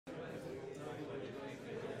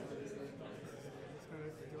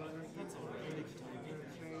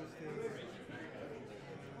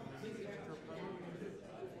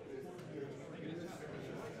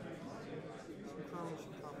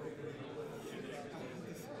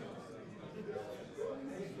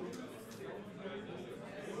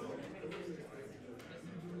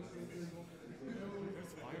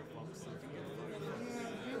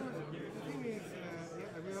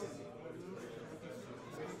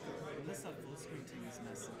Unless that full screen thing is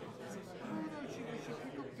messing up. No, no, she pick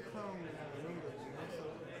up the Chrome windows, you know, so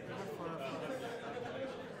they have Firefox.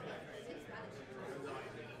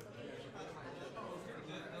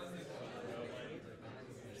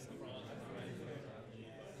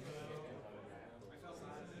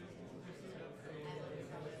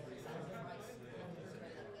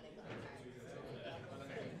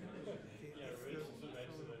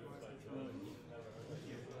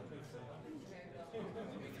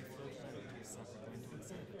 Separate window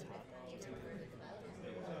instead of tab.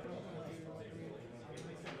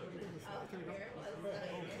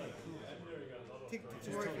 Tick to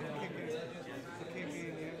work kick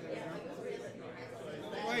in, yeah.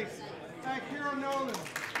 Right, Kieran Nolan.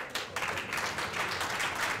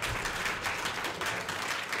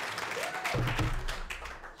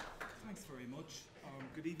 Thanks very much.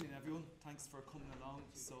 Good evening, everyone. Thanks for coming along.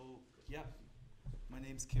 So, yeah, my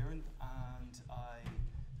name's Kieran, and I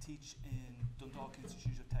teach in Dundalk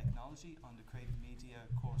Institute of Technology on the Creative Media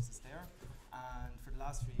courses there. And for the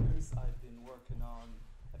last 3 years, I've been working on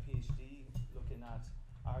a PhD looking at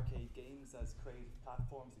arcade games as creative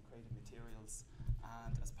platforms and creative materials.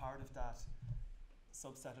 And as part of that,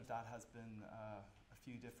 subset of that has been a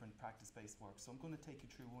few different practice-based work. So I'm going to take you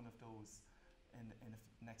through one of those in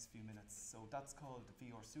the next few minutes. So that's called the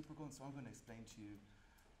VR Supergun. So I'm going to explain to you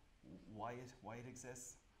why it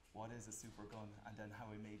exists, what is a supergun, and then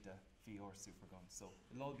how I made the VR supergun. So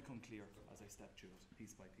it'll all become clear as I step through it,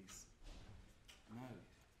 piece by piece. Now,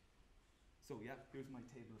 so yeah, here's my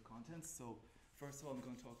table of contents. So first of all, I'm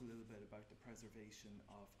going to talk a little bit about the preservation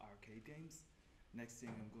of arcade games. Next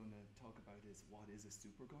thing I'm going to talk about is what is a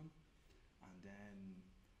supergun, and then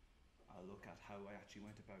I'll look at how I actually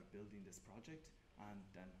went about building this project, and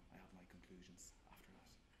then I have my conclusions after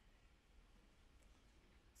that.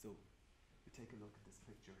 So we take a look at this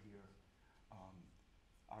picture here.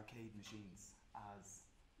 Arcade machines as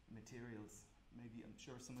materials. Maybe, I'm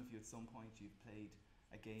sure some of you at some point you've played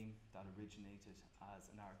a game that originated as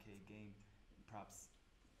an arcade game, perhaps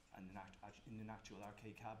in an actual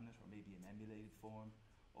arcade cabinet, or maybe in emulated form,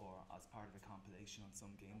 or as part of a compilation on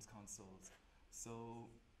some games consoles. So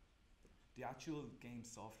the actual game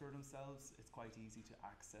software themselves, it's quite easy to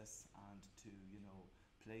access and to,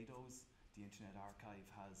 play those. The Internet Archive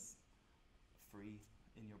has free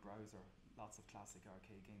in your browser lots of classic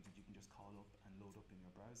arcade games that you can just call up and load up in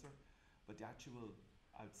your browser. But the actual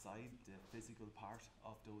outside, the physical part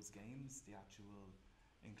of those games, the actual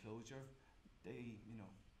enclosure, they're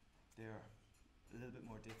a little bit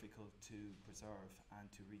more difficult to preserve and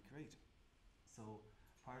to recreate. So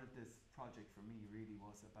part of this project for me really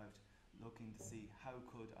was about looking to see how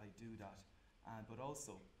could I do that, but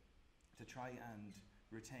also to try and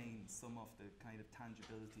retain some of the kind of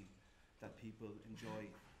tangibility that people enjoy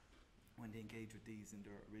when they engage with these in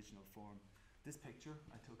their original form. This picture,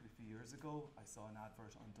 I took it a few years ago. I saw an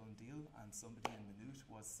advert on Dundee, and somebody in Minute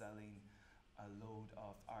was selling a load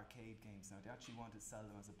of arcade games. Now, they actually wanted to sell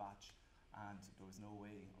them as a batch, and there was no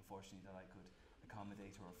way, unfortunately, that I could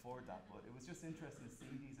accommodate or afford that. But it was just interesting to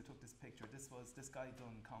see these. I took this picture. This guy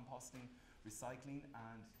done composting, recycling,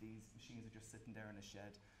 and these machines are just sitting there in a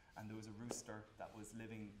shed. And there was a rooster that was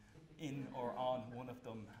living in or on one of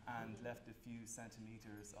them and left a few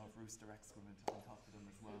centimeters of rooster excrement on top of them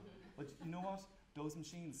as well. But you know what? Those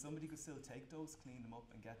machines, somebody could still take those, clean them up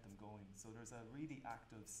and get them going. So there's a really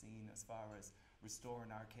active scene as far as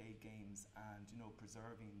restoring arcade games and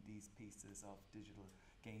preserving these pieces of digital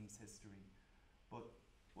games history. But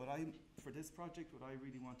for this project, what I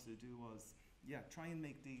really wanted to do was, try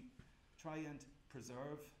and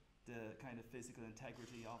preserve the kind of physical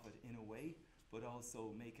integrity of it in a way, but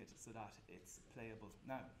also make it so that it's playable.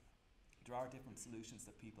 Now, there are different solutions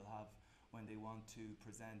that people have when they want to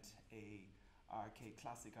present a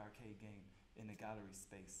classic arcade game in a gallery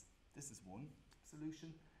space. This is one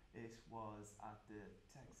solution. It was at the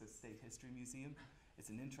Texas State History Museum.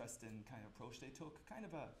 It's an interesting kind of approach they took, kind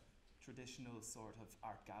of a traditional sort of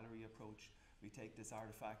art gallery approach. We take this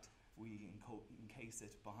artifact, we encase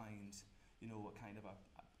it behind a kind of a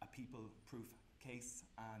people-proof case,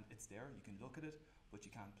 and it's there. You can look at it, but you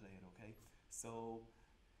can't play it, okay? So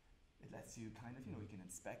it lets you kind of, you can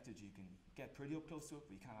inspect it, you can get pretty up close to it,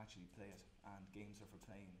 but you can't actually play it, and games are for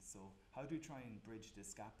playing. So how do we try and bridge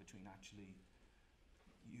this gap between actually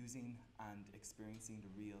using and experiencing the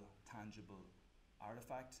real, tangible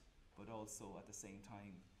artifact, but also at the same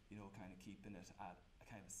time, kind of keeping it at a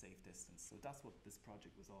kind of a safe distance? So that's what this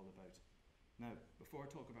project was all about. Now, before I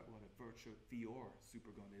talk about what a virtual VR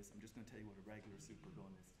supergun is, I'm just going to tell you what a regular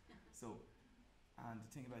supergun is. So, And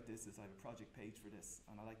the thing about this is I have a project page for this,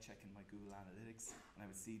 and I like checking my Google Analytics, and I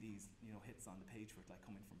would see these, hits on the page for it, like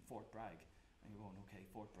coming from Fort Bragg, and you're going, okay,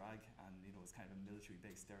 Fort Bragg, and it's kind of a military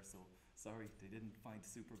base there, so sorry, they didn't find the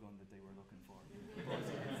super gun that they were looking for. But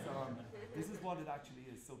this is what it actually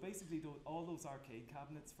is. So basically, all those arcade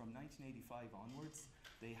cabinets from 1985 onwards,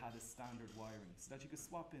 they had a standard wiring, so that you could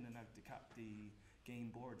swap in and out the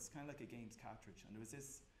game boards, kind of like a games cartridge. And there was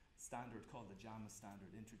this standard called the JAMA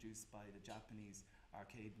standard, introduced by the Japanese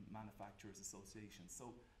Arcade Manufacturers Association.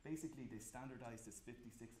 So basically they standardized this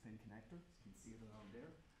 56-pin connector, so you can see it around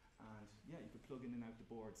there, and yeah, you could plug in and out the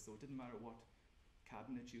boards, so it didn't matter what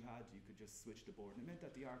cabinet you had, you could just switch the board. And it meant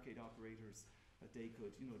that the arcade operators, that they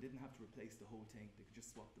could, didn't have to replace the whole thing, they could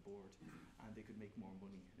just swap the board, and they could make more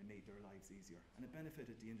money, and it made their lives easier, and it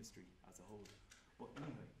benefited the industry as a whole. But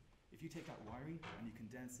anyway, if you take that wiring and you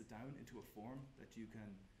condense it down into a form that you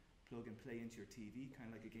can plug and play into your TV, kind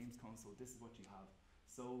of like a games console, this is what you have.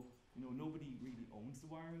 So, nobody really owns the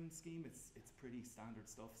wiring scheme, it's pretty standard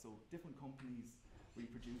stuff. So different companies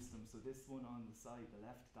reproduce them. So this one on the side, the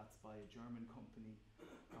left, that's by a German company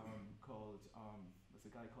called, there's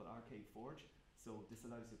a guy called Arcade Forge. So this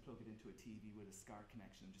allows you to plug it into a TV with a SCART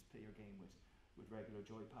connection and just play your game with regular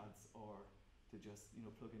joypads, or to just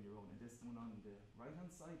plug in your own. And this one on the right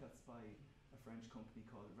hand side, that's by a French company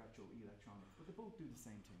called Retro Electronic, but they both do the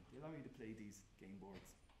same thing. They allow you to play these game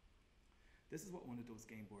boards. This is what one of those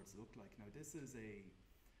game boards look like. Now this is a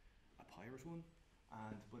pirate one,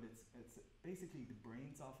 but it's basically the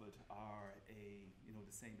brains of it are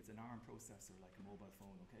the same. It's an ARM processor like a mobile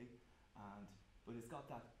phone, okay? But it's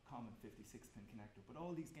got that common 56-pin connector. But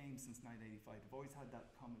all these games since 1985 have always had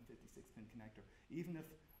that common 56-pin connector. Even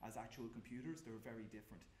if as actual computers, they were very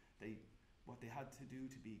different. What they had to do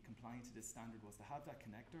to be compliant to this standard was to have that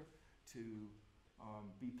connector to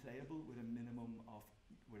be playable with a minimum of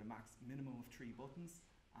 3 buttons,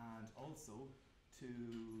 and also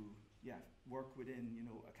to work within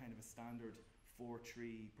a kind of a standard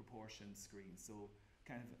 4:3 proportion screen. So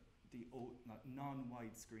kind of the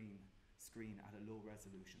non-wide screen at a low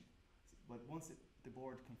resolution. But once the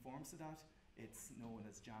board conforms to that, it's known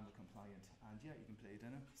as JAMA compliant, and yeah, you can play it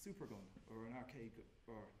in a super gun or an arcade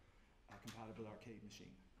or a compatible arcade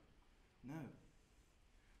machine. Now,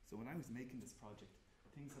 so when I was making this project,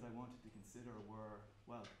 things that I wanted to consider were,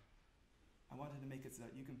 well, I wanted to make it so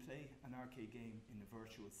that you can play an arcade game in a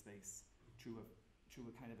virtual space through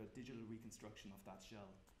a kind of a digital reconstruction of that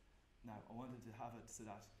shell. Now, I wanted to have it so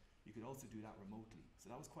that you could also do that remotely.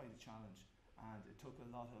 So that was quite a challenge, and it took a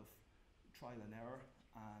lot of trial and error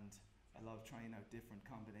and a lot of trying out different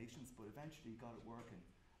combinations, but eventually got it working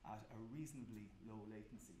at a reasonably low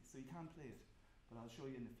latency. So you can play it, but I'll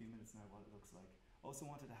show you in a few minutes now what it looks like. Also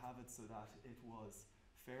wanted to have it so that it was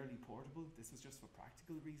fairly portable. This was just for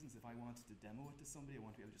practical reasons. If I wanted to demo it to somebody, I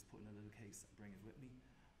want to be able to just put in a little case and bring it with me.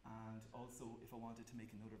 And also if I wanted to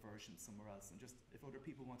make another version somewhere else, and just if other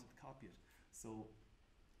people wanted to copy it. So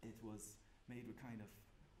it was made with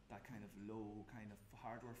that kind of low kind of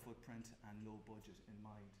hardware footprint and low budget in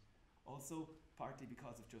mind. Also, partly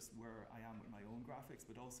because of just where I am with my own graphics,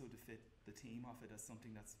 but also to fit the theme of it as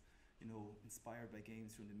something that's inspired by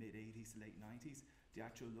games from the mid-80s to late 90s. The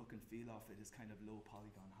actual look and feel of it is kind of low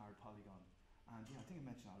polygon, hard polygon. And yeah, I think I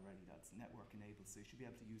mentioned already that's network enabled, so you should be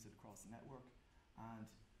able to use it across the network, and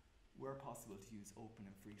where possible to use open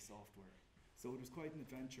and free software. So it was quite an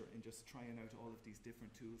adventure in just trying out all of these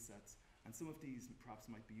different tool sets, and some of these perhaps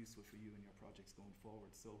might be useful for you in your projects going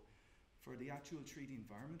forward. So for the actual 3D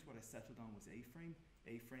environment, what I settled on was A-Frame.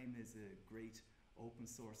 A-Frame is a great open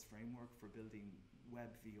source framework for building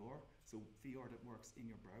web VR, so VR that works in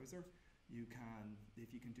your browser. You can,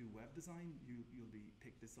 if you can do web design, you'll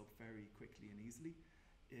pick this up very quickly and easily.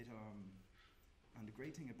 And the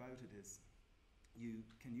great thing about it is you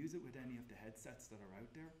can use it with any of the headsets that are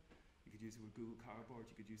out there. You could use it with Google Cardboard,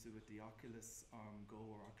 you could use it with the Oculus Go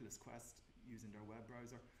or Oculus Quest using their web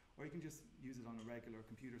browser, or you can just use it on a regular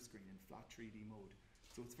computer screen in flat 3D mode.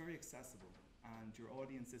 So it's very accessible, and your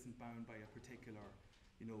audience isn't bound by a particular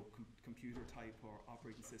computer type or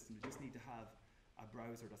operating system. You just need to have a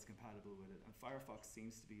browser that's compatible with it, and Firefox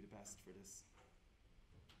seems to be the best for this.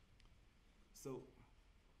 So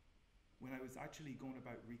when I was actually going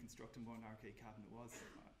about reconstructing what an arcade cabinet was,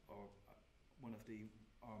 or one of the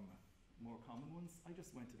more common ones, I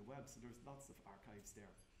just went to the web, so there's lots of archives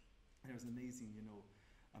there. And there's an amazing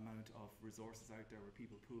amount of resources out there where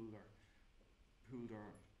people pool their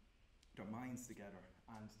minds together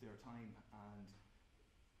and their time, and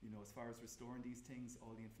as far as restoring these things,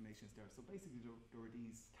 all the information is there. So basically there are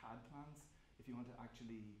these CAD plans if you want to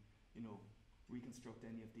actually reconstruct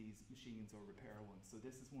any of these machines or repair one. So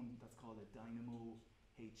this is one that's called a Dynamo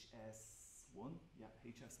HS1. Yeah,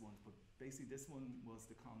 HS1. But basically this one was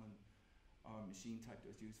the common machine type that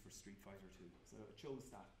was used for Street Fighter 2. So I chose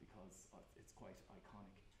that because it's quite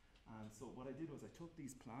iconic. And so what I did was I took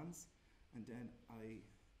these plans and then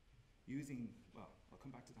I'll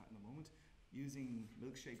come back to that in a moment, using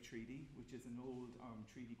Milkshake 3D, which is an old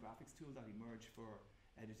 3D graphics tool that emerged for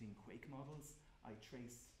editing Quake models. I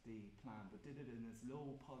traced the plan, but did it in as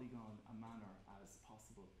low polygon a manner as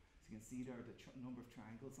possible. So you can see there the number of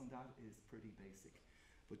triangles on that is pretty basic.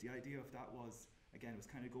 But the idea of that was, again, it was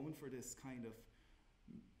kind of going for this kind of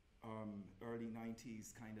early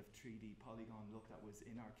 90s kind of 3D polygon look that was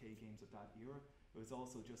in arcade games of that era. It was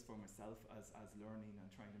also just for myself as learning and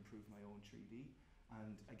trying to improve my own 3D.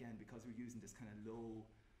 And again, because we're using this kind of low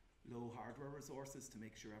hardware resources to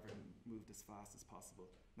make sure everything moved as fast as possible.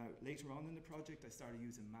 Now, later on in the project, I started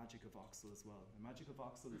using Magic of Voxel as well. And Magic of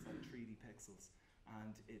Voxel is like 3D pixels,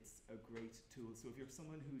 and it's a great tool. So if you're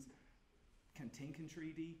someone who can think in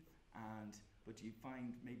 3D, but you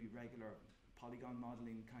find maybe regular polygon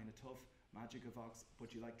modeling kind of tough, Magic of Voxel,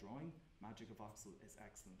 but you like drawing, Magic of Voxel is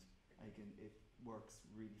excellent. It works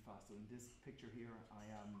really fast. So in this picture here, I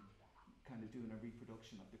am kind of doing a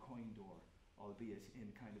reproduction of the coin door, albeit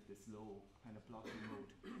in kind of this low kind of blocking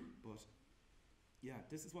mode. But yeah,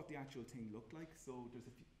 this is what the actual thing looked like. So there's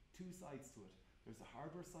two sides to it. There's the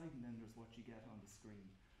hardware side, and then there's what you get on the screen.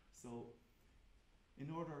 So in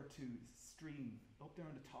order to stream, up there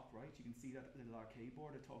on the top right, you can see that little arcade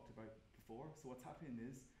board I talked about before. So what's happening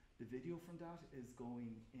is the video from that is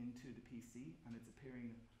going into the PC, and it's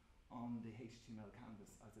appearing on the HTML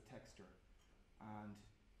canvas as a texture. And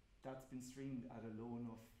that's been streamed at a low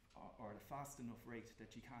enough or a fast enough rate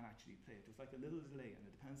that you can actually play it. There's like a little delay, and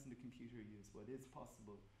it depends on the computer you use, but it is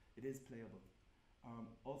possible, it is playable.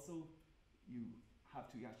 Also, you have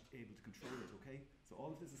to be actually able to control it, okay? So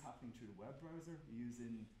all of this is happening through the web browser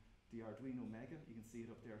using the Arduino Mega. You can see it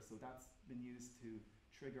up there. So that's been used to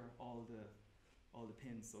trigger all the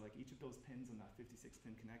pins. So like each of those pins on that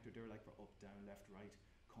 56-pin connector, they're like for up, down, left, right,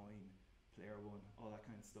 coin, player one, all that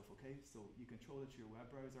kind of stuff, okay? So you control it through your web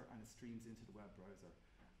browser, and it streams into the web browser.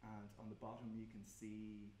 And on the bottom you can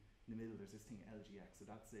see in the middle there's this thing LGX. So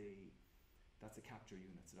that's a capture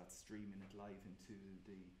unit. So that's streaming it live into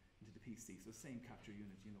the PC. So same capture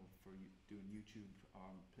unit, you know, for doing YouTube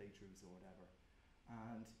playthroughs or whatever.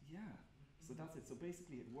 And yeah, so that's it. So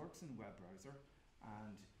basically it works in a web browser,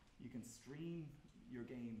 and you can stream your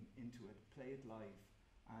game into it, play it live.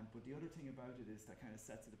 But the other thing about it is that kind of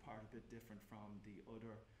sets it apart a bit different from the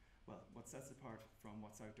other, well, what sets it apart from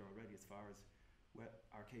what's out there already as far as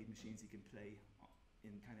arcade machines you can play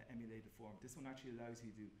in kind of emulated form. This one actually allows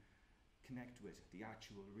you to connect with the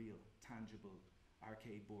actual, real, tangible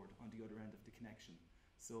arcade board on the other end of the connection.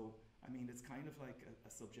 So, I mean, it's kind of like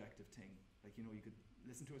a subjective thing. Like, you know, you could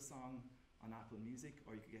listen to a song on Apple Music,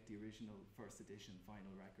 or you could get the original first edition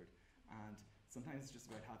vinyl record. And sometimes it's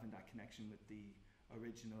just about having that connection with the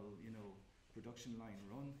original, you know, production line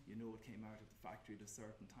run. You know, it came out of the factory at a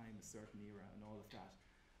certain time, a certain era, and all of that.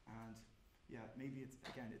 And yeah, maybe it's,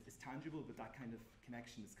 again, it's tangible, but that kind of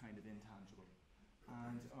connection is kind of intangible.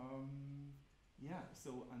 And yeah,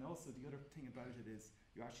 so, and also the other thing about it is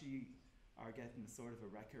you actually are getting sort of a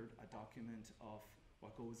record, a document of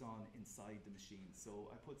what goes on inside the machine. So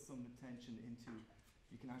I put some attention into,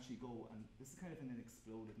 you can actually go, and this is kind of in an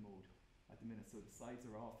exploded mode at the minute, so the sides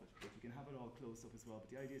are off it, but you can have it all closed up as well.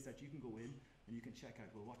 But the idea is that you can go in and you can check out,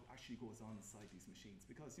 well, what actually goes on inside these machines.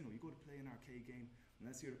 Because, you know, you go to play an arcade game,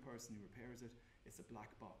 unless you're the person who repairs it, it's a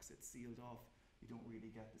black box, it's sealed off, you don't really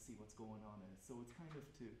get to see what's going on in it. So it's kind of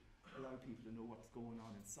to allow people to know what's going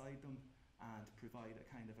on inside them and provide a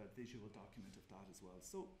kind of a visual document of that as well.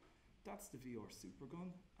 So that's the VR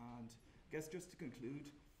Supergun. And I guess just to conclude,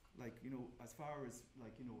 like, you know, as far as,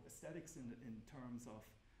 like, you know, aesthetics in terms of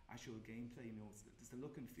actual gameplay, you know, it's the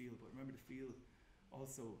look and feel, but remember the feel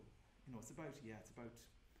also, you know, it's about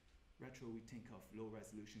retro. We think of low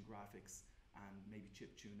resolution graphics and maybe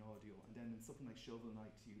chiptune audio, and then in something like Shovel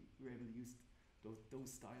Knight, you're able to use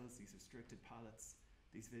those styles, these restricted palettes,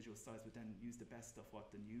 these visual styles, but then use the best of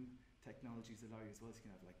what the new technologies allow you as well. So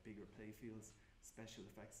you can have like bigger play fields, special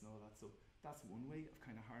effects, and all that. So that's one way of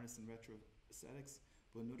kind of harnessing retro aesthetics.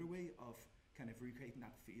 But another way of kind of recreating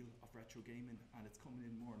that feel of retro gaming, and it's coming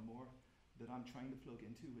in more and more, that I'm trying to plug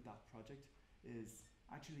into with that project, is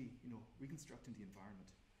actually, you know, reconstructing the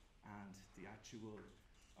environment and the actual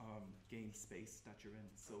game space that you're in.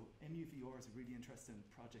 So MUVR is a really interesting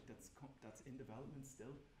project that's in development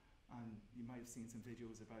still, and you might have seen some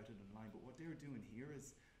videos about it online. But what they're doing here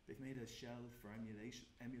is they've made a shell for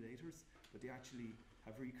emulators, but they actually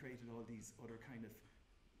have recreated all these other kind of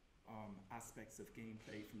aspects of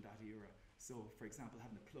gameplay from that era. So, for example,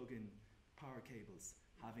 having to plug in power cables,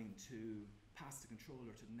 having to pass the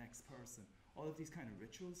controller to the next person, all of these kind of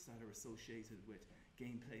rituals that are associated with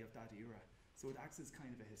gameplay of that era. So it acts as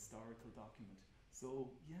kind of a historical document.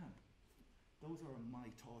 So yeah, those are my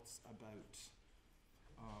thoughts about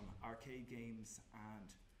arcade games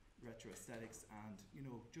and retro aesthetics, and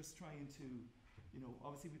just trying to,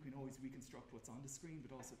 obviously we can always reconstruct what's on the screen,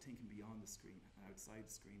 but also thinking beyond the screen and outside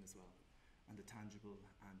the screen as well, and the tangible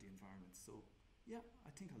and the environment. So yeah,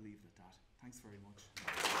 I think I'll leave it at that. Thanks very much.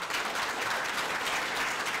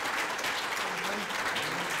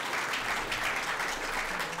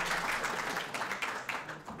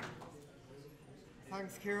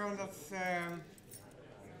 Thanks, Kieran. That's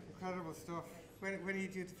incredible stuff. When are you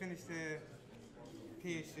due to finish the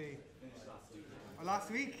PhD? Finished last week. Oh, last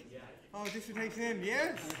week? Yeah. Oh, dissertation in,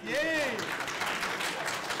 yes! Yay!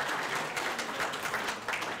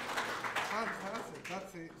 Fantastic.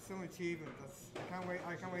 That's some achievement. I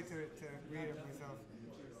can't wait to read it myself.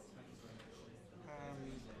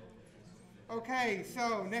 Okay,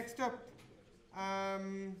 so next up,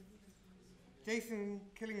 Jason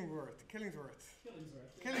Killingsworth.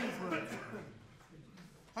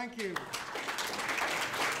 Thank you.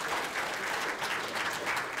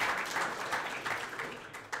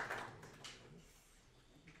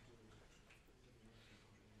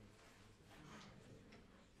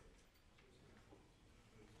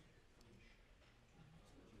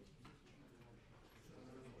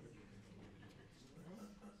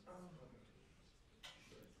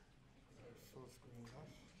 Full screen that.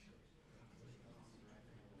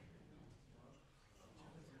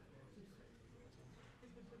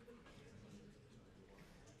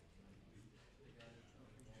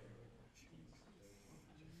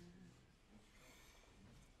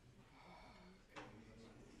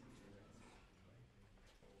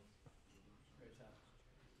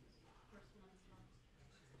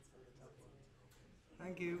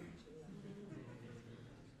 Thank you.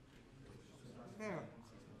 Now.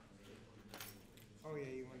 Oh yeah,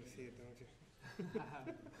 you want to see it, don't you?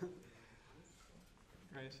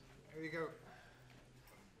 Great. There you go.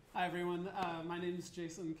 Hi everyone, my name is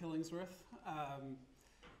Jason Killingsworth,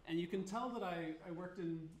 and you can tell that I worked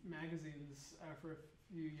in magazines for a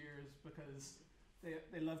few years because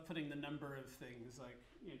they love putting the number of things, like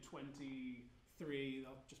 23,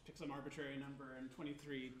 I'll just pick some arbitrary number, and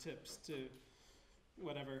 23 tips to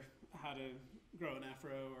whatever, how to grow an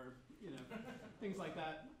afro, or things like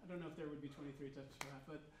that. I don't know if there would be 23 tips for that,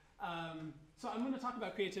 but so I'm going to talk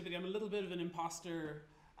about creativity. I'm a little bit of an imposter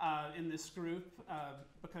in this group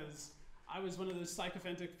because I was one of those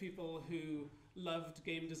sycophantic people who loved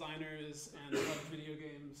game designers and loved video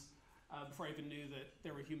games before I even knew that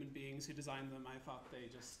there were human beings who designed them. I thought they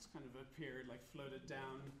just kind of appeared, like floated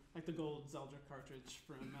down, like the gold Zelda cartridge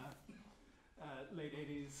from late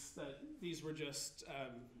 80s, that these were just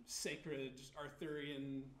sacred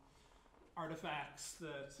Arthurian artifacts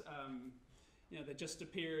that that just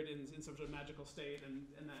appeared in some sort of magical state, and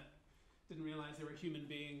that didn't realize there were human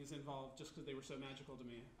beings involved just because they were so magical to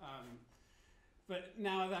me. But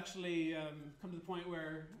now I've actually come to the point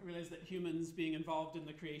where I realize that humans being involved in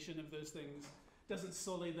the creation of those things doesn't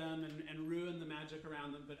sully them and ruin the magic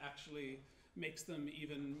around them, but actually makes them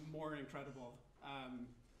even more incredible.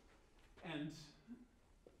 And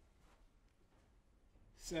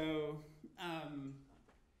so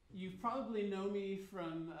you probably know me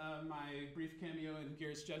from my brief cameo in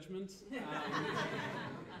Gears Judgment.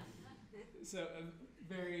 So a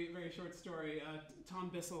very, very short story. Tom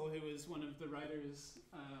Bissell, who was one of the writers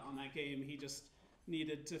on that game, he just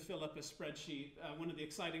needed to fill up a spreadsheet. One of the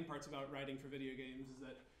exciting parts about writing for video games is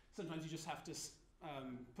that sometimes you just have to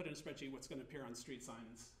put in a spreadsheet what's going to appear on street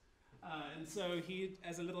signs. And so he,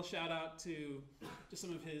 as a little shout out to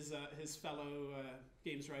some of his fellow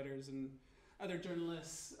games writers and other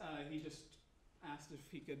journalists, he just asked if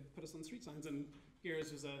he could put us on street signs. And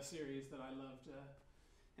Gears was a series that I loved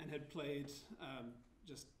and had played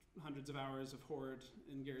just hundreds of hours of Horde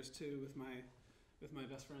in Gears 2 with my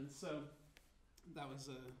best friends. So that was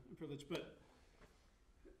a privilege. But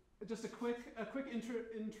just a quick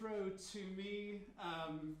intro to me.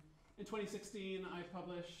 In 2016, I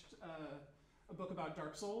published a book about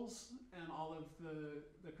Dark Souls and all of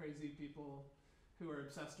the crazy people who are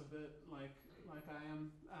obsessed with it, like I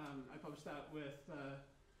am. I published that with a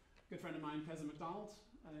good friend of mine, Keza MacDonald,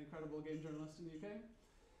 an incredible game journalist in the UK.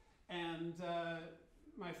 And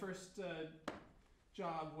my first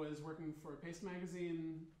job was working for Paste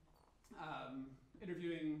magazine,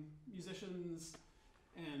 interviewing musicians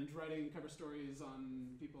and writing cover stories on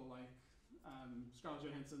people like Scarlett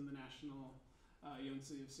Johansson, The National,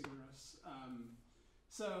 Jonsi of Sigaros.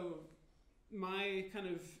 So my kind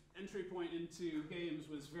of entry point into games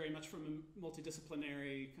was very much from a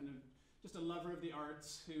multidisciplinary kind of just a lover of the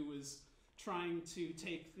arts who was trying to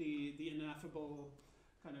take the ineffable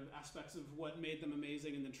kind of aspects of what made them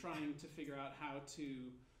amazing and then trying to figure out how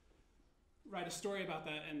to write a story about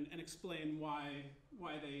that and explain why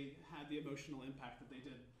they had the emotional impact that they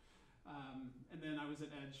did. And then I was at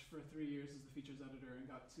Edge for 3 years as the features editor and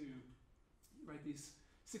got to write these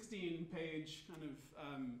 16-page kind of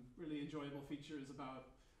really enjoyable features about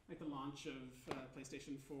like the launch of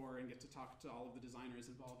PlayStation 4 and get to talk to all of the designers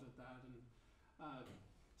involved with that. And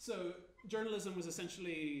so journalism was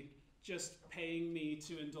essentially just paying me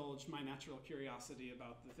to indulge my natural curiosity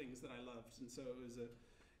about the things that I loved, and so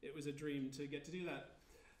it was a dream to get to do that.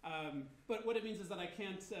 But what it means is that I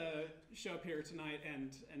can't show up here tonight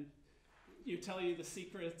and tell you the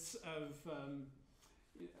secrets of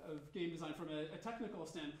game design from a technical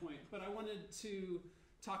standpoint, but I wanted to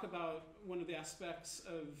talk about one of the aspects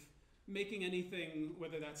of making anything,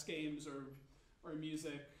 whether that's games or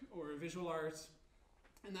music or visual art,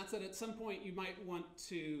 and that's that at some point you might want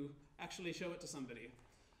to actually show it to somebody.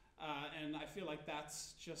 And I feel like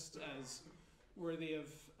that's just as worthy of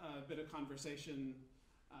a bit of conversation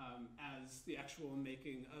as the actual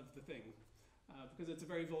making of the thing. Because it's a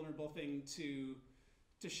very vulnerable thing to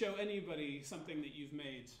show anybody something that you've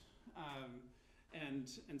made. And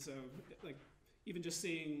so like even just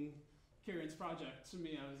seeing Kieran's project, to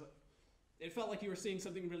me, it felt like you were seeing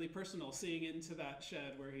something really personal, seeing into that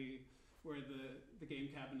shed where the game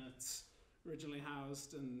cabinets originally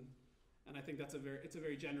housed, and I think it's a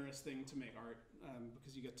very generous thing to make art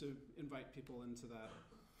because you get to invite people into that.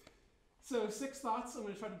 So 6 thoughts. I'm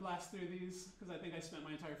going to try to blast through these because I think I spent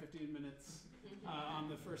my entire 15 minutes on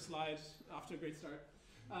the first slide, off to a great start.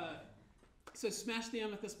 So smash the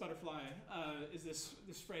amethyst butterfly is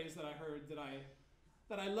this phrase that I heard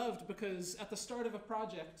that I loved, because at the start of a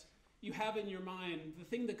project, you have in your mind the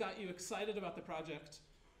thing that got you excited about the project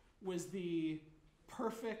was the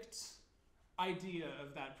perfect idea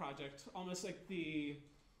of that project, almost like the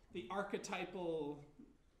archetypal,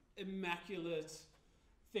 immaculate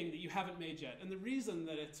thing that you haven't made yet. And the reason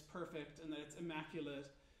that it's perfect and that it's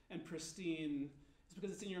immaculate and pristine is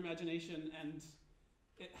because it's in your imagination and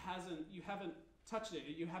you haven't touched it,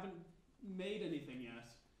 you haven't made anything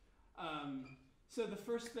yet. So the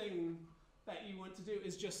first thing that you want to do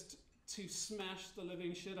is just to smash the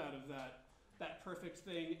living shit out of that perfect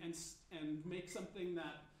thing and make something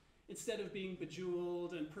that, instead of being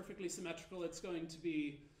bejeweled and perfectly symmetrical, it's going to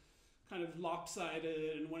be kind of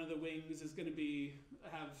lopsided, and one of the wings is going to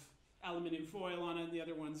have aluminium foil on it, and the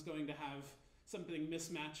other one's going to have something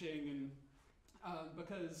mismatching, and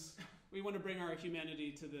because we want to bring our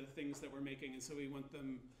humanity to the things that we're making, and so we want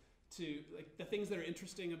them to, like, the things that are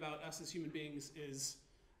interesting about us as human beings is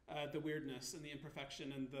the weirdness and the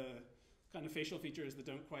imperfection and the kind of facial features that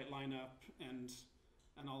don't quite line up and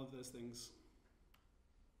all of those things.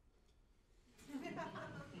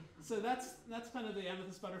 So that's kind of the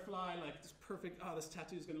amethyst butterfly, like this perfect, this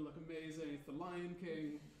tattoo is going to look amazing, it's the Lion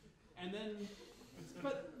King. And then,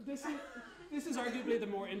 but this is arguably the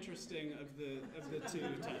more interesting of the two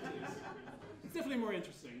tattoos. It's definitely more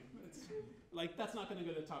interesting. It's like, that's not going to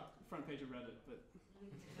go to the top front page of Reddit, but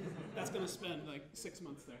that's going to spend like 6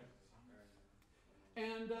 months there.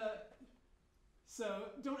 And so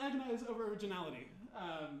don't agonize over originality.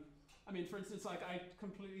 I mean, for instance, like I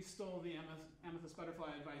completely stole the amethyst butterfly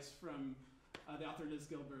advice from the author Liz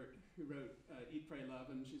Gilbert, who wrote Eat, Pray, Love,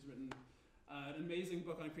 and she's written an amazing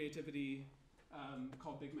book on creativity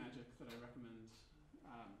called Big Magic that I recommend.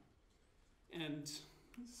 And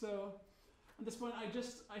so at this point,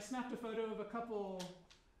 I snapped a photo of a couple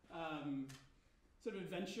sort of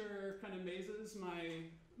adventure kind of mazes.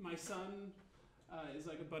 My son is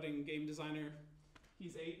like a budding game designer.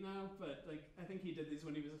 He's 8 now, but like I think he did these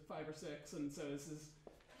when he was 5 or 6, and so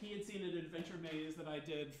he had seen an adventure maze that I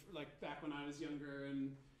did like back when I was younger,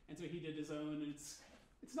 and so he did his own. And it's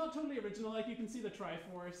not totally original. Like you can see the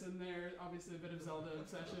Triforce in there, obviously a bit of Zelda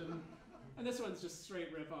obsession, and this one's just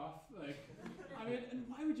straight rip off. Like, I mean, and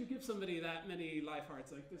why would you give somebody that many life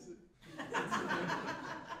hearts? Like this is.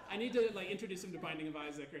 I need to like introduce him to Binding of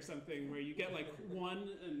Isaac or something where you get like one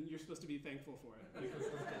and you're supposed to be thankful for it. Like,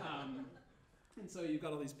 and so you've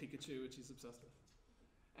got all these Pikachu, which he's obsessed with.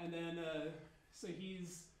 And then, so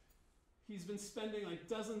he's been spending like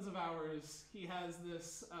dozens of hours. He has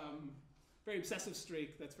this very obsessive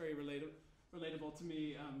streak that's very relatable to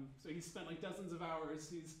me. So he's spent like dozens of hours.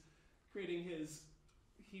 He's creating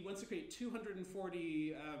he wants to create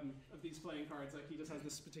 240 of these playing cards. Like he just has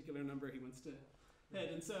this particular number he wants to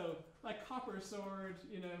hit. And so like Copper Sword,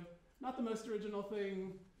 not the most original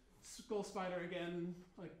thing. Skull Spider again,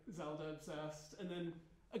 like Zelda obsessed, and then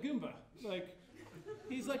a Goomba. Like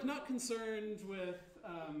he's like not concerned with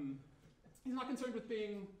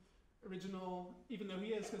being original, even though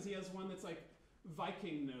he is, because he has one that's like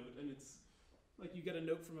Viking note, and it's like you get a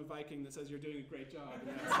note from a Viking that says you're doing a great job. And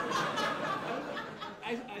that's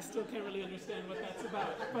I still can't really understand what that's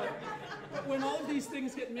about. But when all of these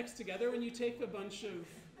things get mixed together, when you take a bunch of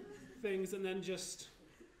things and then just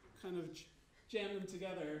kind of jam them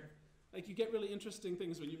together, like you get really interesting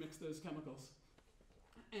things when you mix those chemicals.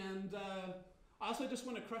 And I also just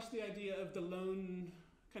want to crush the idea of the lone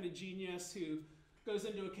kind of genius who goes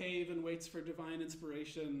into a cave and waits for divine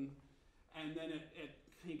inspiration, and then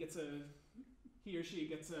he or she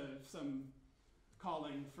gets some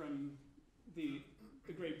calling from the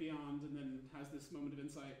great beyond, and then has this moment of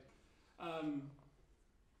insight.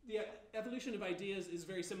 The evolution of ideas is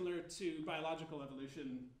very similar to biological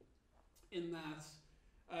evolution in that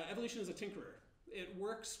evolution is a tinkerer. It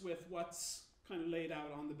works with what's kind of laid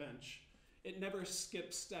out on the bench. It never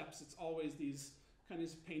skips steps. It's always these kind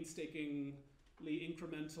of painstakingly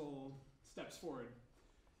incremental steps forward.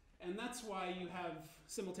 And that's why you have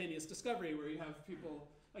simultaneous discovery, where you have people,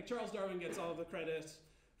 like Charles Darwin gets all the credit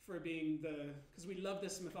for being because we love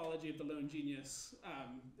this mythology of the lone genius.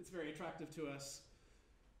 It's very attractive to us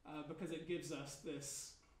because it gives us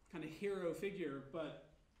this kind of hero figure. But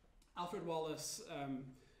Alfred Wallace,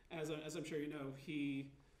 as I'm sure you know,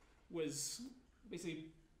 he was basically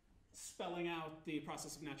spelling out the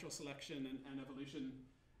process of natural selection and evolution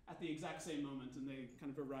at the exact same moment, and they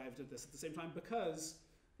kind of arrived at this at the same time because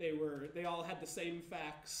they all had the same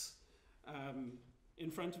facts in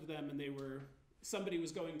front of them, and somebody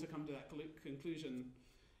was going to come to that conclusion.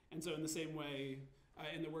 And so in the same way,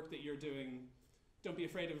 in the work that you're doing, don't be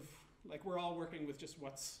afraid of, like, we're all working with just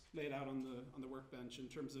what's laid out on the workbench in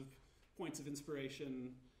terms of points of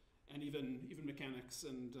inspiration and even mechanics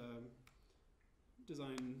and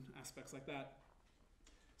design aspects like that.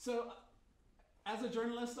 So as a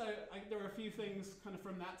journalist, there were a few things kind of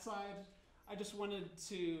from that side. I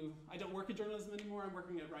don't work in journalism anymore. I'm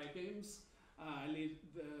working at Riot Games. I lead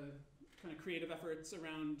the kind of creative efforts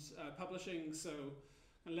around publishing, so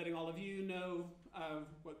I'm letting all of you know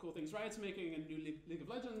what cool things Riot's making and new League of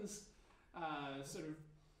Legends, sort of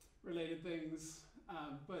related things.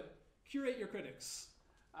 But curate your critics,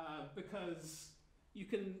 because you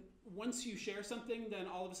can, once you share something, then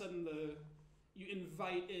all of a sudden you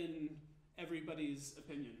invite in everybody's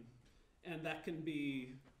opinion, and it can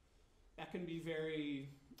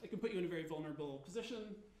put you in a very vulnerable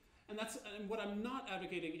position. And what I'm not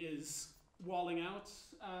advocating is walling out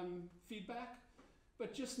feedback,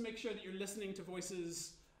 but just make sure that you're listening to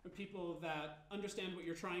voices of people that understand what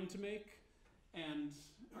you're trying to make and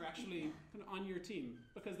are actually kind of on your team,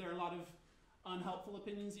 because there are a lot of unhelpful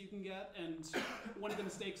opinions you can get. And one of the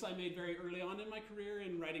mistakes I made very early on in my career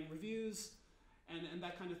in writing reviews and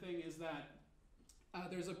that kind of thing is that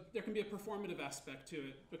there can be a performative aspect to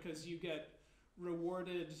it, because you get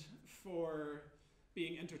rewarded for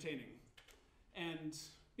being entertaining. And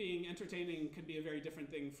being entertaining can be a very different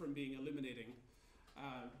thing from being illuminating.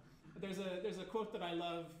 There's a quote that I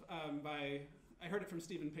love I heard it from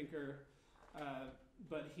Steven Pinker,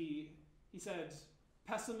 but he said,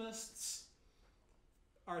 pessimists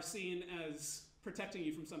are seen as protecting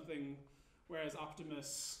you from something, whereas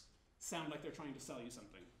optimists sound like they're trying to sell you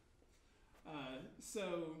something.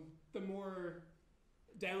 So the more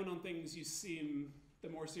down on things you seem, the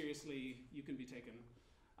more seriously you can be taken.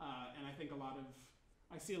 And I think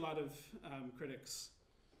I see a lot of critics,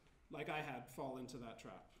 like I had, fall into that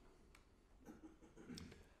trap.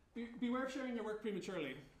 Beware of sharing your work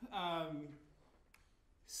prematurely.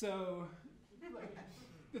 So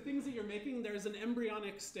the things that you're making, there's an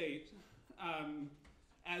embryonic state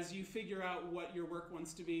as you figure out what your work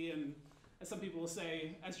wants to be, and as some people will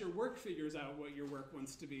say, as your work figures out what your work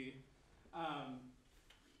wants to be.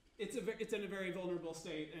 It's in a very vulnerable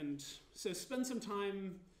state, and so spend some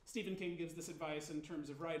time. Stephen King gives this advice in terms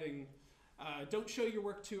of writing. Don't show your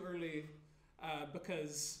work too early,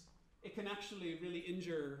 because it can actually really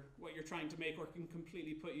injure what you're trying to make, or can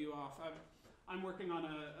completely put you off. I'm working on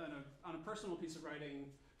a personal piece of writing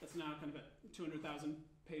that's now kind of at 200,000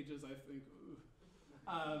 pages, I think.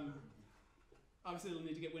 Obviously, it'll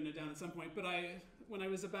need to get winded down at some point. But when I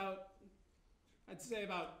was I'd say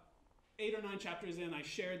about 8 or 9 chapters in, I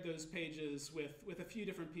shared those pages with a few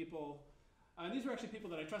different people. These were actually people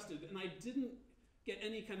that I trusted, and I didn't get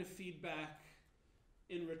any kind of feedback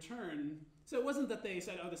in return. So it wasn't that they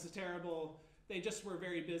said, oh, this is terrible. They just were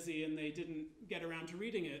very busy and they didn't get around to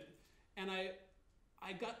reading it. And I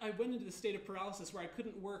went into the state of paralysis where I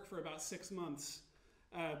couldn't work for about 6 months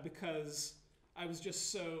because I was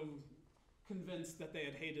just so convinced that they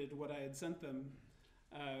had hated what I had sent them,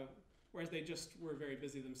 whereas they just were very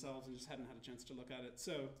busy themselves and just hadn't had a chance to look at it.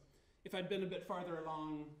 So if I'd been a bit farther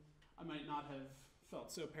along, I might not have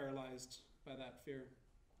felt so paralyzed by that fear.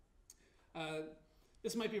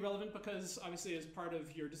 This might be relevant because obviously as part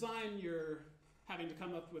of your design, you're having to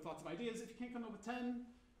come up with lots of ideas. If you can't come up with 10,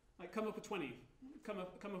 like come up with 20, come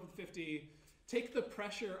up with 50. Take the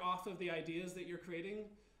pressure off of the ideas that you're creating.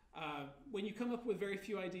 When you come up with very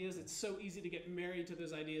few ideas, it's so easy to get married to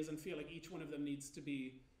those ideas and feel like each one of them needs to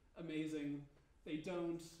be amazing. They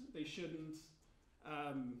don't, they shouldn't.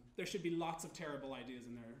 There should be lots of terrible ideas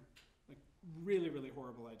in there, like really, really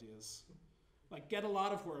horrible ideas. Like get a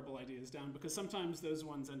lot of horrible ideas down because sometimes those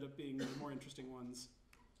ones end up being the more interesting ones.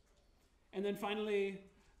 And then finally,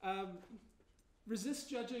 resist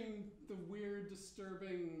judging the weird,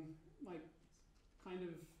 disturbing, like kind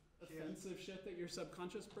of offensive shit that your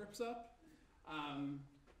subconscious burps up.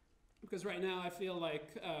 Because right now I feel like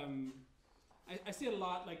I see it a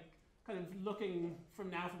lot, like kind of looking from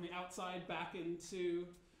the outside back into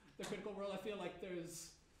the critical world. I feel like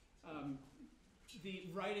there's the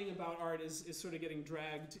writing about art is sort of getting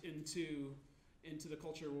dragged into the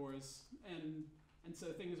culture wars, and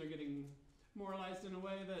so things are getting moralized in a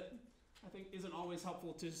way that I think isn't always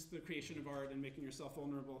helpful to the creation of art and making yourself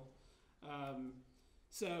vulnerable.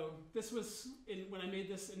 So this was, when I made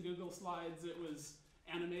this in Google Slides, it was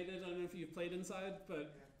animated. I don't know if you've played Inside,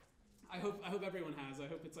 but I hope everyone has. I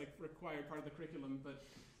hope it's like required part of the curriculum. But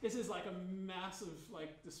this is like a massive,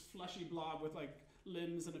 like this fleshy blob with like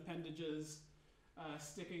limbs and appendages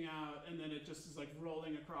sticking out, and then it just is like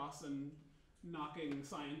rolling across and knocking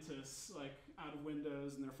scientists like out of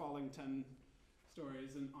windows, and they're falling 10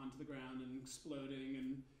 stories and onto the ground and exploding,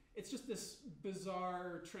 and it's just this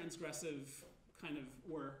bizarre, transgressive kind of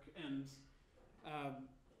work, and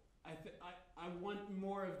I want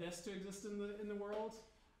more of this to exist in the world,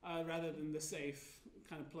 rather than the safe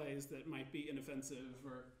kind of plays that might be inoffensive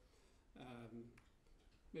or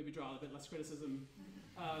maybe draw a bit less criticism.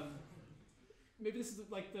 Maybe this is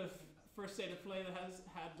like the first state of play that has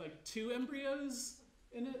had like 2 embryos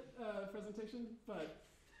in it, presentation, but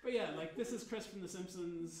yeah, like this is Chris from The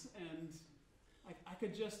Simpsons, and I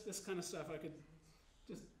could just, this kind of stuff I could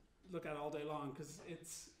just look at all day long, because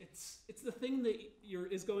it's the thing that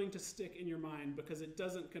is going to stick in your mind because it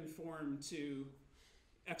doesn't conform to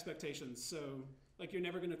expectations. So like you're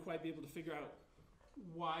never going to quite be able to figure out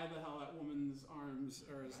why the hell that woman's arms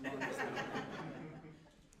are as long as they are.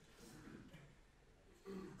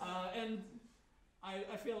 And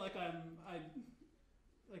I feel like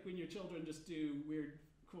like when your children just do weird,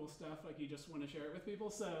 cool stuff, like you just want to share it with people.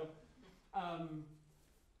 So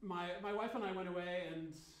my wife and I went away,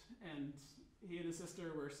 and he and his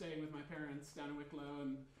sister were staying with my parents down in Wicklow,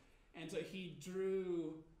 and so he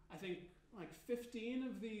drew, I think, like 15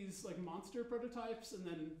 of these like monster prototypes, and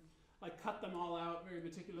then like cut them all out very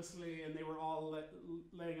meticulously, and they were all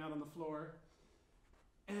laying out on the floor.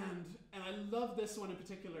 And I love this one in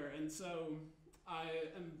particular, and so I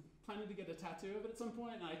am planning to get a tattoo of it at some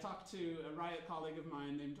point, and I talked to a Riot colleague of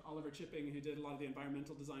mine named Oliver Chipping, who did a lot of the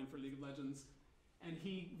environmental design for League of Legends, and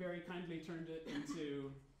he very kindly turned it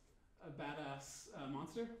into a badass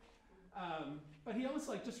monster. But he almost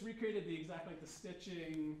like just recreated the exact, like the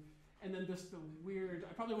stitching, and then just the weird,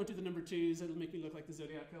 I probably won't do the number 2s, it'll make me look like the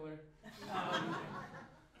Zodiac Killer.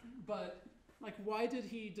 But like, why did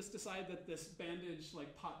he just decide that this bandaged,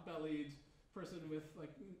 like pot-bellied person with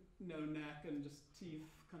like no neck and just teeth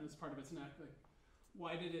kind of as part of its neck, like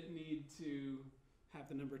why did it need to have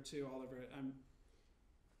the number 2 all over it?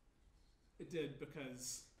 It did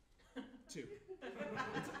because 2.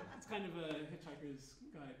 It's kind of a Hitchhiker's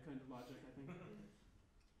Guide kind of logic, I think.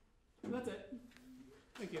 And that's it.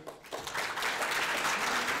 Thank you.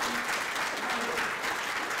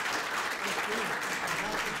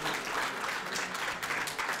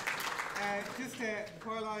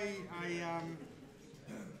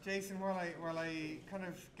 Jason, while I kind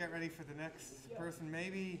of get ready for the next person,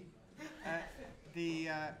 maybe there's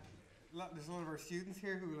a lot of our students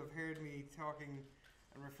here who will have heard me talking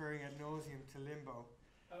and referring ad nauseum to Limbo,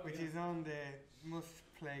 which is on the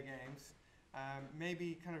must-play games.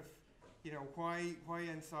 Maybe kind of, why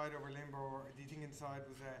Inside over Limbo, or do you think Inside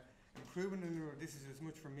was an improvement in it, or this is as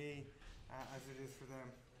much for me as it is for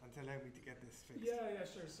them, and to allow me to get this fixed? Yeah,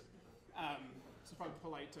 sure. It's probably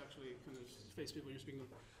polite to actually kind of face people when you're speaking to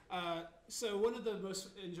them. So one of the most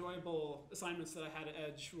enjoyable assignments that I had at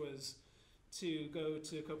Edge was to go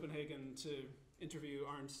to Copenhagen to interview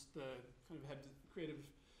Arndt, the kind of head creative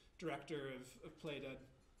director of Playdead.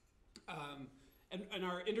 And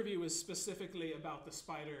our interview was specifically about the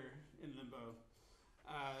spider in Limbo.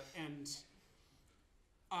 And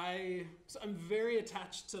so I'm very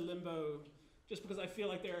attached to Limbo just because I feel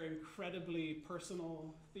like there are incredibly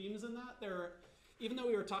personal themes in that. Even though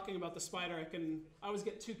we were talking about the spider, I always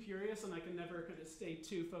get too curious and I can never kind of stay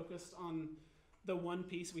too focused on the one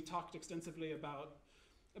piece. We talked extensively about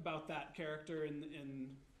that character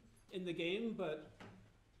in the game, but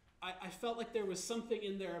I felt like there was something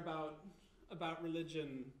in there about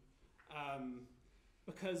religion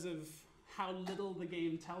because of how little the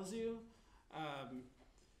game tells you.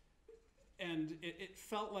 And it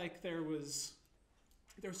felt like there was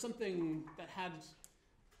something that had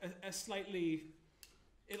a slightly,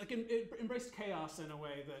 it embraced chaos in a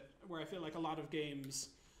way where I feel like a lot of games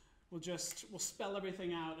will spell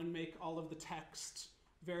everything out and make all of the text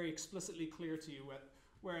very explicitly clear to you,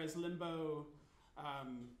 whereas Limbo,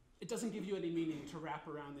 it doesn't give you any meaning to wrap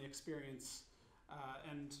around the experience.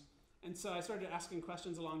 And so I started asking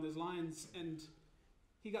questions along those lines, and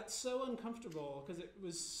he got so uncomfortable because it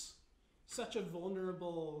was such a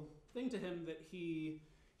vulnerable thing to him that he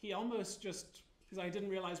almost just, because I didn't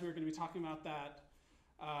realize we were going to be talking about that,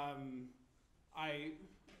 I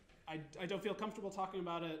don't feel comfortable talking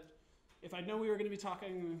about it. If I'd known we were going to be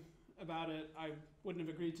talking about it, I wouldn't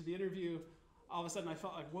have agreed to the interview. All of a sudden I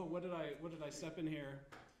felt like, whoa, what did I step in here?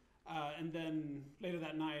 And then later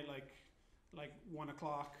that night, like 1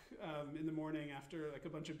 o'clock in the morning after like a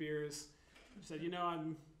bunch of beers, I said,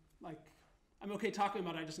 I'm okay talking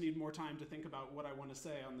about it, I just need more time to think about what I want to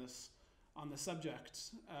say on this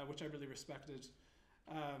subject, which I really respected.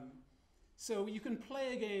 So you can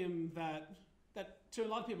play a game that to a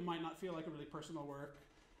lot of people might not feel like a really personal work,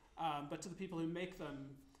 but to the people who make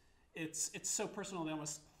them, it's so personal they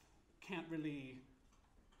almost can't really,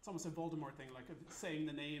 it's almost a Voldemort thing, like saying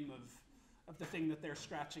the name of the thing that they're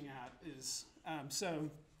scratching at is, so I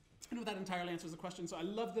don't know if that entirely answers the question. So I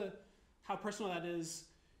love how personal that is.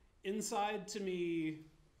 Inside, to me,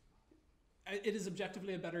 it is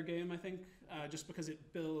objectively a better game, I think, just because it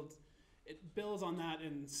builds on that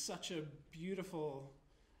in such a beautiful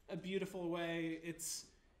way. It's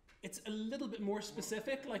a little bit more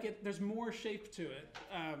specific, there's more shape to it,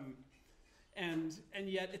 and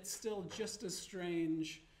yet it's still just as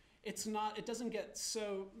strange. It doesn't get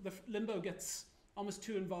so, the Limbo gets almost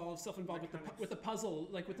too self-involved with the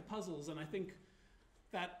puzzles, and I think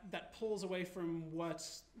that pulls away from what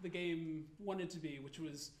the game wanted to be, which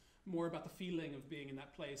was more about the feeling of being in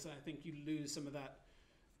that place. And I think you lose some of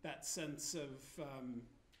that sense of,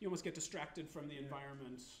 you almost get distracted from the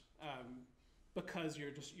environment because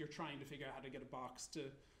you're trying to figure out how to get a box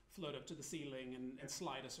to float up to the ceiling and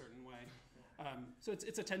slide a certain way. So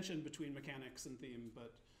it's a tension between mechanics and theme,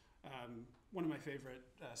 but one of my favorite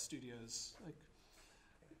studios,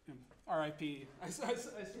 R.I.P. I suppose.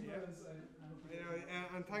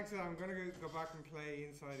 And thanks to that, I'm going to go back and play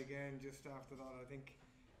Inside again just after that. I think,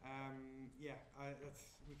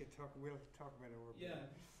 we'll talk about it over. Yeah.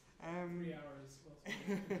 3 hours.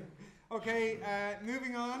 Okay,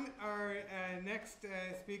 moving on. Our next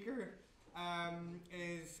speaker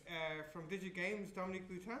is from Digit Games, Dominique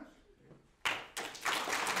Boutin.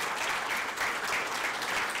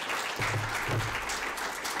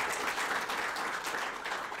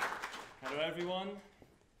 Hello everyone.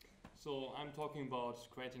 So I'm talking about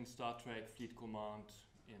creating Star Trek Fleet Command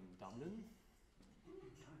in Dublin.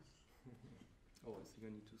 Oh, I think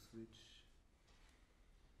I need to switch.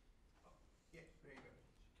 Yeah, there you go.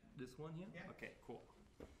 This one here? Yeah. Okay, cool.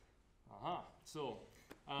 Aha. So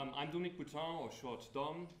I'm Dominique Boutin, or short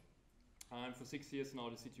Dom. I'm for 6 years now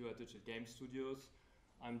the CTO at Digital Game Studios.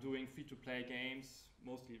 I'm doing free-to-play games,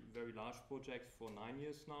 mostly very large projects, for 9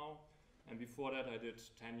 years now. And before that I did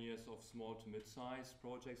 10 years of small to mid-sized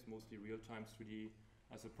projects, mostly real-time 3D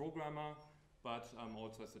as a programmer, but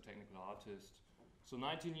also as a technical artist. So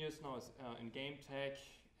 19 years now in game tech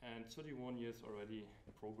and 31 years already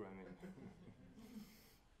in programming.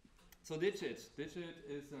 So Digit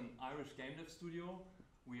is an Irish game dev studio.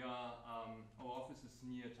 We are, our office is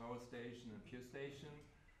near Tower Station and Pier Station.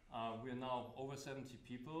 We are now over 70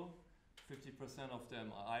 people. 50% of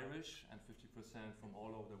them are Irish and 50% from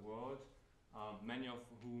all over the world, many of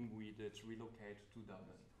whom we did relocate to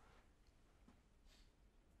Dublin.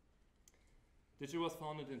 Digit was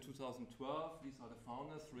founded in 2012. These are the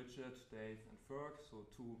founders, Richard, Dave and Ferg, so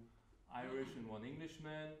 2 Irish and 1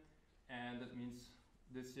 Englishman. And that means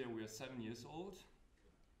this year we are 7 years old.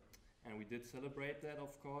 And we did celebrate that,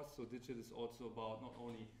 of course. So Digit is also about not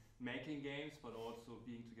only making games, but also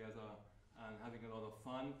being together and having a lot of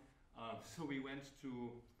fun. So we went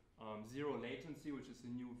to Zero Latency, which is a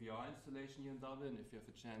new VR installation here in Dublin. If you have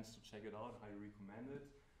a chance to check it out, I recommend it.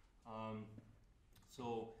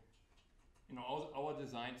 So, you know, our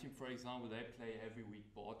design team, for example, they play every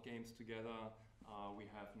week board games together. We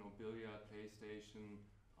have, you know, billiard, PlayStation.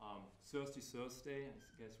 Thursday,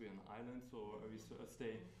 I guess we're an island, so every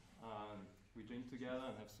Thursday we drink together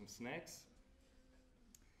and have some snacks.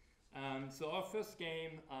 So our first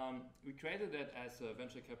game, we created that as a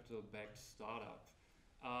venture capital-backed startup.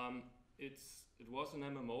 It was an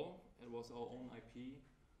MMO, it was our own IP.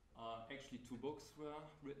 Actually 2 books were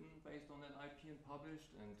written based on that IP and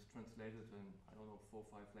published and translated in, I don't know, 4 or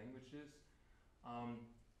 5 languages.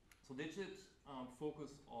 So Digit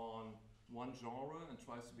focus on one genre and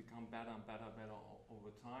tries to become better and better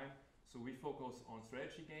over time. So we focus on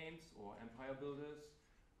strategy games or empire builders.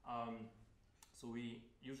 So we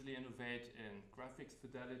usually innovate in graphics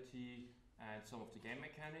fidelity and some of the game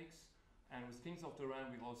mechanics. And with Kings of the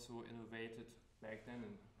Realm, we also innovated back then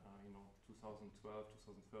in 2012,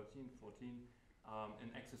 2013, 14, in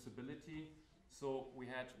accessibility. So we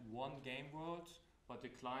had one game world, but the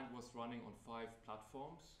client was running on 5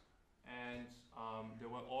 platforms. And they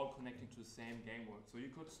were all connecting to the same game world. So you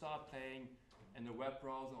could start playing in the web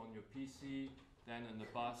browser on your PC, then in the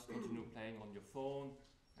bus, continue playing on your phone.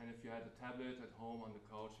 And if you had a tablet at home on the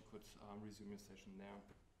couch, you could resume your session there.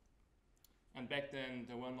 And back then,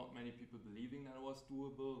 there were not many people believing that it was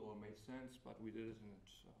doable or made sense, but we did it and it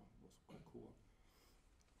was quite cool.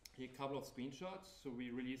 Here are a couple of screenshots. So we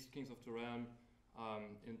released Kings of the Realm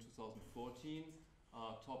in 2014.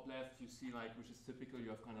 Top left, you see, like, which is typical, you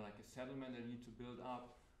have kind of like a settlement that you need to build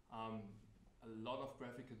up. A lot of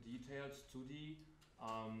graphical details, 2D.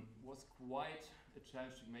 Was quite a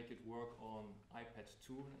challenge to make it work on iPad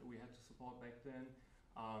 2 that we had to support back then.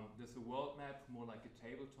 There's a world map, more like a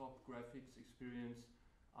tabletop graphics experience.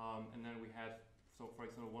 And then we had, so for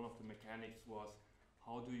example, one of the mechanics was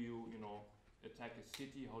how do you, attack a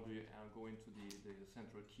city, how do you go into the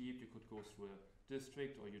central keep. You could go through a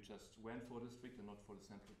district, or you just went for a district and not for the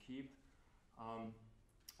central keep.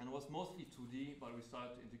 And it was mostly 2D, but we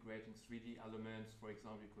started integrating 3D elements. For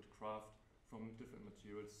example, you could craft from different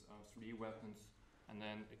materials 3D weapons and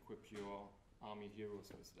then equip your army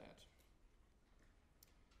heroes with that.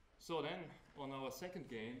 So then, on our second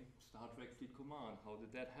game, Star Trek Fleet Command, how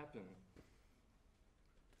did that happen?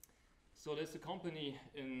 So there's a company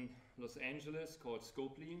in Los Angeles called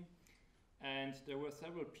Scopely. And there were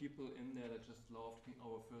several people in there that just loved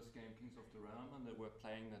our first game, Kings of the Realm, and they were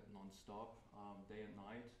playing that non-stop, day and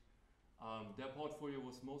night. Their portfolio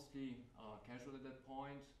was mostly casual at that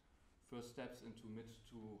point, first steps into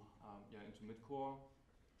mid-core,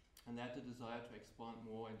 and they had the desire to expand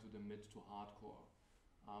more into the mid to hardcore.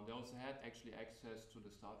 They also had actually access to the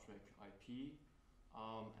Star Trek IP,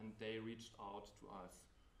 and they reached out to us.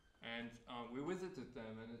 And we visited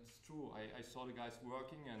them, and it's true. I saw the guys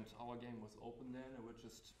working, and our game was open then. They were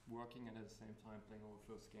just working and at the same time playing our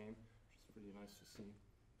first game, which is pretty nice to see.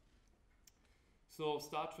 So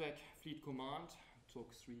Star Trek Fleet Command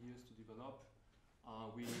took 3 years to develop.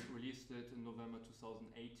 We released it in November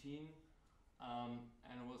 2018,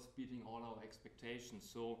 and it was beating all our expectations.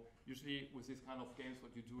 So usually with these kind of games,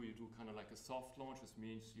 what you do kind of like a soft launch, which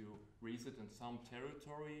means you release it in some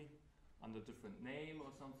territory, under a different name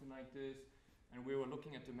or something like this. And we were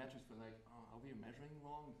looking at the metrics, we're like, oh, are we measuring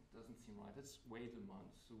wrong? It doesn't seem right. Let's wait a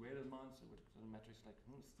month. So wait a month, so the metrics like,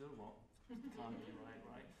 it's still wrong. It can't be right?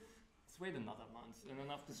 Let's wait another month. And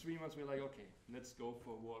then after 3 months, we're like, okay, let's go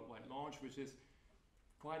for a worldwide launch, which is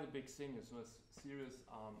quite a big thing. So it's serious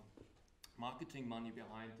marketing money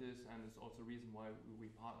behind this, and it's also a reason why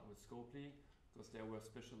we partnered with Scopely, because they were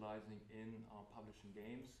specializing in publishing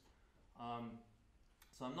games.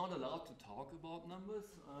 So I'm not allowed to talk about numbers,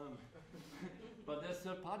 but there's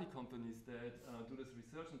third-party companies that do this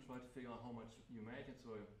research and try to figure out how much you make, and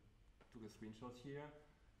so I took a screenshot here.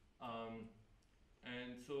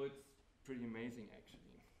 And so it's pretty amazing,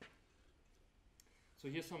 actually. So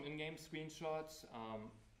here's some in-game screenshots.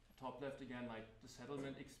 Top left again, like the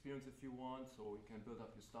settlement experience if you want, so you can build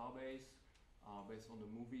up your starbase based on the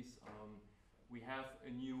movies. We have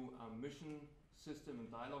a new mission system and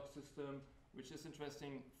dialogue system, which is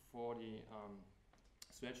interesting for the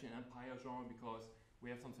strategy and empire genre, because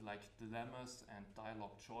we have something like dilemmas and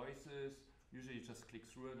dialogue choices. Usually you just click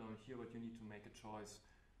through it and here, but you need to make a choice.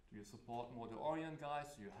 Do you support more the Orient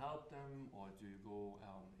guys? Do you help them? Or do you go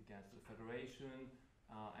against the Federation?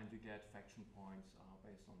 And you get faction points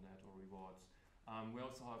based on that, or rewards. We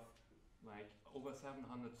also have like over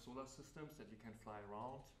 700 solar systems that you can fly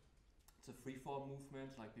around. It's a freeform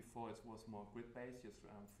movement, like before it was more grid-based, just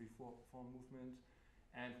freeform movement.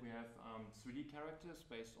 And we have 3D characters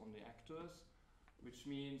based on the actors, which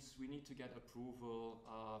means we need to get approval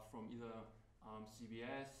from either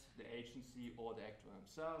CBS, the agency, or the actor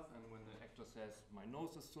himself. And when the actor says, my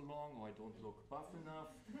nose is too long, or I don't look buff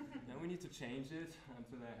enough, then we need to change it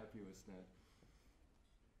until they're happy with that.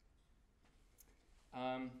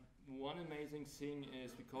 One amazing thing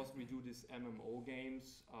is because we do these MMO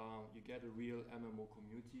games, you get a real MMO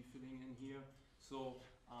community feeling in here. So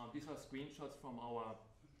these are screenshots from our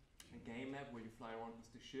game map where you fly around with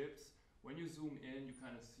the ships. When you zoom in, you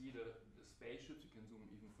kind of see the spaceships. You can zoom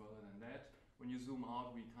even further than that. When you zoom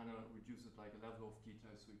out, we kind of reduce it like a level of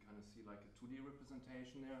detail, so you kind of see like a 2D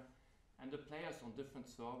representation there. And the players on different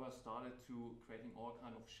servers started to creating all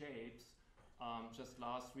kind of shapes. Just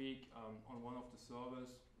last week, on one of the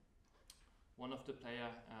servers, one of the player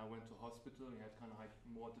went to hospital. He had kind of like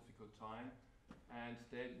more difficult time, and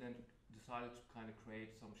they then decided to kind of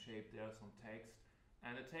create some shape there, some text.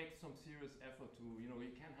 And it takes some serious effort to,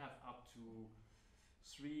 you can have up to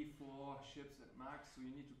 3-4 ships at max, so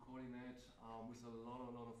you need to coordinate with a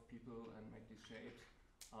lot of people and make these shapes.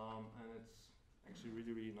 And it's actually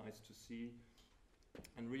really, really nice to see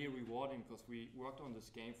and really rewarding, because we worked on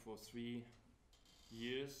this game for 3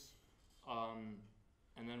 years.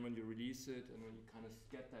 And then when you release it and when you kind of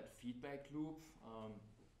get that feedback loop,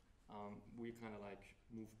 we kind of like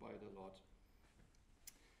move by it a lot.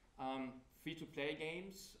 Free-to-play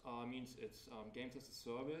games means it's games as a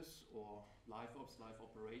service or live ops, live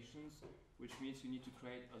operations, which means you need to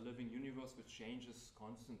create a living universe which changes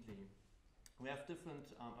constantly. We have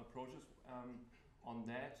different approaches on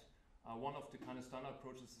that. One of the kind of standard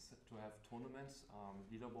approaches is to have tournaments,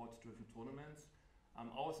 leaderboard-driven tournaments.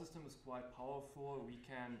 Our system is quite powerful. We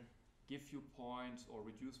can give you points or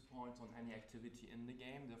reduce points on any activity in the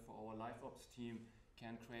game. Therefore, our live ops team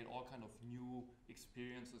can create all kind of new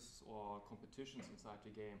experiences or competitions inside the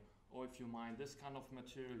game. Or if you mine this kind of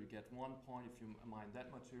material, you get 1 point. If you mine that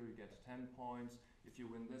material, you get 10 points. If you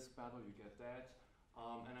win this battle, you get that.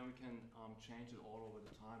 And then we can change it all over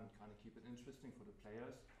the time and kind of keep it interesting for the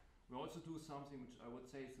players. We also do something which I would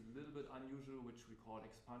say is a little bit unusual, which we call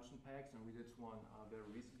expansion packs, and we did one very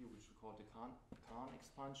recently, which we called the Khan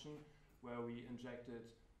expansion, where we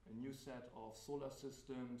injected a new set of solar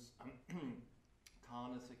systems.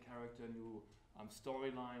 Khan is a character, new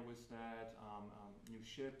storyline with that, new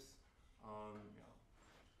ships. Yeah.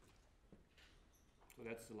 So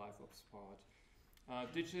that's the live ops part.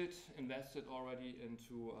 Digit invested already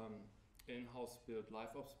into in-house built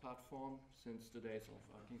live ops platform since the days of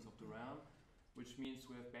Kings of the Realm, which means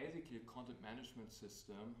we have basically a content management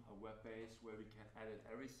system, a web-based, where we can edit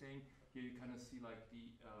everything. Here you kind of see like the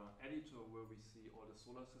editor where we see all the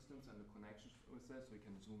solar systems and the connections with that, so we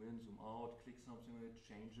can zoom in, zoom out, click something on it,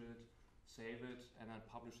 change it, save it, and then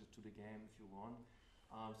publish it to the game if you want.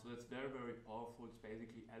 So that's very, very powerful. It's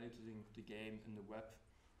basically editing the game in the web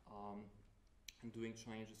and doing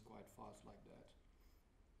changes quite fast like that.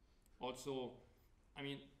 Also, I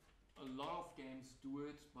mean, a lot of games do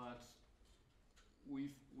it, but we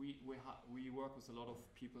work with a lot of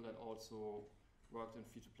people that also worked in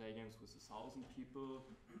free-to-play games with 1,000 people,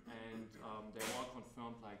 and they all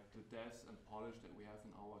confirmed like the depth and polish that we have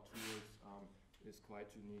in our tools is quite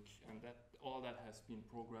unique, and that all that has been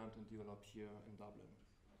programmed and developed here in Dublin.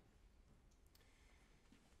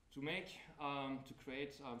 To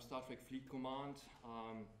create Star Trek Fleet Command,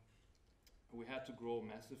 we had to grow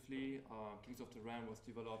massively. Kings of the Realm was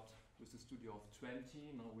developed with a studio of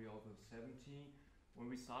 20, now we are over 70.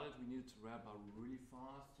 When we started, we needed to ramp up really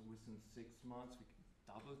fast. Within 6 months, we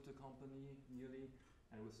doubled the company nearly,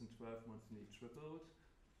 and within 12 months, nearly tripled.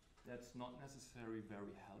 That's not necessarily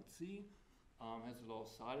very healthy. Has a lot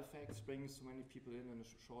of side effects, bringing so many people in a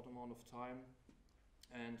short amount of time.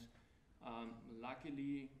 And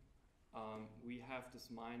luckily, we have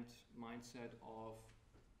this mindset of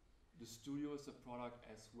the studio is a product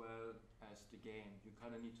as well as the game. You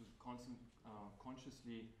kind of need to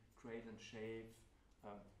consciously create and shape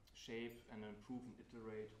and improve and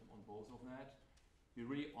iterate on both of that. Be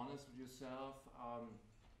really honest with yourself,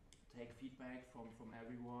 take feedback from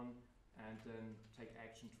everyone, and then take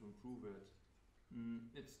action to improve it.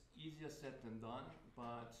 It's easier said than done,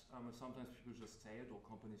 but sometimes people just say it, or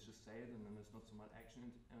companies just say it, and then there's not so much action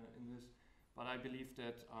in this. But I believe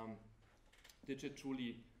that Digit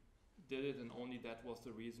truly did it, and only that was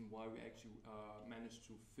the reason why we actually managed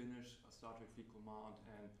to finish Star Trek Fleet Command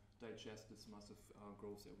and digest this massive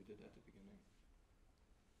growth that we did at the beginning.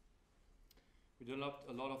 We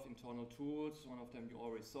developed a lot of internal tools. One of them you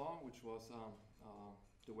already saw, which was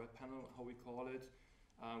the web panel, how we call it.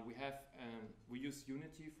 We use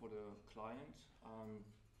Unity for the client,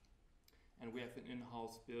 and we have an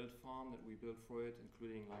in-house build farm that we built for it,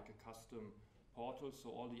 including like a custom portal, so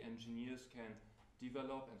all the engineers can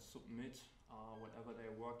develop and submit whatever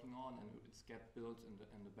they're working on, and it's get built in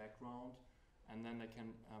the background, and then they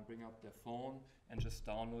can bring up their phone and just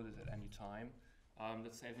download it at any time.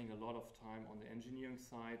 That's saving a lot of time on the engineering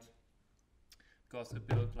side, because a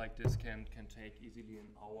build like this can take easily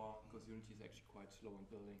an hour, because Unity is actually quite slow in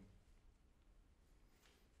building.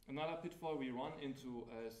 Another pitfall we run into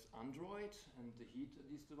is Android, and the heat of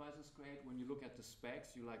these devices is great. When you look at the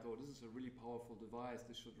specs, you're like, oh, this is a really powerful device,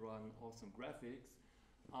 this should run awesome graphics.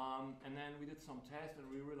 And then we did some tests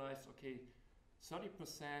and we realized, okay, 30%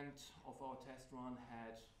 of our test run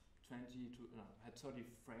had 30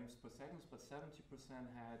 frames per second, but 70%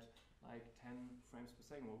 had like 10 frames per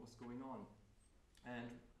second. What was going on? And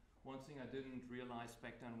one thing I didn't realize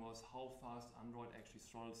back then was how fast Android actually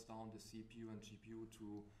throttles down the CPU and GPU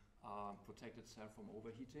to protect itself from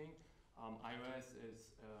overheating. iOS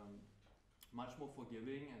is much more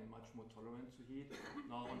forgiving and much more tolerant to heat.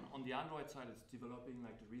 Now on the Android side, it's developing,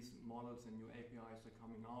 like the recent models and new APIs are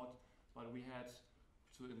coming out, but we had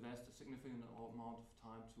to invest a significant amount of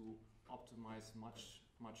time to optimize much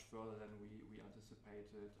further than we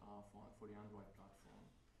anticipated for the Android platform.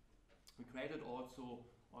 We created also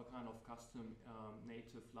all kind of custom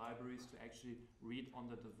native libraries to actually read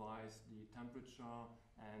on the device the temperature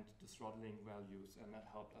and the throttling values, and that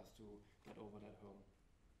helped us to get over that hurdle.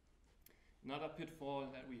 Another pitfall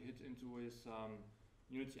that we hit into is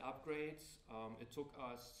Unity upgrades. It took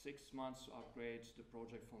us 6 months to upgrade the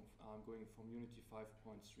project from going from Unity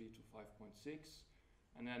 5.3 to 5.6,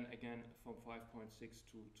 and then again from 5.6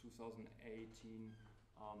 to 2018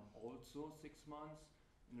 also 6 months.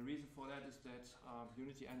 And the reason for that is that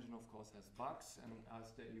Unity engine, of course, has bugs, and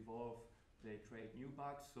as they evolve, they create new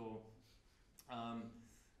bugs. So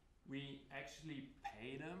we actually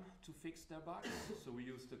pay them to fix their bugs. So we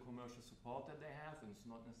use the commercial support that they have, and it's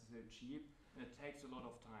not necessarily cheap, and it takes a lot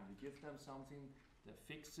of time. You give them something, they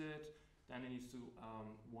fix it, then it needs to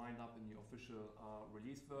wind up in the official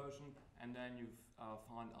release version, and then you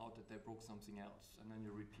find out that they broke something else, and then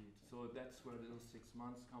you repeat. So that's where those 6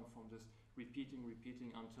 months come from, just repeating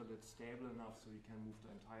until it's stable enough so you can move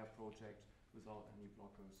the entire project without any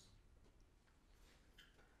blockers.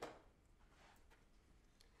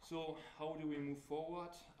 So how do we move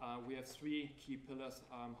forward? We have 3 key pillars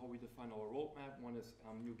how we define our roadmap. One is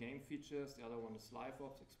new game features, the other one is live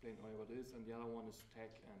ops, explain what it is, and the other one is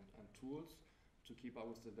tech and tools to keep up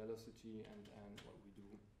with the velocity and what we do.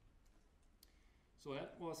 So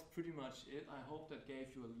that was pretty much it. I hope that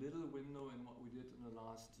gave you a little window in what we did in the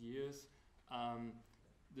last years.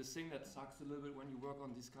 The thing that sucks a little bit when you work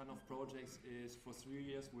on these kind of projects is for 3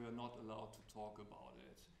 years we are not allowed to talk about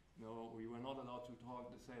it. No, we were not allowed to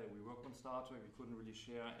say that we work on Star Trek. We couldn't really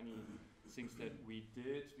share any things that we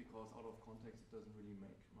did because out of context it doesn't really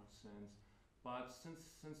make much sense. But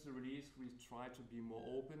since the release, we try to be more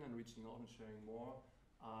open and reaching out and sharing more.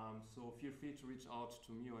 So feel free to reach out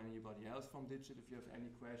to me or anybody else from Digit if you have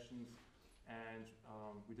any questions. And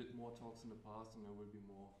we did more talks in the past, and there will be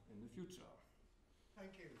more in the future.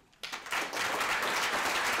 Thank you.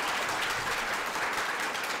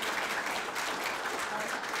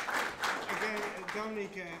 Again,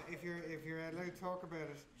 Dominique, if you're allowed to talk about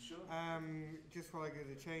it, sure. Just while I get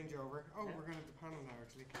a changeover. Oh, yeah. We're going to the panel now,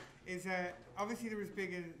 actually. Is obviously there was a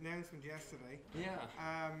big announcement yesterday. Yeah.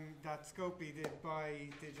 That Scopely did buy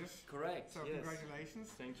Digit. Correct. So yes. Congratulations.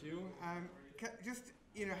 Thank you. Just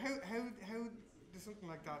how does something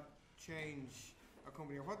like that change a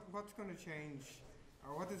company, or what's going to change?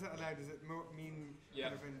 Or what does it allow? Does it mean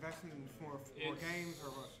kind of investment in more games, or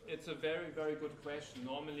what? It's a very, very good question.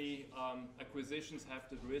 Normally, acquisitions have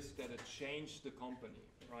the risk that it changes the company,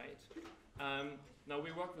 right? Now,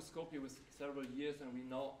 we worked with Scopely with several years, and we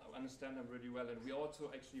now understand them really well. And we also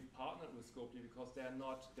actually partnered with Scopely because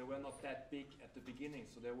they were not that big at the beginning.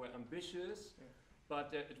 So they were ambitious,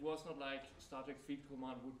 but it was not like Star Trek Fleet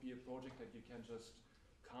Command would be a project that you can just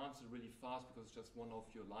cancel really fast because it's just one of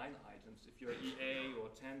your line items. If you're EA or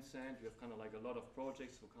Tencent, you have kind of like a lot of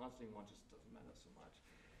projects, so canceling one just doesn't matter so much.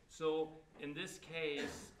 So in this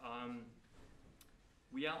case,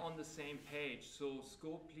 we are on the same page. So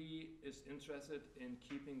Scopely is interested in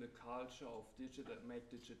keeping the culture of Digit that make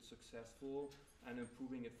Digit successful and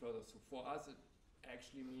improving it further. So for us, it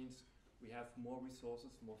actually means we have more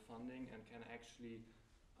resources, more funding, and can actually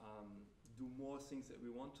do more things that we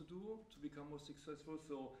want to do to become more successful.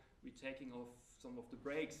 So we're taking off some of the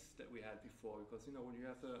breaks that we had before, because when you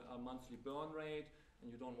have a monthly burn rate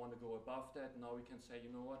and you don't want to go above that. Now we can say,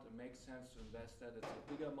 you know what, it makes sense to invest that. It's a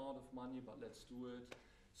bigger amount of money, but let's do it.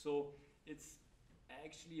 So it's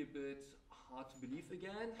actually a bit hard to believe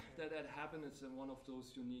again that happened. It's one of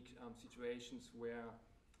those unique situations where,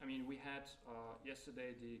 I mean, we had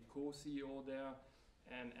yesterday the co-CEO there,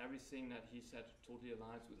 and everything that he said totally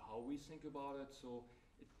aligns with how we think about it. So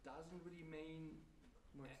it doesn't really mean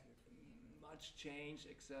much change,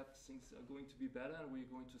 except things are going to be better and we're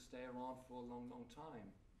going to stay around for a long, long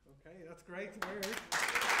time. Okay, that's great to hear.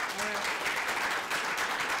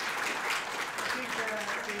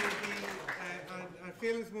 I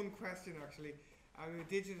feel there's one question actually. I mean,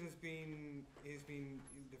 Digit has been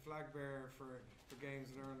the flag bearer for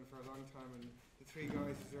games in Ireland for a long time, and the three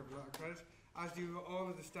guys deserve a lot of credit, as do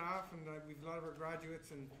all of the staff, and we've a lot of our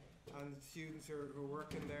graduates and students who are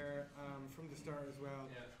working there from the start as well.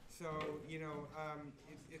 Yeah. So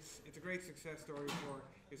it's a great success story for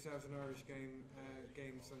yourselves in Irish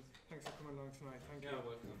games, and thanks for coming along tonight. Thank you.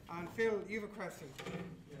 Welcome. And Phil, you have a question.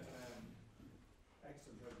 Yeah,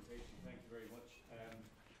 excellent presentation. Thank you very much.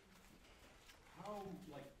 How,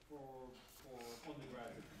 like, for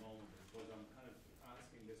undergrads at the moment, I suppose I'm kind of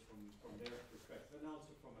asking this from their perspective and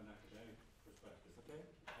also from an academic perspective. Okay.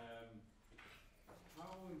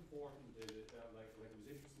 How important is it? Like it was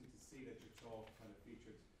interesting to see that your talk kind of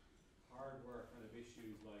featured hardware kind of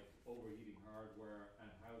issues like overheating hardware and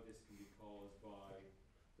how this can be caused by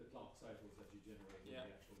the clock cycles that you generate in the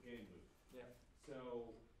actual game loop. Yeah. So,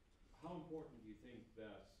 how important do you think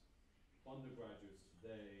that undergraduates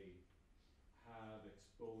today have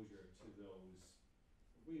exposure to those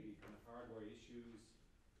really kind of hardware issues?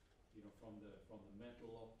 You know, from the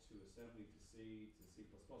metal up to assembly to C to C++.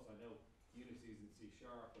 I know Unity is in C#,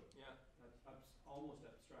 but that almost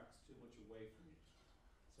abstracts too much away from you.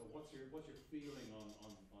 So what's your feeling on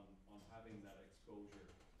having that exposure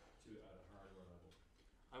to at a hardware level?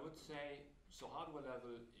 I would say, so hardware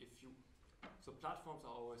level, so platforms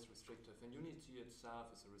are always restrictive, and Unity itself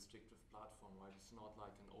is a restrictive platform, right? It's not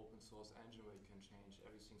like an open source engine where you can change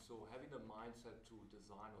everything. So having the mindset to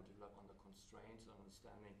design or develop under constraints and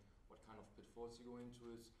understanding what kind of pitfalls you go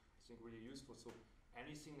into is, I think, really useful. So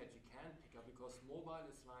anything that you can pick up, because mobile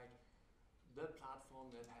is like the platform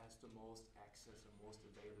that has the most access and most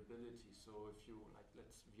availability. So if you, like,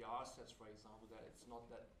 let's VR sets, for example, that it's not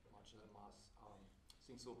that much a mass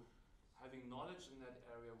thing. So having knowledge in that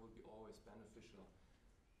area will be always beneficial.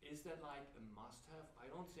 Is that like a must-have? I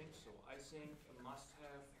don't think so. I think a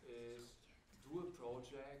must-have is do a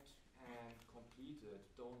project and complete it.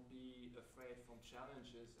 Don't be afraid from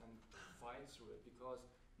challenges and fight through it, because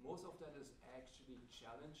most of that is actually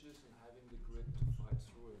challenges and having the grit to fight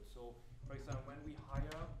through it. So, for example, when we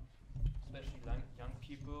hire, especially young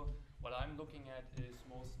people, what I'm looking at is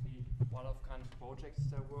mostly what kind of projects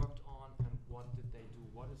they worked on and what did they do,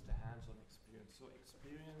 what is the hands-on experience. So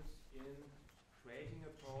experience in creating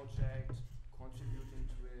a project, contributing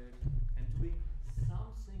to it, and doing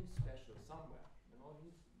something special somewhere. You know,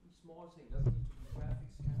 small thing, doesn't need to be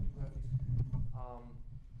graphics, can be graphics.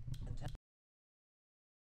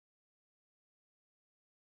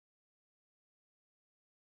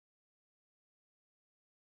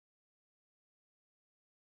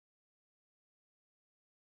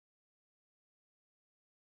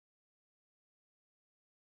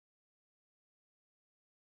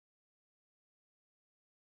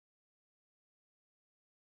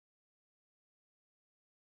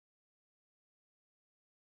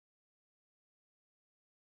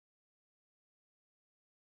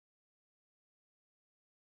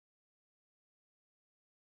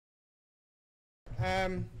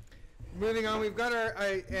 Moving on, we've got our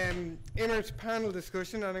Immerse panel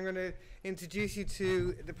discussion, and I'm going to introduce you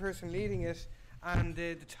to the person leading it and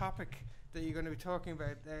the topic that you're going to be talking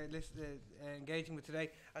about, engaging with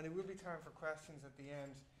today. And there will be time for questions at the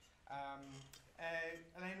end.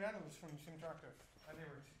 Elaine Reynolds from Interactive and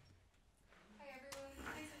Immerse. Hi everyone,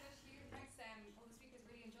 thanks so much to you. Thanks, all the speakers,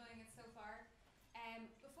 really enjoying it so far.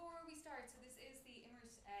 Before we start, so this is the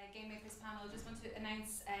Immerse Game Makers panel. I just want to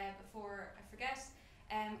announce before I forget,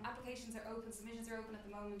 applications are open, submissions are open at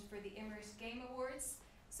the moment for the Immerse Game Awards.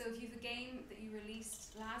 So if you have a game that you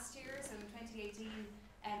released last year, so in 2018,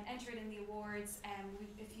 enter it in the awards.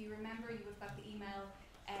 If you remember, you would have got the email.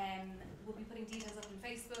 We'll be putting details up on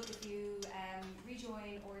Facebook. If you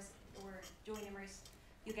rejoin or join Immerse,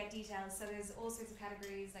 you'll get details. So there's all sorts of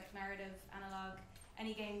categories like narrative, analog.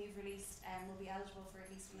 Any game you've released will be eligible for at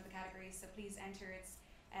least one of the categories. So please enter. It's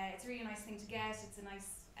a really nice thing to get. It's a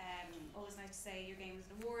nice, always nice to say your game is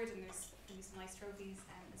an award, and there's going to be some nice trophies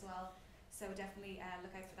as well. So definitely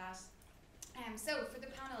look out for that. So for the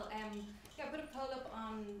panel, I put a poll up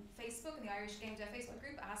on Facebook in the Irish Game Dev Facebook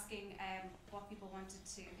group asking what people wanted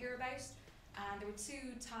to hear about, and there were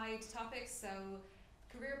two tied topics, so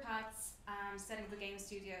career paths and setting up a game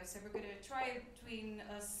studio. So we're going to try between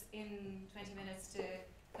us in 20 minutes to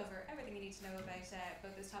cover everything you need to know about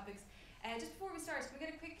both those topics. Just before we start, can we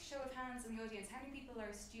get a quick show of hands in the audience? How many people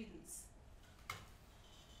are students?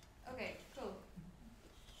 Okay, cool.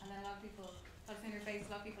 And then a lot of people, a lot of finger face,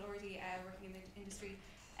 a lot of people already working in the industry.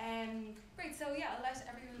 Great, so yeah, I'll let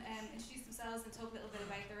everyone introduce themselves and talk a little bit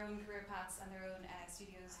about their own career paths and their own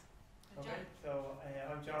studios. Okay, so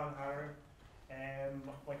I'm John Harron.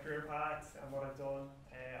 My career path and what I've done,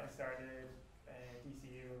 I started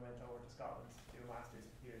DCU and went over to Scotland to do a master's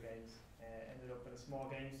in computer games. Ended up in a small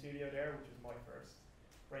game studio there, which was my first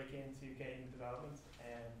break into game development.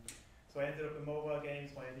 So I ended up in mobile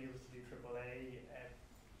games. My idea was to do AAA,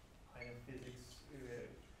 kind of physics,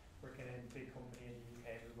 working in a big company in the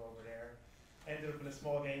UK, move over there. Ended up in a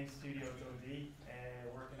small game studio in Dundee,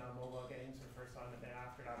 working on mobile games for the first time, and then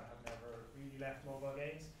after that I have never really left mobile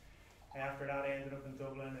games. After that I ended up in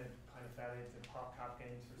Dublin and kind of fell into PopCap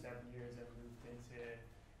games for 7 years and moved into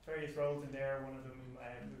various roles in there. One of them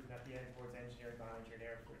moving at the end towards engineering manager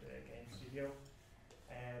there for the game studio.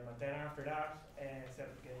 And then after that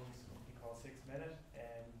set up a games company called 6 Minute,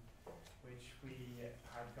 which we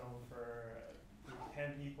had going for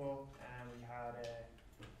 10 people, and we had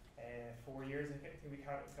 4 years I think we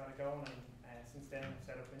got it going, and since then we've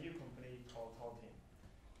set up a new company called Tall Team,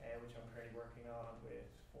 which I'm currently working on with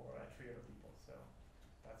for 3 other people. So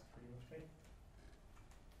that's pretty much me.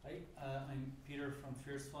 Hi, I'm Peter from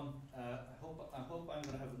Fierce Fun. I hope I'm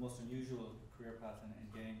going to have the most unusual career path in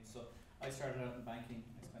games. So I started out in banking.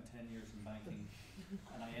 I spent 10 years in banking,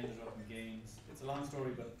 and I ended up in games. It's a long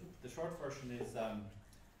story, but the short version is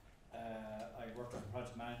I worked as a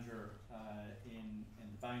project manager in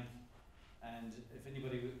the bank, and if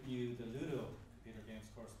anybody knew the Ludo computer games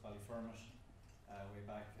course, Ballyfermot, way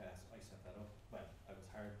back, I set that up. Well, I was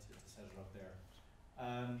hired to set it up there.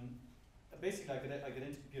 Basically, I got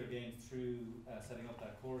into computer games through setting up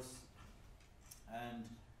that course, and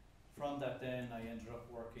from that then I ended up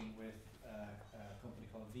working with a company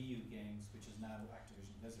called VU Games, which is now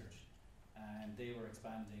Activision Blizzard, and they were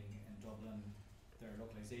expanding in Dublin their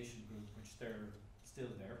localization group, which they're still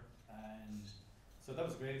there, and so that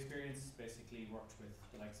was a great experience. Basically worked with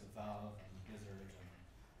the likes of Valve and Blizzard and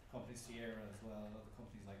company Sierra as well, other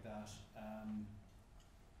companies like that.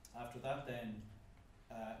 After that then,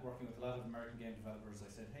 working with a lot of American game developers, I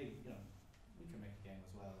said, hey, we can make a game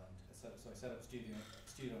as well. And so I set up a studio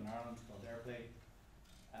in Ireland called Airplay.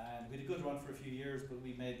 And we had a good run for a few years, but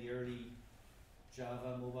we made the early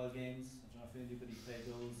Java mobile games. I don't know if anybody played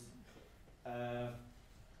those.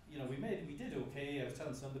 We did okay. I was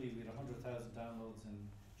telling somebody we had 100,000 downloads in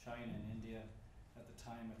China and India at the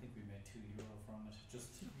time. I think we made €2 from it.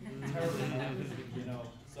 Just terrible,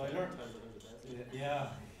 So I learned.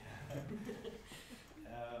 Yeah.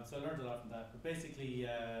 So I learned a lot from that. But basically,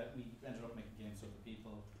 we ended up making games for other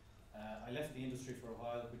people. I left the industry for a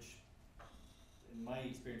while, which, in my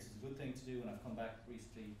experience, is a good thing to do. And I've come back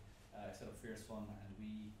recently. I set up Fierce Fun, and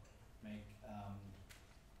we make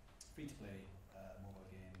free-to-play mobile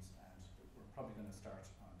games, and we're probably going to start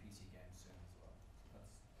on PC games soon as well. So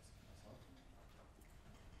that's all.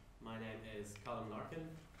 My name is Colin Larkin.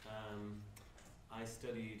 I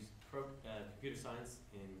studied computer science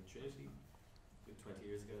in Trinity 20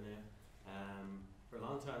 years ago now. For a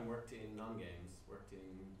long time worked in non-games, worked in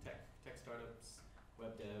tech startups,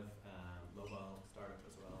 web dev, mobile startup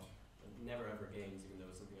as well. But never ever games, even though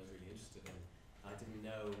it was something I was really interested in. I didn't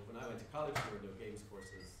know, when I went to college there were no games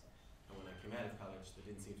courses, and when I came out of college there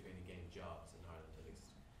didn't seem to be any game jobs in Ireland at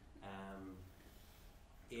least.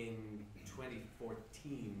 In 2014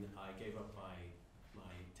 I gave up my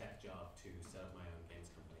tech job to set up my own games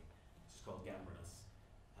company, which is called Gambrinus.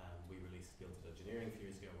 We released Guilded Engineering a few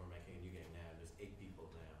years ago. We're making a new game now. There's 8 people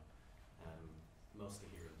now, mostly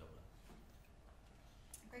here in Dublin.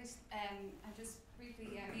 Great. And just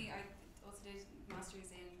briefly, I also did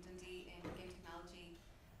masters in Dundee in game technology,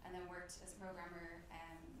 and then worked as a programmer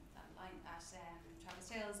at Travis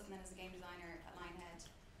Tales, and then as a game designer at Lionhead,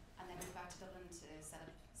 and then moved back to Dublin to set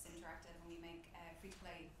up Sim Interactive, and we make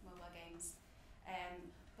free-to-play mobile games.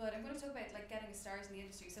 But I'm going to talk about getting a start in the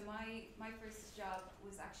industry. So my first job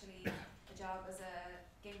was actually a job as a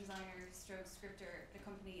game designer stroke scripter at a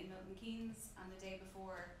company in Milton Keynes, and the day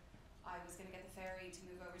before I was going to get the ferry to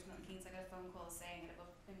move over to Milton Keynes, I got a phone call saying it had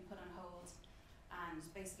been put on hold, and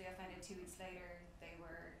basically I found out 2 weeks later they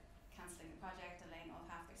were cancelling the project and laying off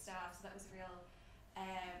half their staff. So that was a real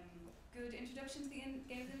good introduction to the games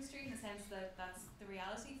industry in the sense that that's the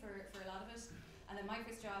reality for a lot of it. And then my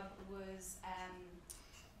first job was,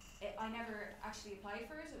 I never actually applied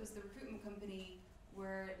for it. It was the recruitment company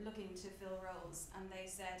were looking to fill roles, and they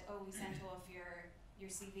said, oh, we sent off your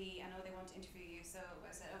CV, I know they want to interview you. So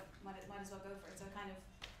I said, oh, might as well go for it. So I kind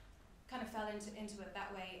of fell into it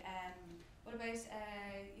that way. What about,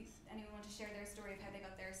 anyone want to share their story of how they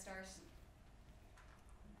got their start?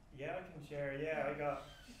 Yeah, I can share. Yeah, I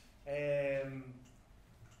got,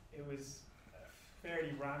 it was a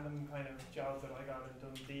fairly random kind of job that I got in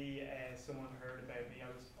Dundee. Someone heard about me. I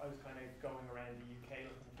was kind of going around the UK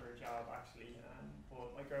looking for a job actually, but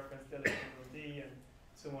my girlfriend still lives in Dundee, and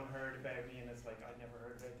someone heard about me, and it's like I'd never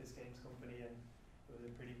heard about this games company, and it was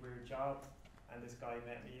a pretty weird job. And this guy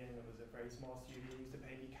met me, and it was a very small studio. He used to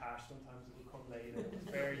pay me cash. Sometimes it would come late. It was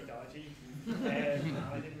very dodgy. And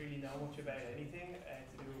I didn't really know much about anything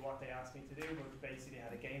to do with what they asked me to do, but basically they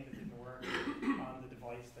had a game that didn't work on the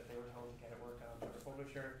device that they were told to get it working on by the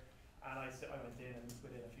publisher. And I went in, and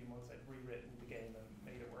within a few months I'd rewritten the game and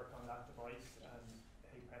made it work on that device. And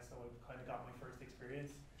hey presto, I kind of got my first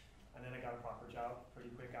experience. And then I got a proper job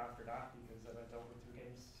pretty quick after that, because I went over to a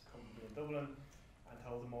games company in Dublin and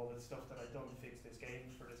told them all the stuff that I'd done to fix this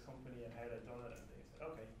game for this company and how I'd done it, and they said,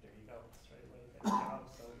 okay, there you go, straight away, get a job.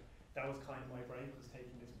 So that was kind of my break, was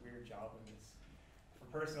taking this weird job in this, for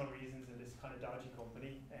personal reasons, in this kind of dodgy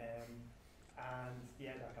company. And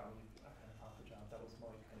yeah, that got me a kind of proper job. That was my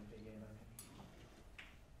kind of big aim, I think.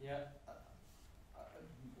 Yeah,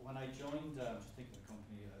 when I joined, just thinking of the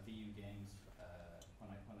company, VU Games,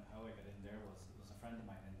 how I got in there was a friend of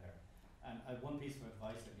mine in there. And one piece of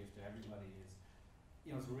advice I give to everybody is,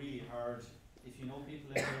 it's really hard if you know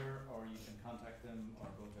people in there, or you can contact them,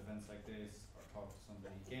 or go to events like this, or talk to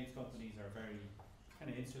somebody. Games companies are very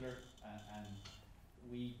kind of insular, and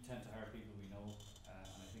we tend to hire people we know,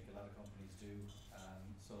 and I think a lot of companies do.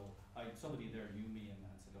 So somebody there knew me and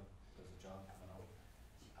said, look, there's a job coming out,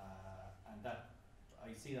 and that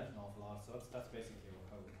I see that an awful lot. So that's basically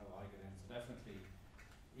how I get in. So definitely,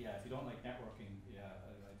 yeah, if you don't like networking, yeah,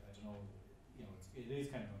 I don't know, it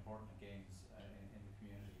is kind of important in games.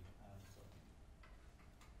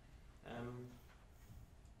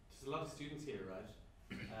 There's a lot of students here, right?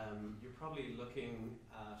 You're probably looking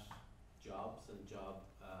at jobs and job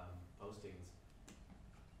postings.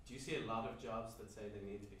 Do you see a lot of jobs that say they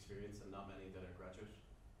need experience and not many that are graduate?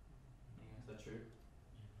 Yeah. Is that true?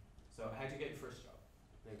 So how do you get your first job?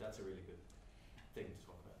 I think that's a really good thing to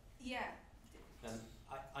talk about. Yeah. And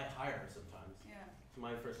I hire sometimes. Yeah. So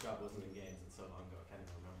my first job wasn't in games, it's so long ago I can't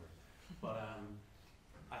even remember. But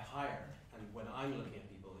I hire, and when I'm looking at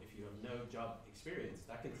people, if you have no job experience,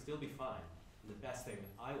 that can still be fine. And the best thing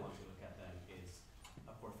I want to look at then is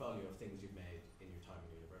a portfolio of things you've made in your time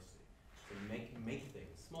in university. So make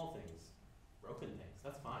things, small things, broken things,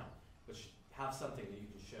 that's fine. But have something that you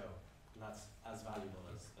can show, and that's as valuable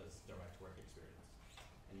as direct work experience.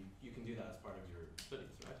 And you can do that as part of your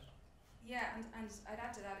studies, right? Yeah, and I'd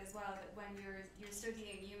add to that as well, that when you're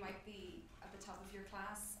studying, you might be at the top of your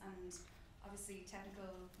class, and obviously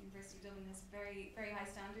Technological University Dublin has very, very high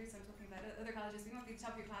standards. I'm talking about other colleges, we might be at the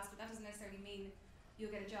top of your class, but that doesn't necessarily mean you'll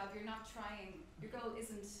get a job. You're not trying, your goal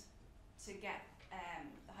isn't to get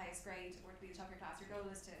the highest grade or to be the top of your class. Your goal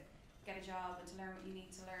is to get a job and to learn what you need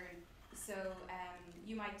to learn. So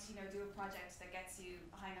you might do a project that gets you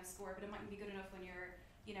a high enough score, but it mightn't be good enough when you're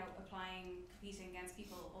applying, competing against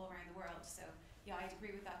people all around the world. So yeah, I'd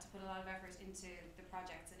agree with that, to put a lot of effort into the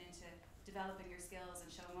projects and into developing your skills and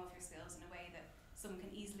showing off your skills in a way that someone can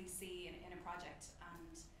easily see in a project,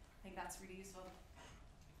 and I think that's really useful.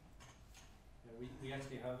 Yeah, we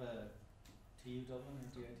actually have a TU Dublin, or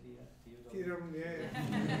DIT, TU Dublin, yeah.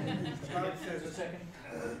 Just a second.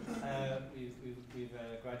 We've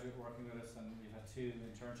a graduate working with us, and we've had 2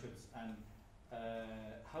 internships, and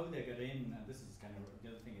how they get in, and this is kind of the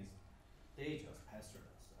other thing, is they just pester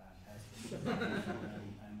us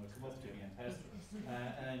and will come up to me and pester us,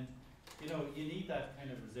 and you need that kind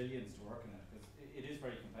of resilience to work in it, because it is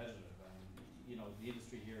very competitive, and the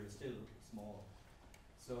industry here is still small.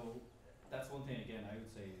 So that's one thing again I would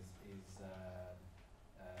say is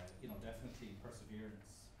definitely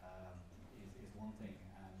perseverance is one thing,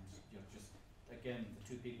 and just again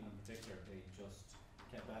the 2 people in particular, they just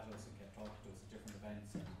kept at us and kept talking to us at different events,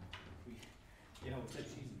 and we said,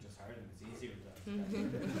 geez, we just hired them, it's easier than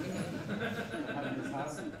having this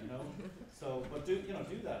hassle, So, but do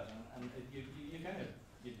that, and you kind of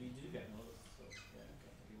you do get noticed. So yeah, it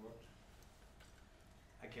definitely worked.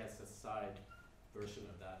 I guess a side version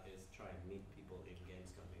of that is try and meet people in games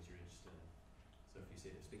companies you're interested in. So if you see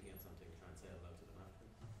they're speaking at something, try and say hello to them after.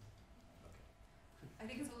 Okay. I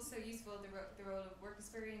think it's also useful the role of work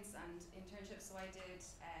experience and internships. So I did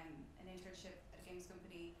an internship at a games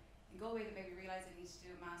company in Galway that made me realise I needed to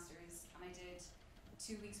do a master's, and I did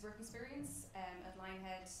 2 weeks work experience at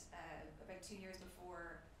Lionhead about 2 years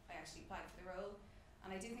before I actually applied for the role. And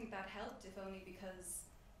I do think that helped, if only because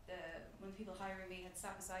when people hiring me had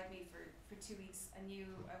sat beside me for 2 weeks and knew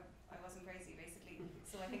I wasn't crazy, basically.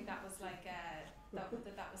 So I think that was like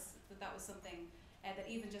that was something that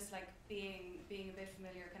even just like being a bit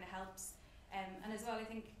familiar kind of helps. And as well, I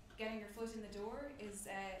think getting your foot in the door is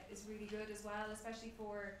really good as well, especially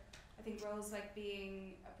for I think roles like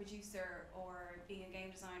being a producer or being a game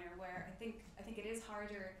designer, where I think it is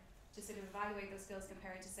harder to sort of evaluate those skills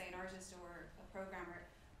compared to say an artist or a programmer.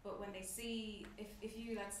 But when they see, if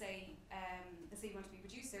you let's say you want to be a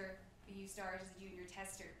producer, but you start as a junior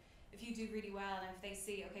tester, if you do really well and if they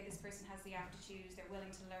see, okay, this person has the aptitudes, they're willing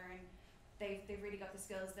to learn, they've really got the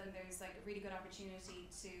skills, then there's like a really good opportunity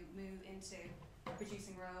to move into a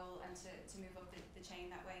producing role and to move up the chain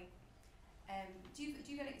that way. Do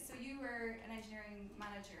you get it? So you were an engineering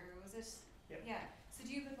manager, was it? Yep. Yeah. So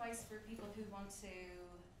do you have advice for people who want to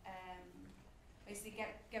basically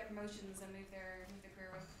get promotions and move their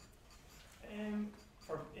career up?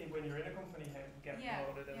 When you're in a company, how to get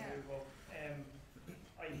promoted and move up.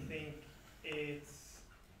 I think it's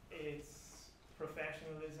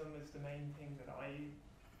professionalism is the main thing that I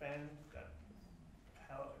found that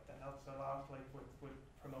helps a lot, like with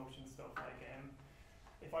promotion stuff. Like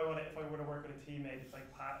if I were to work with a teammate, it's like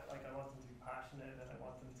I want them to be passionate and I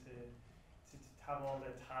want them to have all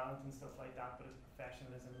the talent and stuff like that. But it's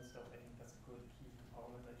professionalism and stuff. I think that's a good key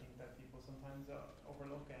component. I think that people sometimes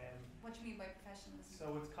overlook. What do you mean by professionalism?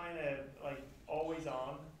 So it's kind of like always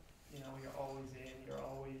on. You know, you're always in. You're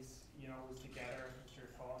always together with your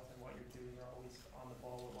thoughts and what you're doing. You're always on the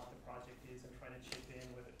ball with what the project is and trying to chip in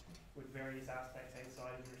with various aspects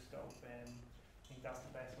outside of your scope. And I think that's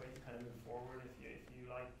the best way to kind of move forward.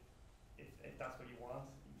 If that's what you want,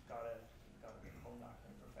 you've got to become that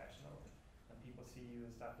kind of professional, and people see you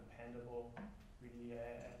as that dependable, really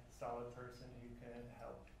solid person who can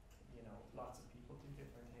help lots of people do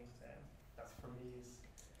different things. That's for me is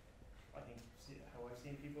I think how I've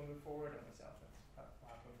seen people move forward, and myself that's what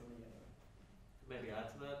happened for me anyway. Maybe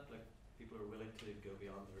add to that, like people are willing to go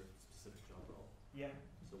beyond their specific job role. Yeah.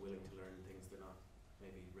 So willing to learn things they're not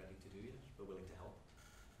maybe ready to do yet, but willing to help.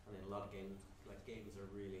 And in a lot of games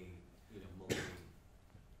are really, multi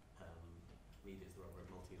media is the right word,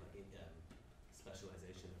 multi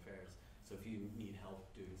specialization affairs. So if you need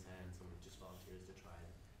help doing sound, someone just volunteers to try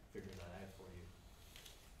and figure that out for you.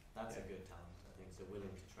 That's a good talent, I think. So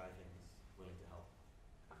willing to try things, willing to help,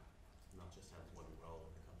 not just have one role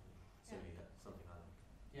in the company. So you have something like that.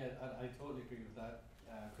 Yeah, I totally agree with that.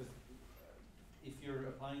 Because if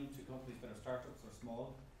you're applying to companies that are startups or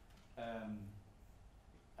small,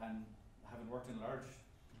 and having worked in a large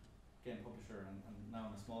game publisher and now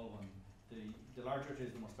in a small one, the larger it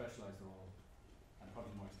is, the more specialised the role, and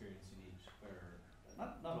probably more experience you need. Where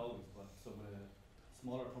not always, but so with a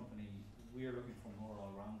smaller company, we are looking for more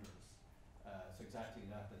all-rounders. So exactly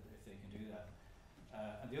that if they can do that.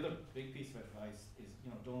 And the other big piece of advice is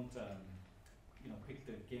don't pick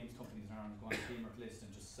the games companies and go on a Teamwork list and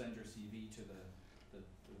just send your CV to the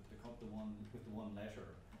one with the one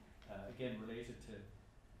letter. Again, related to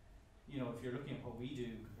if you're looking at what we do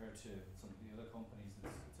compared to some of the other companies,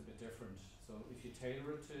 it's a bit different. So if you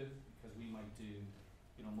tailor it to, because we might do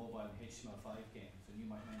mobile HTML5 games, and you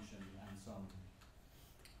might mention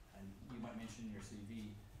you might mention in your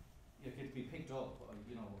CV, it could be picked up. I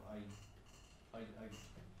know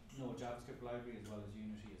a JavaScript library as well as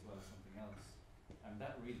Unity as well as something else, and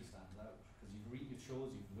that really stands out because it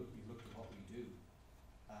shows you've looked at what we do.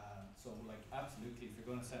 So like absolutely, if you're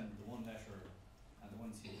going to send the one letter and the one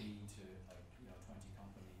CV to 20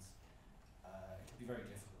 companies, it can be very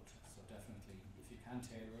difficult. So definitely, if you can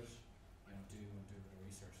tailor it, do a bit of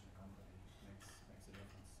research in the company. Makes a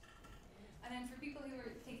difference. And then for people who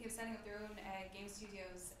are thinking of setting up their own game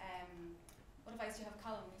studios, what advice do you have,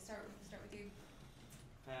 Colin? We'll start with you.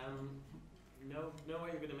 Know what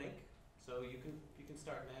you're going to make. So you can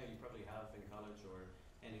start now. You probably have in college, or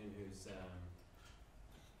anyone who's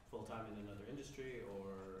full-time in another industry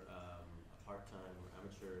or a part-time or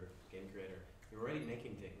amateur game creator. You're already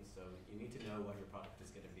making things, so you need to know what your product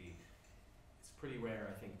is going to be. It's pretty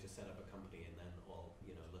rare, I think, to set up a company and then all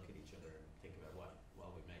look at each other and think about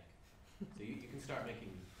what we make. So you can start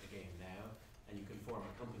making a game now, and you can form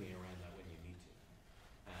a company around that when you need to.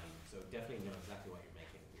 So definitely know exactly what you're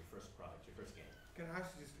making, your first product, your first game. Can I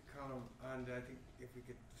ask you just a column, and I think if we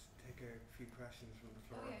could just take a few questions from the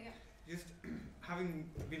floor. Oh yeah. just having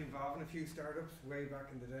been involved in a few startups way back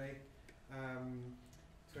in the day,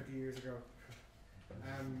 20 years ago,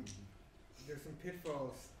 there's some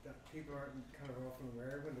pitfalls that people aren't kind of often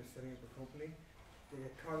aware of when they're setting up a company. They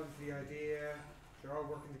get caught into the idea, they're all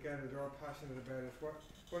working together, they're all passionate about it.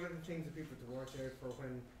 What are the things that people to watch out for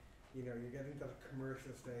when you get into that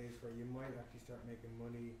commercial stage where you might actually start making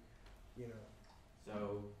money,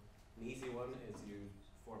 So an easy one is you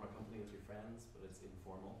form a company with your friends, but it's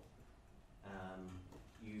informal.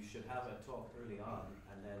 You should have a talk early on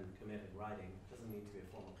and then commit in writing. It doesn't need to be a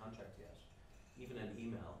formal contract yet. Even an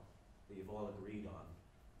email that you've all agreed on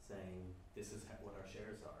saying this is what our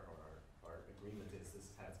shares are, or our agreement is, this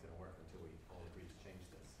is how it's going to work until we all agree to change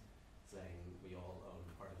this, saying we all own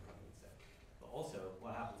part of the company instead. But also,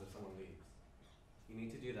 what happens if someone leaves? You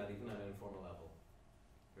need to do that even at an informal level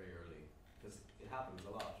very early, because it happens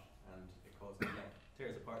a lot and it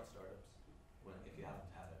tears apart startups if you haven't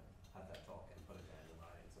had that talk and put it down in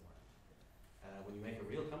writing somewhere. When you make a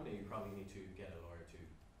real company, you probably need to get a lawyer to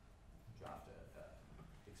draft a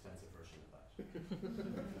expensive version of that.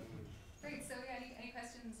 Great. So, any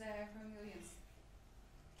questions from the audience?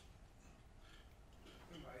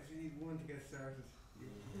 Right, so you need one to get started.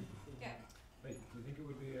 Yeah. Right, do you think it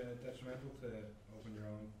would be detrimental to open your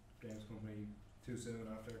own games company too soon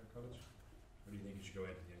after college? Or do you think you should go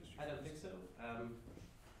into the industry? I don't think so.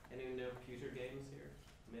 Anyone know computer games here?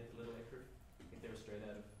 Little Acre? I think they were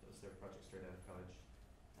that was their project straight out of college.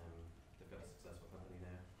 They've got a successful company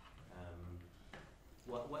now.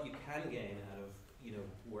 What you can gain out of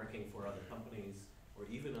working for other companies or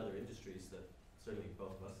even other industries that certainly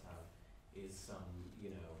both of us have is some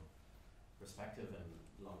perspective and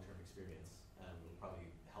long-term experience, and will probably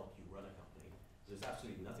help you run a company. There's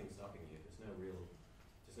absolutely nothing stopping you.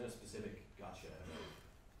 There's no specific gotcha about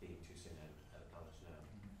being too soon out of college now.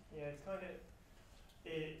 Yeah, it's kind of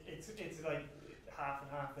it's like half and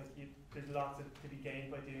half. Like there's lots to be gained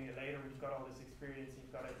by doing it later when you've got all this experience. You've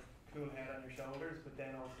got a cool head on your shoulders, but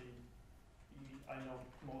then also I know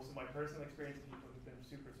most of my personal experience of people who've been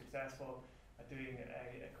super successful at doing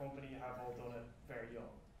a company have all done it very young.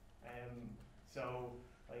 So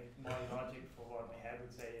like my logic for what my head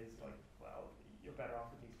would say is like, well, you're better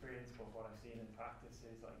off with the experience, but what I've seen in practice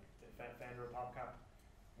is like the founder of PopCap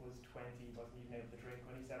was 20, wasn't even able to drink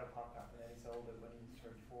when he set up PopCap, and then he sold it when he was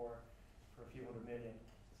 34 for a few $100 million.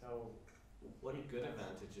 So one good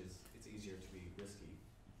advantage is it's easier to be risky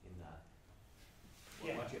in that.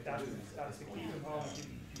 What you have to do is that's the key component.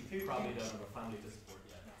 You probably don't have a family to support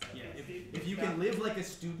yet. Yeah, if you can live like a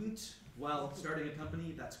student while starting a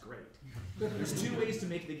company, that's great. There's two ways to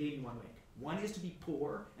make the game you want to make. One is to be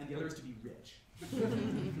poor, and the other is to be rich.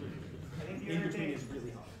 I think in between is really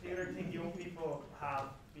hard. The other thing young people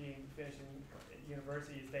have being finishing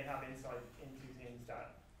university is they have insight into things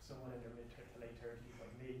that someone in their mid to late 30s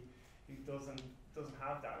like me who doesn't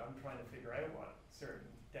have that. I'm trying to figure out what certain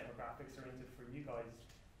demographics are into for you guys.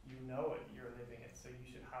 You know it, you're living it, so you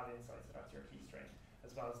should have insights. So that's your key strength,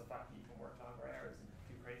 as well as the fact that you can work longer hours and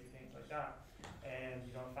do crazy things like that. And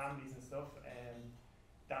you know, families and stuff, and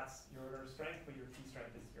that's your strength, but your key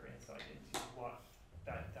strength is your insight into what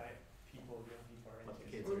that young people are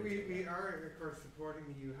into. Well, we are, of course,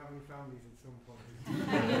 supporting you having families at some point.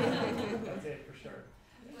 That's it, for sure.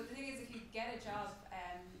 But the thing is, if you get a job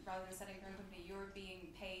rather than setting your own company, you're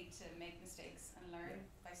being paid to make mistakes and learn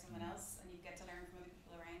by someone else, and you get to learn from other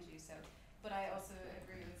people around you. So, but I also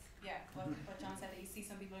agree with what John said, that you see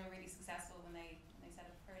some people are really successful when they set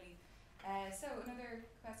up early. So another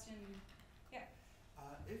question,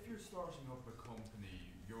 if you're starting up a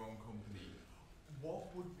company, your own company,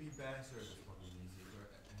 what would be better? That's probably an easier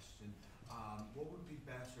question. What would be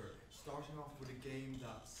better, starting off with a game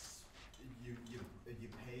that's you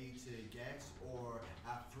pay to get, or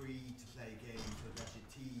a free-to-play game so that you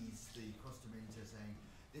tease the customer into saying,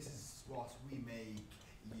 this is what we make,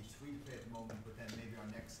 it's free to play at the moment, but then maybe our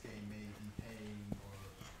next game may be paying, or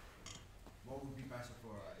what would be better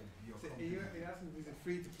for your company? Are you asking if it's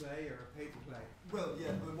free to play or pay to play? Well,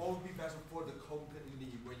 yeah, but what would be better for the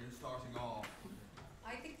company when you're starting off?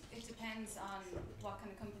 I think it depends on what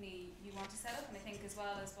kind of company you want to set up, and I think as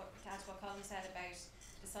well as what Colin said about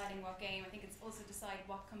deciding what game, I think it's also decide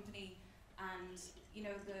what company, and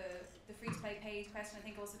the free to play paid question I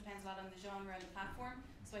think also depends a lot on the genre and the platform.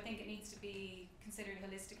 So I think it needs to be considered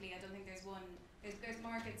holistically. I don't think there's one. There's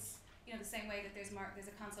markets, the same way that there's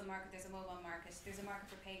a console market, there's a mobile market, there's a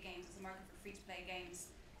market for paid games, there's a market for free to play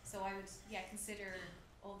games. So I would consider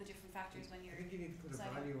all the different factors when you're. I think you need to put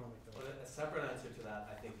a value on it, though. Well, a separate answer to that,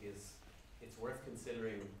 I think, is it's worth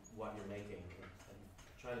considering what you're making and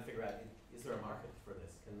trying to figure out, is there a market for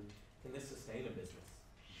this? Can this sustain a business?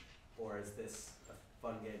 or is this a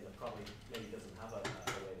fun game that probably maybe doesn't have a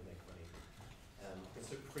way to make money?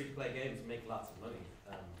 Because free-to-play games make lots of money.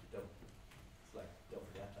 Don't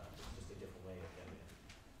forget that. It's just a different way of getting it.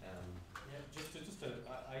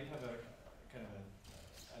 I have a kind of a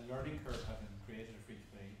learning curve having created a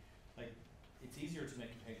free-to-play. Like, it's easier to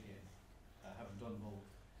make a paid game, having done both.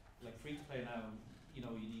 Like free-to-play now, you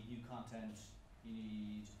know, you need new content, you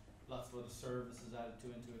need lots of other services added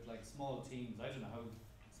into it. Like small teams, I don't know how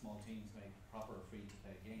small teams make proper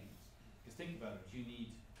free-to-play games. Because think about it, you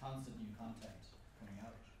need constant new content coming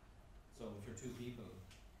out. So if you're 2 people,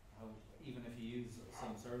 even if you use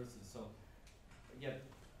some services, so yeah,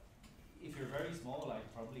 if you're very small, I'd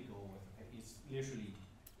probably go with it's literally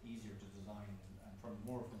easier to design and from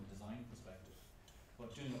a design perspective.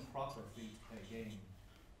 But doing a proper free-to-play game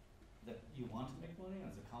that you want to make money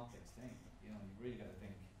on is a complex thing. You know, you really got to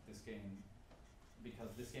think this game,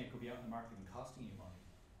 because this game could be out in the market and costing you money,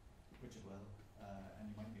 which it will, and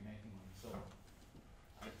you might be making money. So,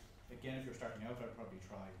 again, if you're starting out, I'd probably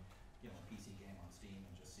try, you know, a PC game on Steam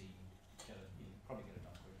and just see, you'll probably get it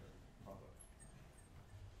done quicker, probably.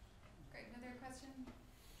 Great, another question?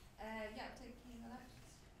 Yeah, taking that.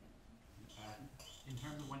 In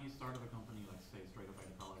terms of when you start up a company, like say straight up out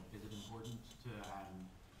of college, is it important to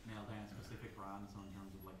nail down specific brands in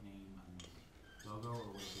terms of like name and logo, or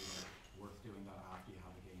would it be like worth doing that after you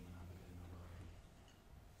have a game and have a bit of notoriety?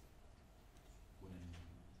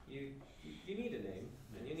 You need a name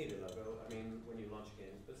and you need a logo. I mean, when you launch a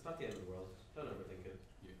game, but it's not the end of the world. Don't overthink it.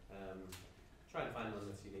 Yeah. Try and find one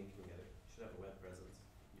that's unique and get it. You should have a web presence.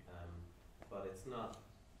 But it's not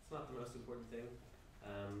the most important thing.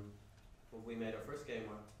 When we made our first game,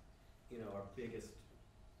 our biggest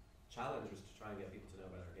challenge was to try and get people to know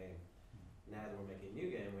about our game. Now that we're making a new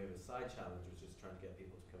game, we have a side challenge, which is trying to get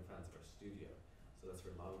people to become fans of our studio. So that's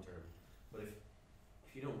for long term. But if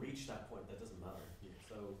you don't reach that point, that doesn't matter. Yeah.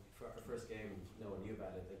 So for our first game, no one knew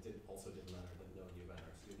about it. It also didn't matter that no one knew about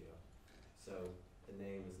our studio. So the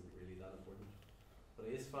name isn't really that important. But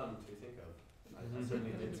it is fun to think of. I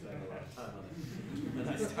certainly did spend a lot of time on it when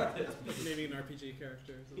I started. Maybe an RPG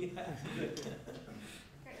character. Yeah.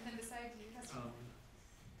 Great, and then beside you, do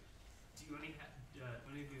any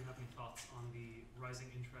of you have any thoughts on the rising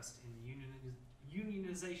interest in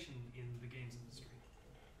unionization in the games industry?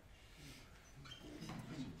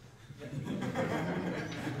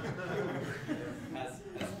 as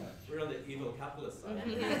we're on the evil capitalist side.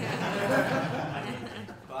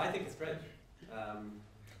 But I think it's great. I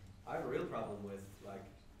have a real problem with like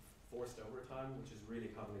forced overtime, which is really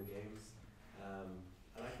common in games,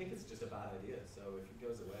 and I think it's just a bad idea. So if it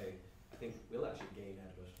goes away, I think we'll actually gain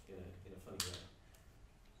out of it in a funny way.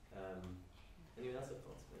 Anyone else have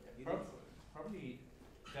thoughts? Probably,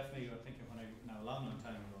 definitely. I think when a long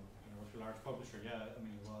time ago, when I worked for a large publisher, yeah, I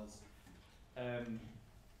mean it was.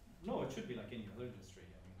 No, it should be like any other industry.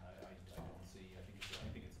 I mean, I don't see. I think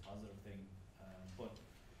it's a positive thing, but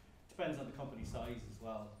it depends on the company size as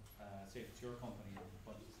well. Say if it's your company,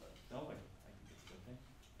 but no, I think it's a good thing.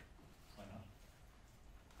 Why not?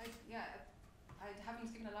 I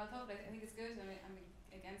haven't given a lot of thought, but I think it's good. I'm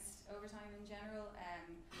against overtime in general,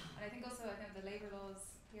 and I think also the labour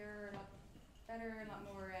laws here are a lot better, a lot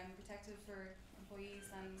more protective for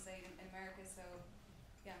employees than say in America. So,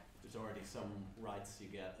 yeah. There's already some rights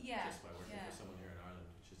you get just by working for someone here in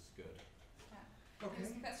Ireland, which is good. Yeah. Okay.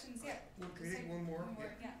 Some questions, yeah. Okay, one more.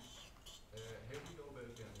 Yeah. How do you go about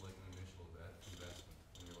getting like an initial investment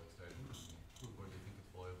when you're like starting a company? Or do you think it's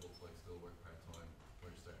viable to like still work part time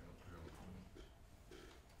when you're starting up your own company?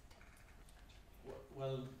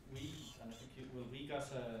 Well, we got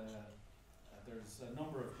there's a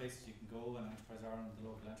number of places you can go, and Enterprise Ireland, the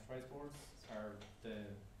local enterprise boards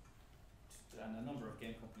and a number of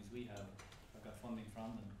game companies we have got funding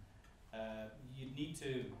from them. You need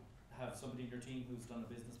to have somebody in your team who's done a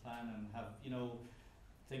business plan and have,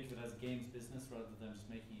 think of it as a games business rather than just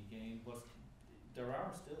making a game. But they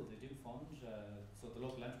do fund, so the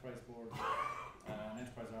local enterprise board and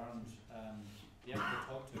Enterprise Ireland, they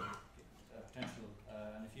talk to potential,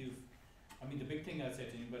 and the big thing I'd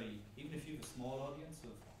say to anybody, even if you have a small audience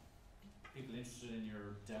of people interested in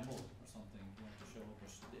your demo or something, you have to show up,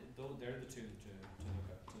 they're the two to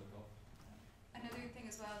look up. Another thing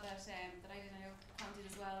as well that I did, I know Con did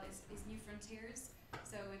as well, is New Frontiers.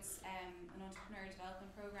 So it's an entrepreneur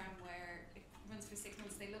development program where it runs for 6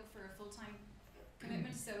 months. They look for a full-time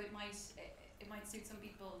commitment, so it might suit some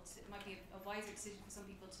people. It might be a wiser decision for some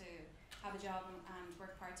people to have a job and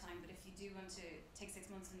work part-time. But if you do want to take 6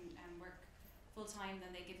 months and work full-time,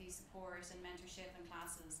 then they give you support and mentorship and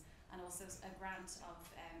classes, and also a grant of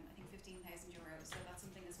I think €15,000. So that's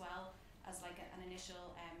something as well as like an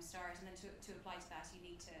initial start, and then to apply to that, you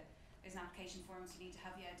need to, there's an application form, so you need to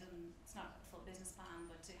have done, it's not a full business plan,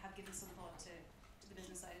 but to have given some thought to the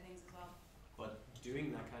business side of things as well. But doing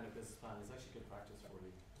that kind of business plan is actually good practice for you.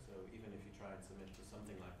 So even if you try and submit to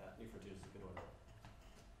something like that, new frontiers is a good order.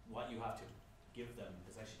 What you have to give them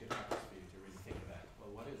is actually good practice for you to really think about, well,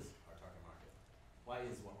 what is our target market? Why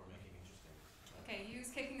is what we're making interesting? Okay, Hugh's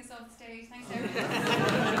kicking us off the stage. Thanks, everyone.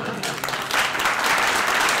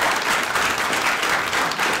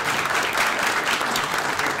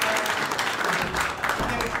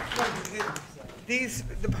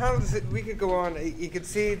 The panels, we could go on. You could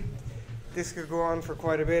see this could go on for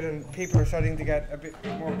quite a bit, and people are starting to get a bit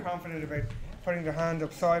more confident about putting their hand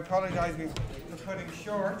up. So I apologise for cutting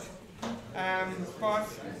short. But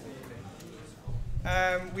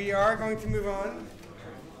we are going to move on.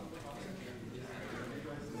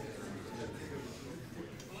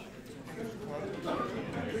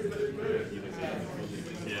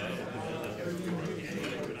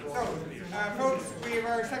 So, folks, we have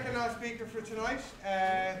our second last speaker for tonight,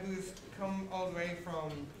 who's come all the way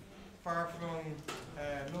from far-flung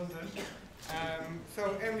London.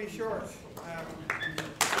 So, Emily Short.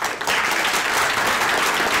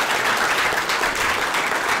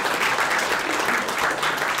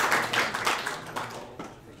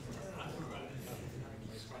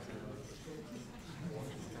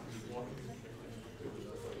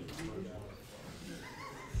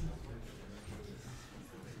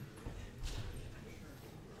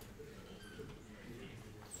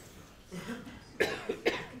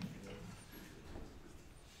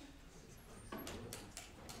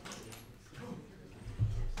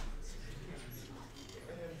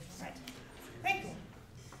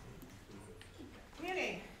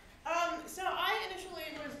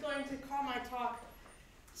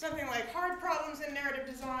 Something like hard problems in narrative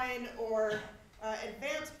design or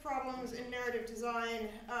advanced problems in narrative design,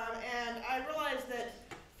 and I realized that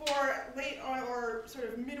for late on or sort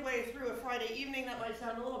of midway through a Friday evening, that might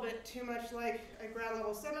sound a little bit too much like a grad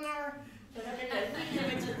level seminar. So I think I'm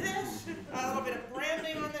moving into this, a little bit of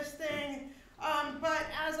branding on this thing. But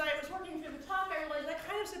as I was working through the talk, I realized that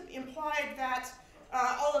kind of implied that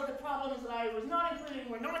all of the problems that I was not including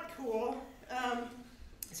were not cool.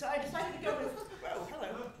 So I decided to go with,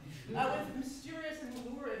 with mysterious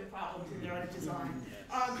and lurid problems in narrative design.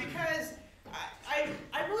 Because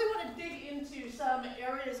I really want to dig into some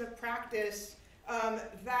areas of practice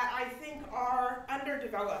that I think are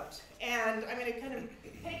underdeveloped. And I'm going to kind of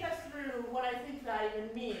take us through what I think that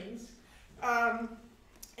even means,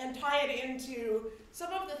 and tie it into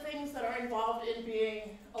some of the things that are involved in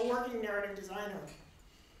being a working narrative designer.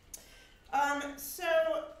 So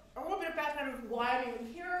a little bit of background of why I'm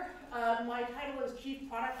even here. My title is Chief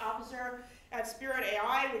Product Officer at Spirit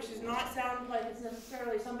AI, which does not sound like it's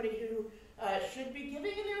necessarily somebody who should be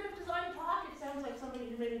giving a narrative design talk. It sounds like somebody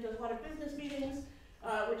who maybe does a lot of business meetings,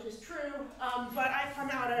 which is true. But I come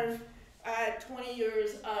out of 20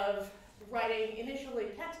 years of writing initially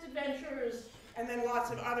text adventures, and then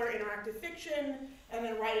lots of other interactive fiction, and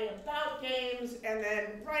then writing about games, and then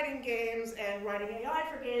writing games, and writing AI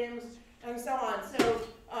for games, and so on. So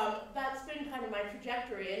that's been kind of my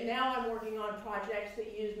trajectory, and now I'm working on projects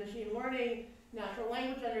that use machine learning, natural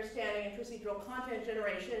language understanding, and procedural content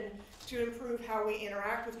generation to improve how we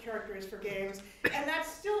interact with characters for games. And that's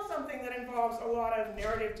still something that involves a lot of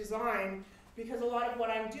narrative design, because a lot of what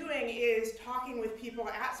I'm doing is talking with people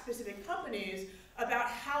at specific companies about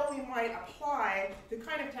how we might apply the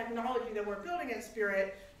kind of technology that we're building at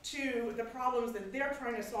Spirit to the problems that they're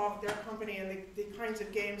trying to solve at their company and the kinds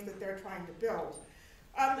of games that they're trying to build.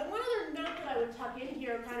 And one other note that I would tuck in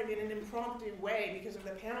here kind of in an impromptu way because of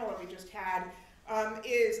the panel that we just had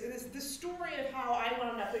is the story of how I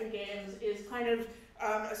wound up in games is kind of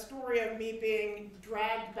a story of me being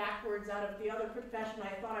dragged backwards out of the other profession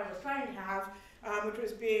I thought I was trying to have, which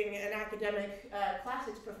was being an academic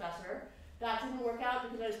classics professor. That didn't work out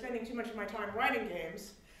because I was spending too much of my time writing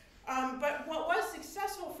games. But what was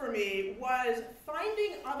successful for me was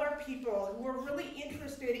finding other people who were really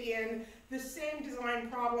interested in the same design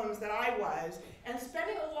problems that I was and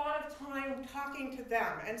spending a lot of time talking to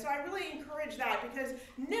them. And so I really encourage that because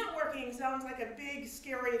networking sounds like a big,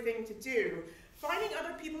 scary thing to do. Finding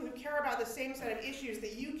other people who care about the same set of issues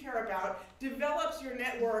that you care about develops your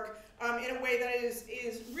network in a way that is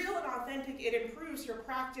real and authentic. It improves your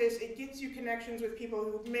practice. It gets you connections with people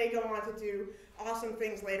who may go on to do awesome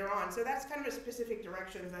things later on. So that's kind of a specific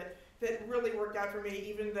direction that really worked out for me,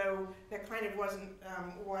 even though that kind of wasn't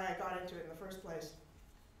why I got into it in the first place.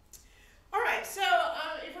 All right, so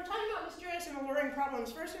if we're talking about mysterious and alluring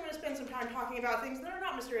problems, first I'm going to spend some time talking about things that are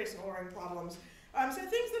not mysterious and alluring problems. So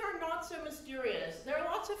things that are not so mysterious. There are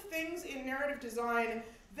lots of things in narrative design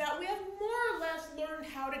that we have more or less learned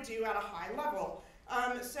how to do at a high level.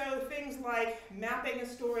 So things like mapping a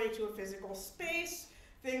story to a physical space,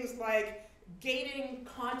 things like gating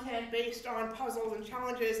content based on puzzles and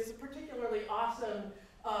challenges. It's a particularly awesome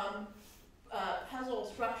puzzle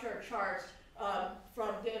structure chart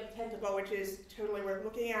from Div Tentacle, which is totally worth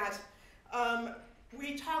looking at.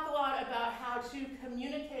 We talk a lot about how to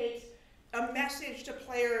communicate a message to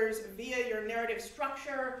players via your narrative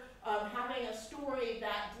structure, having a story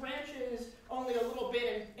that branches only a little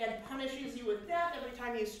bit and punishes you with death every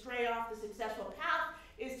time you stray off the successful path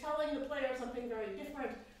is telling the player something very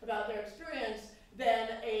different about their experience than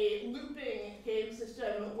a looping game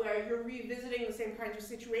system where you're revisiting the same kinds of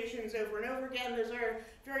situations over and over again. Those are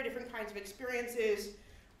very different kinds of experiences.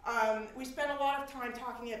 We spent a lot of time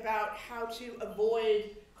talking about how to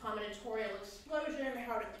avoid combinatorial explosion,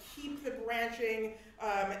 how to keep the branching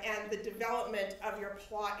and the development of your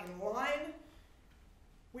plot in line.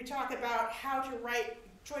 We talk about how to write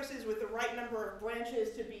choices with the right number of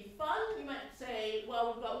branches to be fun. You might say,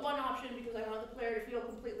 well, we've got one option because I want the player to feel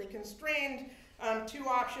completely constrained, 2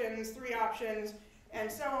 options, 3 options,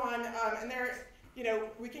 and so on. And there,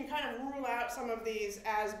 we can kind of rule out some of these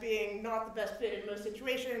as being not the best fit in most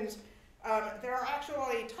situations. There are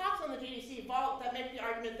actually talks on the GDC Vault that make the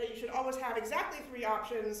argument that you should always have exactly 3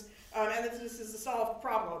 options, and that this is a solved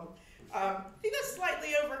problem. I think that's slightly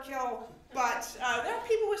overkill, but there are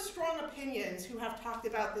people with strong opinions who have talked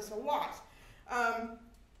about this a lot.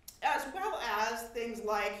 As well as things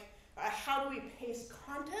like how do we pace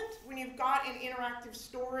content? When you've got an interactive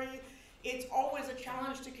story, it's always a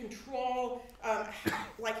challenge to control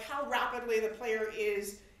like how rapidly the player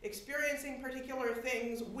is experiencing particular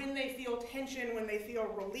things, when they feel tension, when they feel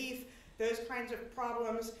relief, those kinds of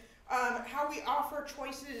problems. How we offer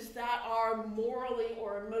choices that are morally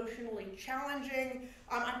or emotionally challenging.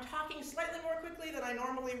 I'm talking slightly more quickly than I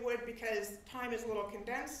normally would because time is a little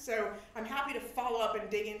condensed, so I'm happy to follow up and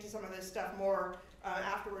dig into some of this stuff more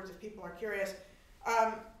afterwards if people are curious.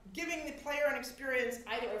 Giving the player an experience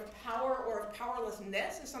either of power or of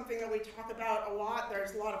powerlessness is something that we talk about a lot.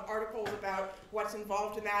 There's a lot of articles about what's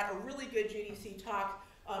involved in that. A really good GDC talk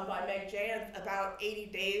by Meg Jay about 80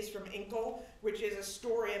 Days from Inkle, which is a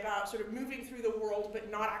story about sort of moving through the world but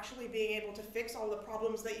not actually being able to fix all the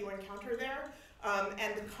problems that you encounter there.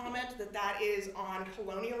 And the comment that is on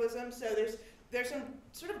colonialism. So there's some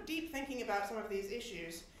sort of deep thinking about some of these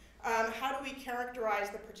issues. How do we characterize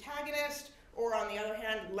the protagonist? Or on the other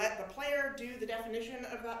hand, let the player do the definition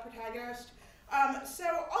of that protagonist. So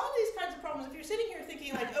all of these kinds of problems, if you're sitting here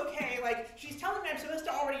thinking like, okay, like she's telling me I'm supposed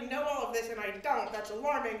to already know all of this and I don't, that's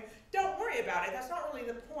alarming, don't worry about it, that's not really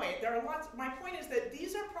the point. There are lots, my point is that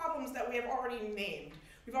these are problems that we have already named.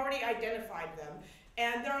 We've already identified them.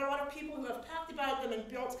 And there are a lot of people who have talked about them and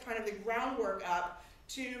built kind of the groundwork up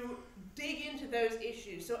to dig into those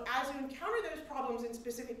issues. So as you encounter those problems in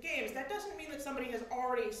specific games, that doesn't mean that somebody has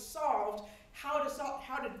already solved how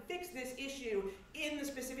to fix this issue in the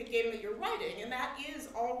specific game that you're writing, and that is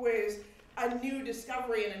always a new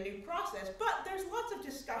discovery and a new process. But there's lots of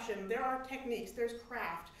discussion. There are techniques. There's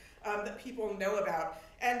craft that people know about,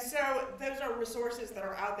 and so those are resources that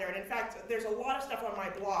are out there. And in fact, there's a lot of stuff on my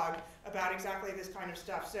blog about exactly this kind of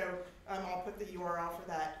stuff. So I'll put the URL for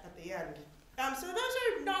that at the end. So those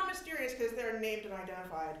are not mysterious because they're named and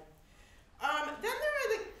identified. Then there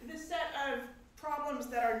are the set of problems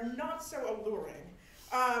that are not so alluring.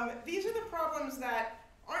 These are the problems that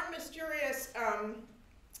aren't mysterious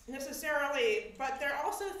necessarily, but they're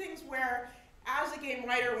also things where, as a game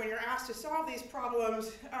writer, when you're asked to solve these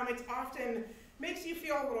problems, it often makes you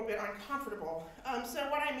feel a little bit uncomfortable. So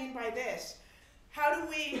what I mean by this, how do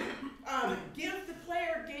we give the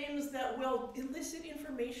player games that will elicit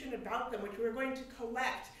information about them, which we're going to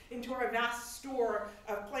collect into our vast store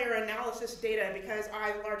of player analysis data, because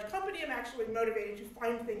I, a large company, am actually motivated to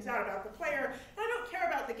find things out about the player, and I don't care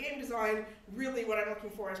about the game design. Really what I'm looking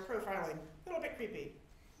for is profiling. A little bit creepy.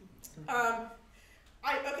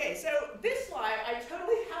 Okay, so this slide I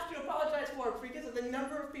totally have to apologize for because of the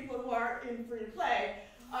number of people who are in free to play.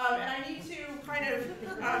 And I need to kind of,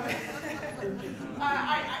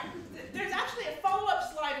 there's actually a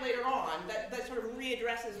follow-up slide later on that sort of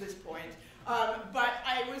readdresses this point. But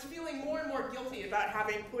I was feeling more and more guilty about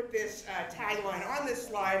having put this tagline on this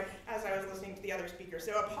slide as I was listening to the other speakers,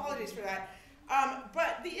 so apologies for that.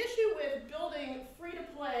 But the issue with building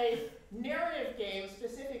free-to-play narrative games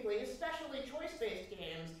specifically, especially choice-based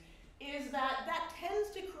games, is that tends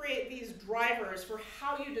to create these drivers for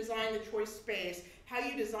how you design the choice space, how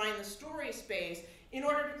you design the story space in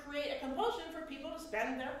order to create a compulsion for people to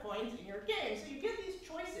spend their coins in your game. So you get these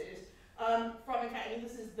choices from, in fact, I mean,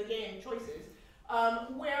 this is the game choices,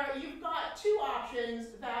 where you've got two options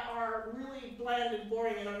that are really bland and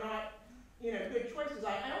boring and are not, good choices.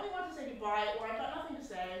 I only want to say goodbye, or I've got nothing to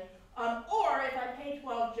say, or if I pay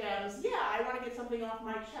 12 gems, yeah, I want to get something off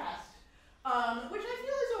my chest. Which I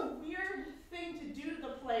feel is a weird thing to do to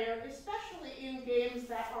the player, especially in games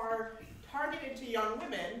that are targeted to young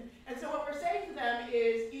women. And so what we're saying to them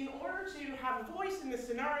is, in order to have a voice in this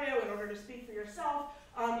scenario, in order to speak for yourself,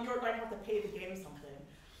 you're going to have to pay the game something.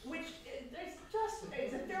 Which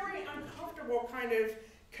it's a very uncomfortable kind of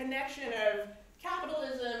connection of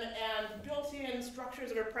capitalism and built-in structures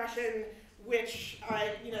of oppression, which,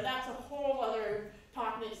 that's a whole other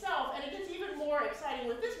talk in itself. And it gets even more exciting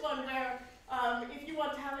with this one, where if you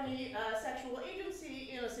want to have any sexual agency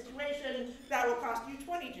in a situation, that will cost you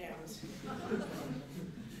 20 gems.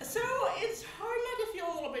 So it's hard not to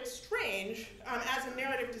feel a little bit strange as a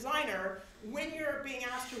narrative designer when you're being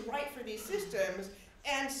asked to write for these systems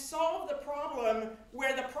and solve the problem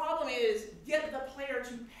where the problem is get the player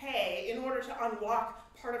to pay in order to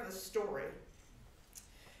unlock part of the story.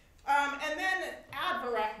 And then ad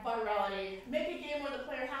virality. Make a game where the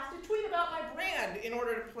player has to tweet about my brand in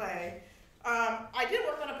order to play. I did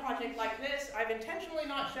work on a project like this. I've intentionally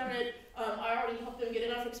not shown it. I already helped them get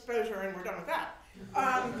enough exposure, and we're done with that.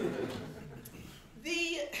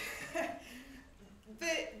 These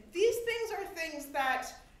things are things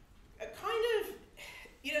that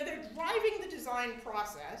they're driving the design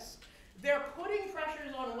process. They're putting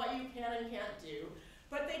pressures on what you can and can't do.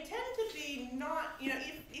 But they tend to be not,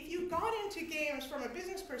 if you got into games from a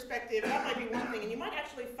business perspective, that might be one thing, and you might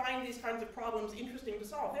actually find these kinds of problems interesting to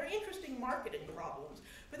solve. They're interesting marketing problems,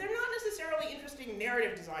 but they're not necessarily interesting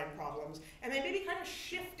narrative design problems, and they may be kind of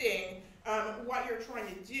shifting what you're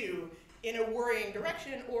trying to do in a worrying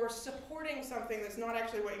direction, or supporting something that's not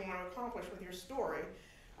actually what you want to accomplish with your story.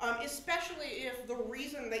 Especially if the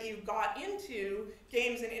reason that you got into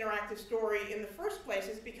games and interactive story in the first place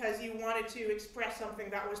is because you wanted to express something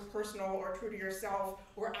that was personal or true to yourself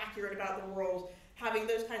or accurate about the world. Having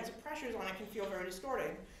those kinds of pressures on it can feel very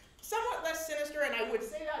distorting. Somewhat less sinister, and I would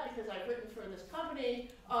say that because I've written for this company,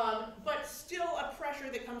 but still a pressure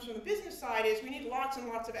that comes from the business side is we need lots and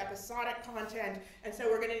lots of episodic content, and so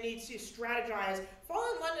we're going to need to strategize.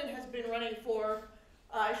 Fallen London has been running for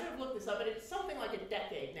I should have looked this up, but it's something like a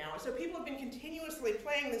decade now. So people have been continuously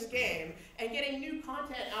playing this game and getting new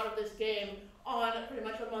content out of this game on pretty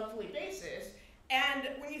much a monthly basis. And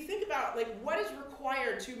when you think about what is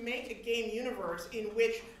required to make a game universe in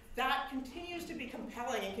which that continues to be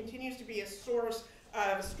compelling and continues to be a source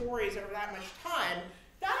of stories over that much time,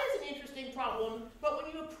 that is an interesting problem. But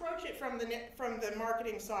when you approach it from the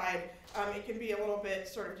marketing side, it can be a little bit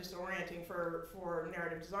sort of disorienting for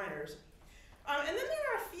narrative designers. And then there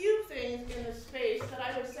are a few things in the space that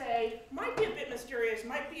I would say might be a bit mysterious,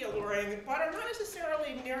 might be alluring, but are not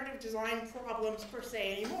necessarily narrative design problems per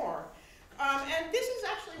se anymore. And this is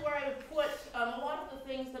actually where I would put a lot of the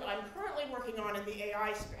things that I'm currently working on in the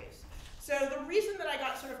AI space. So the reason that I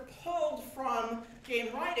got sort of pulled from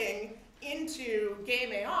game writing into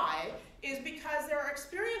game AI is because there are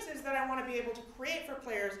experiences that I want to be able to create for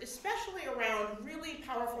players, especially around really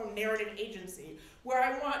powerful narrative agency, where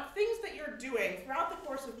I want things that you're doing throughout the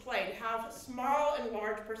course of play to have small and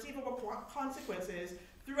large perceivable consequences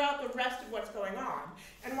throughout the rest of what's going on.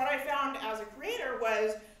 And what I found as a creator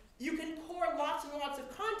was you can pour lots and lots of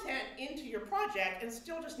content into your project and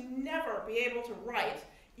still just never be able to write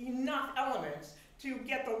enough elements to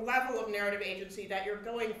get the level of narrative agency that you're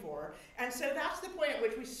going for. And so that's the point at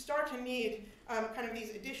which we start to need kind of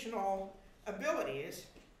these additional abilities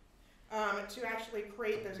to actually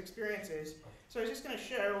create those experiences. So I was just going to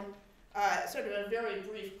show sort of a very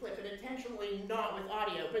brief clip, and intentionally not with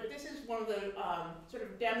audio, but this is one of the sort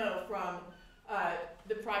of demo from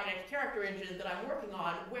the project Character Engine that I'm working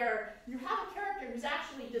on, where you have a character who's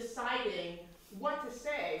actually deciding what to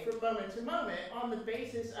say from moment to moment on the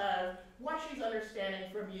basis of what she's understanding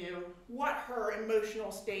from you, what her emotional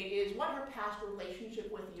state is, what her past relationship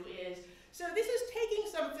with you is. So this is taking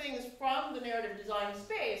some things from the narrative design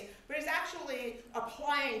space, but it's actually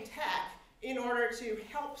applying tech in order to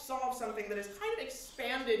help solve something that is kind of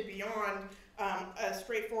expanded beyond a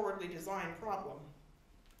straightforwardly designed problem.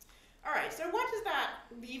 All right, so what does that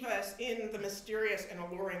leave us in the mysterious and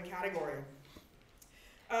alluring category?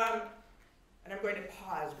 And I'm going to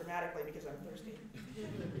pause dramatically because I'm thirsty.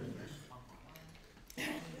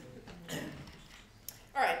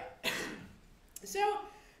 All right. So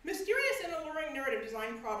mysterious and alluring narrative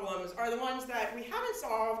design problems are the ones that we haven't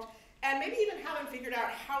solved and maybe even haven't figured out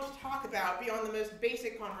how to talk about beyond the most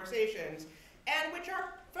basic conversations, and which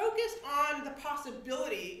are focused on the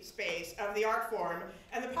possibility space of the art form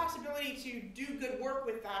and the possibility to do good work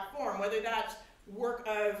with that form, whether that's work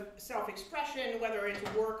of self-expression, whether it's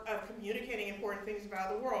work of communicating important things about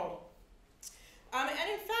the world. And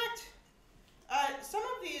in fact, some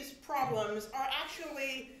of these problems are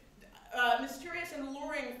actually mysterious and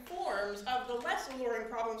alluring forms of the less alluring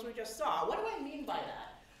problems we just saw. What do I mean by that?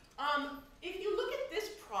 If you look at this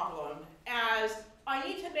problem as I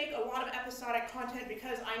need to make a lot of episodic content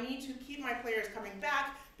because I need to keep my players coming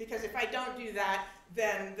back, because if I don't do that,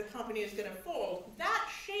 then the company is going to fold. That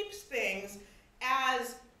shapes things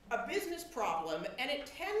as a business problem, and it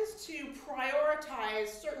tends to prioritize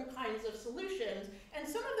certain kinds of solutions, and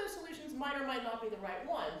some of those solutions might or might not be the right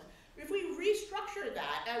ones. If we restructure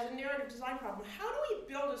that as a narrative design problem, how do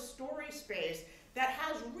we build a story space that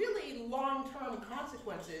has really long-term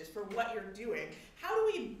consequences for what you're doing? How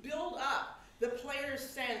do we build up the player's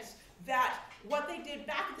sense that what they did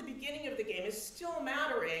back at the beginning of the game is still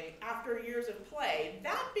mattering after years of play?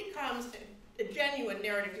 That becomes a genuine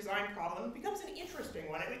narrative design problem. It becomes an interesting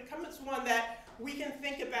one. It becomes one that we can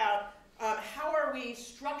think about how are we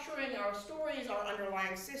structuring our stories, our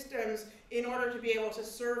underlying systems, in order to be able to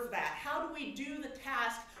serve that? How do we do the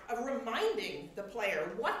task of reminding the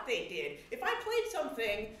player what they did? If I played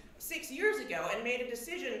something 6 years ago and made a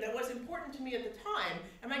decision that was important to me at the time,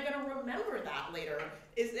 am I going to remember that later?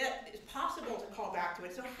 Is it possible to call back to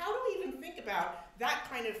it? So how do we even think about that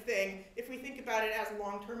kind of thing if we think about it as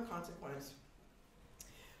long-term consequence?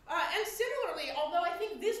 And similarly, although I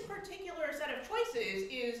think this particular set of choices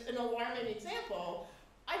is an alarming example,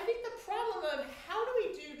 I think the problem of how do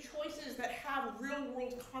we do choices that have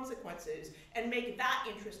real-world consequences and make that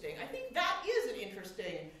interesting, I think that is an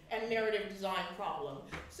interesting and narrative design problem.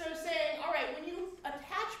 So saying, all right, when you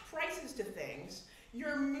attach prices to things,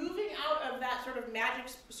 you're moving out of that sort of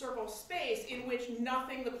magic circle space in which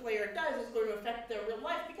nothing the player does is going to affect their real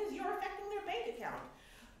life because you're affecting their bank account.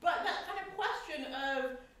 But that kind of question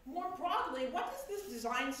of, more broadly, what does this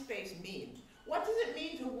design space mean? What does it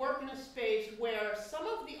mean to work in a space where some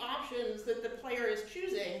of the options that the player is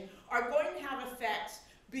choosing are going to have effects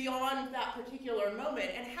beyond that particular moment?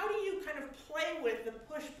 And how do you kind of play with the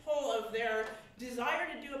push-pull of their desire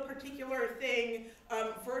to do a particular thing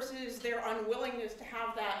versus their unwillingness to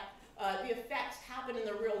have that the effects happen in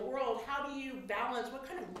the real world? How do you balance? What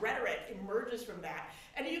kind of rhetoric emerges from that?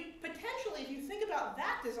 And you potentially, if you think about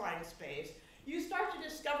that design space, you start to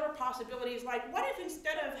discover possibilities like, what if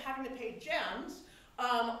instead of having to pay gems,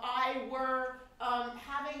 I were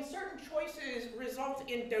having certain choices result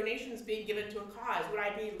in donations being given to a cause? Would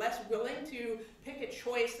I be less willing to pick a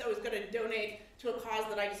choice that was going to donate to a cause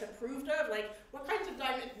that I disapproved of? Like, what kinds of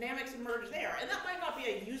dynamics emerge there? And that might not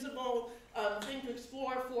be a usable thing to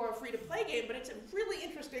explore for a free-to-play game, but it's a really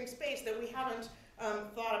interesting space that we haven't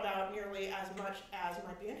thought about nearly as much as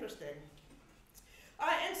might be interesting.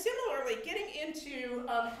 And similarly, getting into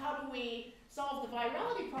how do we solve the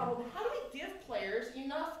virality problem, how do we give players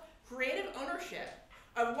enough creative ownership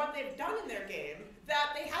of what they've done in their game that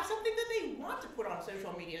they have something that they want to put on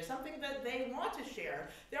social media, something that they want to share.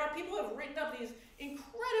 There are people who have written up these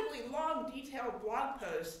incredibly long, detailed blog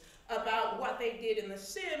posts about what they did in The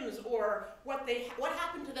Sims, or what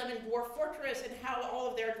happened to them in Dwarf Fortress and how all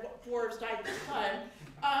of their dwarves died this time.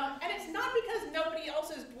 And it's not because nobody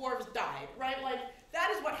else's dwarves died, right? Like, that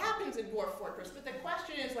is what happens in Dwarf Fortress, but the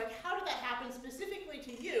question is, like, how did that happen specifically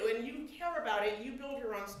to you? And you care about it, you build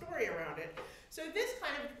your own story around it. So this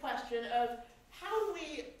kind of question of how do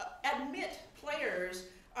we admit players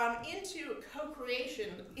into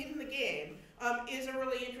co-creation in the game is a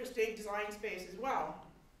really interesting design space as well.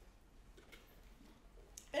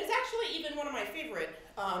 And it's actually even one of my favorite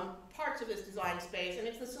parts of this design space, and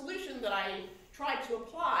it's the solution that I tried to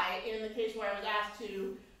apply in the case where I was asked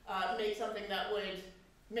to make something that would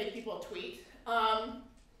make people tweet. And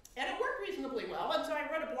it worked reasonably well, and so I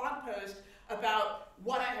wrote a blog post about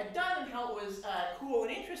what I had done and how it was cool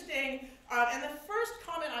and interesting. And the first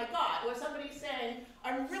comment I got was somebody saying,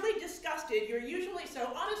 I'm really disgusted. You're usually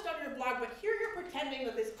so honest on your blog, but here you're pretending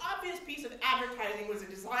that this obvious piece of advertising was a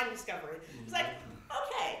design discovery. It's like,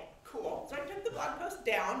 okay, cool. So I took the blog post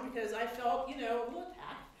down because I felt, a little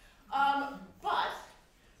attacked.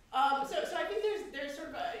 So I think there's sort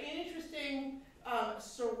of an interesting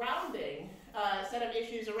surrounding set of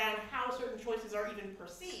issues around how certain choices are even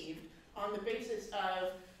perceived on the basis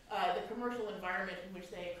of the commercial environment in which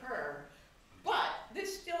they occur. But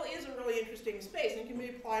this still is a really interesting space and can be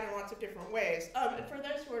applied in lots of different ways. And for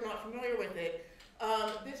those who are not familiar with it,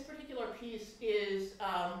 this particular piece is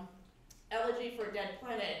Elegy for a Dead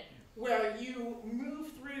Planet, where you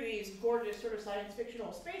move through these gorgeous sort of science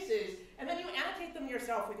fictional spaces, and then you annotate them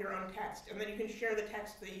yourself with your own text, and then you can share the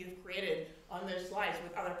text that you've created on those slides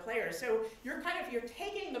with other players. So you're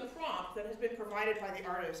taking the prompt that has been provided by the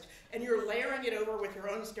artist, and you're layering it over with your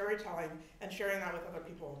own storytelling and sharing that with other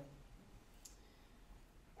people.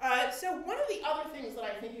 So one of the other things that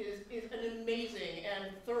I think is an amazing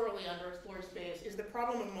and thoroughly underexplored space is the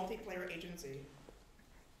problem of multiplayer agency.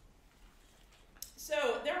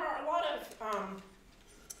 So there are a lot of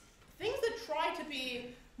things that try to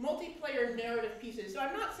be multiplayer narrative pieces. So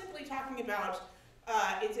I'm not simply talking about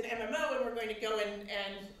it's an MMO and we're going to go in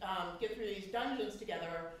and get through these dungeons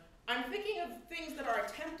together. I'm thinking of things that are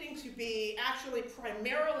attempting to be actually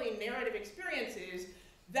primarily narrative experiences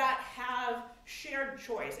that have shared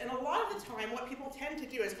choice. And a lot of the time what people tend to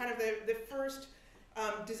do is kind of the first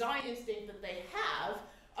design instinct that they have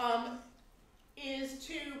is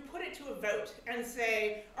to put it to a vote and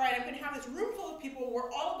say, all right, I'm going to have this room full of people, we're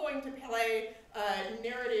all going to play a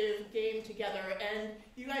narrative game together, and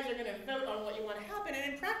you guys are going to vote on what you want to happen.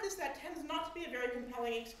 And in practice, that tends not to be a very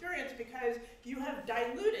compelling experience because you have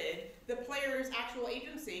diluted the player's actual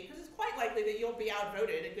agency, because it's quite likely that you'll be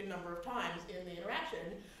outvoted a good number of times in the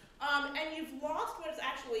interaction. And you've lost what is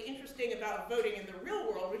actually interesting about voting in the real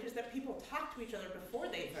world, which is that people talk to each other before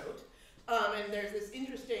they vote. And there's this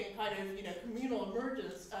interesting kind of communal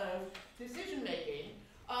emergence of decision making.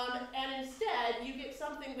 And instead, you get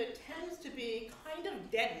something that tends to be kind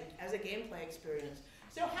of deadened as a gameplay experience.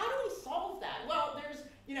 So how do we solve that? Well, there's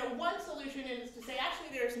one solution is to say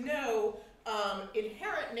actually there's no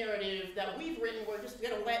inherent narrative that we've written. We're just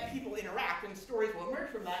going to let people interact, and stories will emerge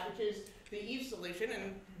from that, which is the Eve solution,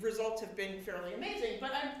 and results have been fairly amazing.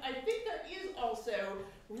 But I think there is also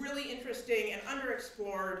really interesting and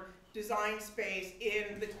underexplored design space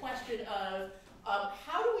in the question of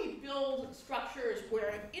how do we build structures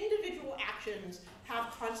where individual actions have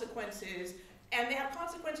consequences, and they have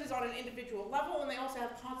consequences on an individual level, and they also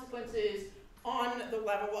have consequences on the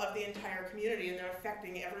level of the entire community, and they're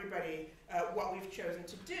affecting everybody what we've chosen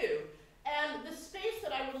to do. And the space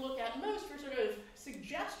that I would look at most for sort of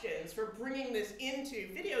suggestions for bringing this into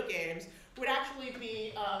video games would actually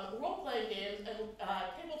be role-playing games and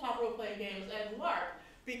tabletop role-playing games and LARP,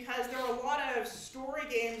 because there are a lot of story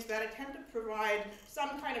games that attempt to provide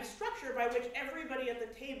some kind of structure by which everybody at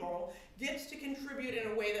the table gets to contribute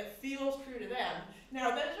in a way that feels true to them.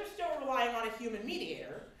 Now, those are still relying on a human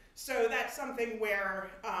mediator, so that's something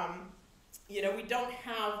where we don't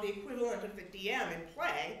have the equivalent of the DM in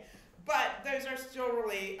play, but those are still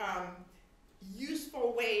really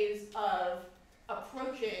useful ways of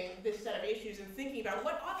approaching this set of issues and thinking about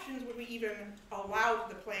what options would we even allow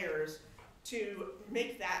the players to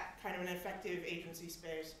make that kind of an effective agency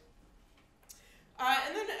space.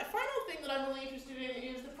 And then a final thing that I'm really interested in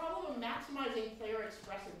is the problem of maximizing player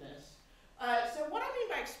expressiveness. So what I mean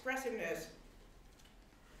by expressiveness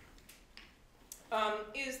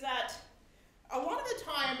is that a lot of the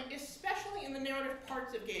time, especially in the narrative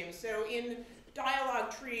parts of games, so in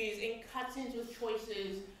dialogue trees, in cutscenes with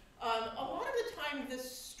choices, a lot of the time the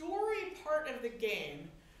story part of the game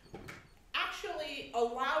actually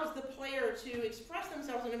allows the player to express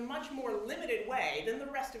themselves in a much more limited way than the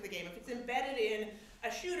rest of the game. If it's embedded in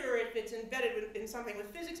a shooter, if it's embedded in something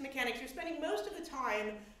with physics mechanics, you're spending most of the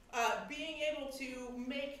time being able to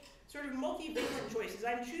make sort of multivalent choices.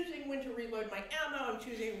 I'm choosing when to reload my ammo, I'm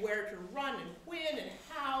choosing where to run and when and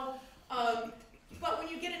how. But when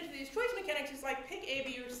you get into these choice mechanics, it's like pick A,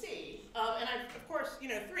 B, or C. And of course,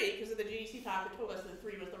 3, because of the GDC talk that told us that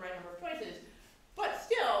 3 was the right number of choices. But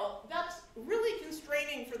still, that's really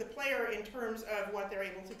constraining for the player in terms of what they're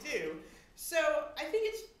able to do. So I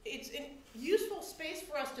think it's a useful space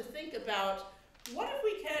for us to think about what if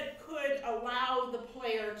we could allow the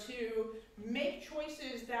player to make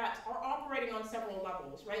choices that are operating on several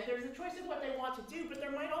levels, right? There's the choice of what they want to do, but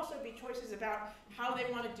there might also be choices about how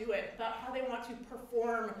they want to do it, about how they want to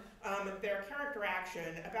perform their character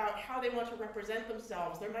action, about how they want to represent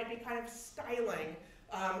themselves. There might be kind of styling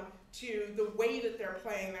to the way that they're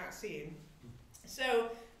playing that scene. So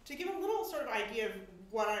to give a little sort of idea of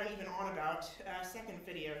what I'm even on about, second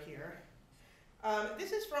video here.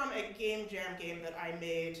 This is from a game jam game that I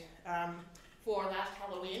made for last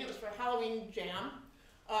Halloween. It was for Halloween Jam,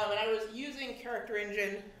 and I was using Character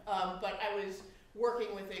Engine, but I was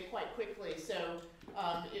working with it quite quickly, so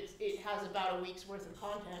it has about a week's worth of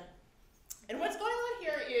content. And what's going on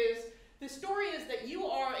here is, the story is that you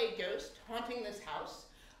are a ghost haunting this house,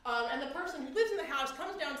 and the person who lives in the house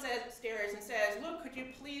comes downstairs and says, look, could you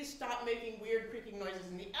please stop making weird creaking noises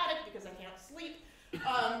in the attic because I can't sleep?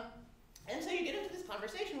 And so you get into this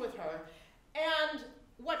conversation with her. And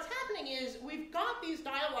what's happening is we've got these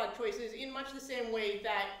dialogue choices in much the same way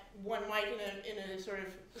that one might in a sort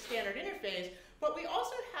of standard interface, but we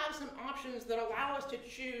also have some options that allow us to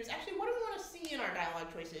choose, actually, what do we want to see in our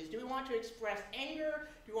dialogue choices? Do we want to express anger?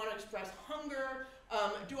 Do we want to express hunger?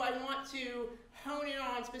 Do I want to hone in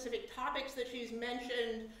on specific topics that she's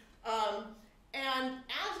mentioned? And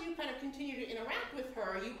as you kind of continue to interact with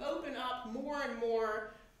her, you open up more and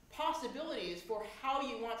more possibilities for how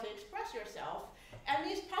you want to express yourself. And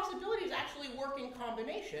these possibilities actually work in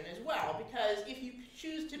combination as well, because if you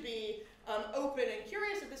choose to be open and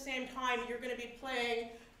curious at the same time, you're going to be playing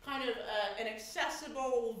kind of an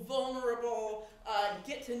accessible, vulnerable,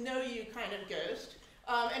 get-to-know-you kind of ghost.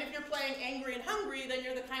 And if you're playing angry and hungry, then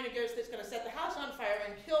you're the kind of ghost that's going to set the house on fire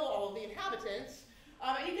and kill all of the inhabitants.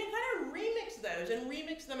 And you can kind of remix those and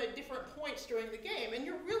remix them at different points during the game. And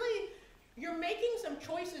you're making some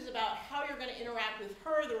choices about how you're going to interact with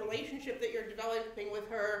her, the relationship that you're developing with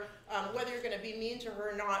her, whether you're going to be mean to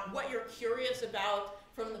her or not, what you're curious about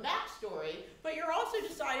from the backstory, but you're also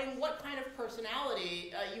deciding what kind of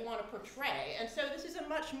personality you want to portray. And so this is a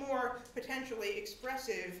much more potentially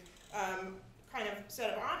expressive kind of set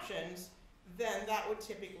of options than that would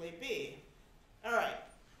typically be. All right,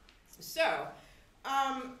 so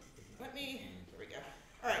here we go.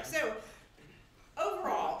 All right, so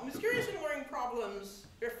overall, mysterious and alluring problems,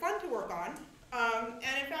 they're fun to work on,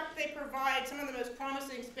 and in fact they provide some of the most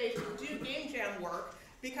promising space to do game jam work,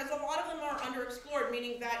 because a lot of them are underexplored,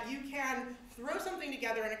 meaning that you can throw something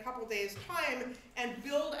together in a couple days' time and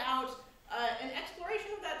build out an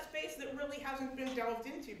exploration of that space that really hasn't been delved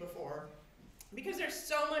into before. Because there's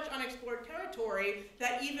so much unexplored territory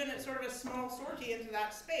that even at sort of a small sortie into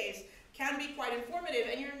that space can be quite informative,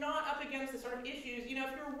 and you're not up against the sort of issues, you know,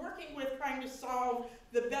 if you're working with trying to solve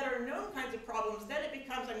the better known kinds of problems, then it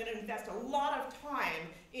becomes, I'm going to invest a lot of time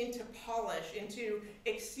into polish, into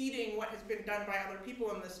exceeding what has been done by other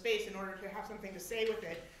people in the space in order to have something to say with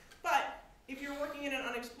it. But if you're working in an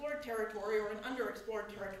unexplored territory or an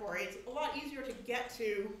underexplored territory, it's a lot easier to get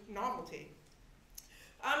to novelty.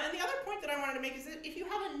 And the other point that I wanted to make is that if you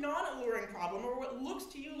have a non-alluring problem, or what looks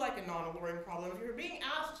to you like a non-alluring problem, if you're being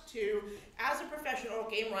asked to, as a professional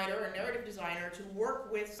game writer or narrative designer, to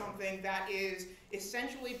work with something that is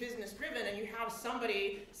essentially business-driven, and you have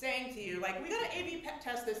somebody saying to you, like, we gotta A/B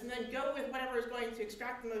test this, and then go with whatever is going to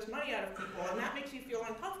extract the most money out of people, and that makes you feel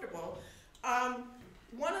uncomfortable,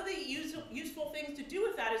 one of the useful things to do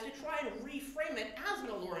with that is to try and reframe it as an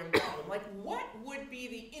alluring problem. Like, what would be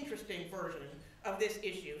the interesting version of this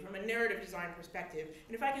issue from a narrative design perspective?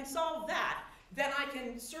 And if I can solve that, then I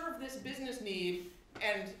can serve this business need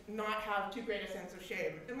and not have too great a sense of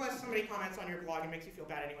shame, unless somebody comments on your blog and makes you feel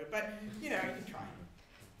bad anyway. But, you know, you can try.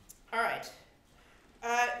 All right.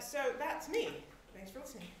 So that's me. Thanks for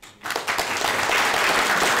listening.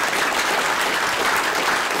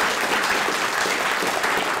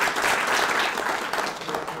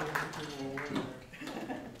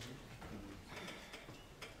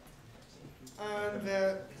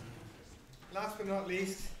 And last but not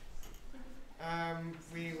least,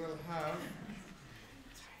 we will have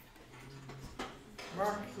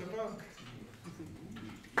Marc LeBlanc.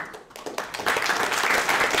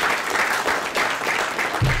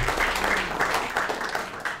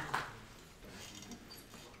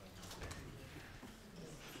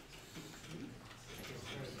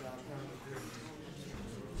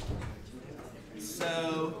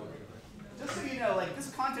 So, just so you know, like,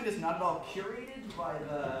 this content is not at all curated by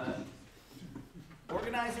the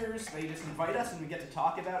organizers. They just invite us and we get to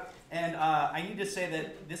talk about. And I need to say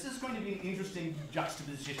that this is going to be an interesting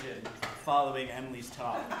juxtaposition following Emily's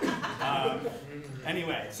talk.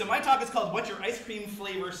 Anyway, so my talk is called What Your Ice Cream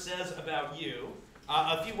Flavor Says About You.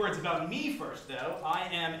 A few words about me first, though. I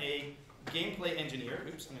am a gameplay engineer.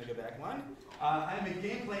 Oops, I'm going to go back one. I am a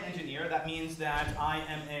gameplay engineer. That means that I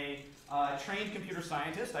am a trained computer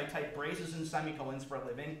scientist. I type braces and semicolons for a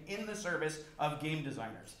living in the service of game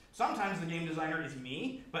designers. Sometimes the game designer is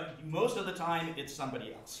me, but most of the time it's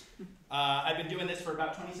somebody else. I've been doing this for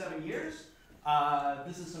about 27 years.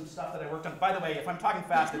 This is some stuff that I worked on. By the way, if I'm talking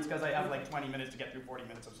fast, it's because I have like 20 minutes to get through 40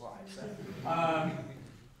 minutes of slides. So.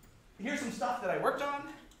 Here's some stuff that I worked on.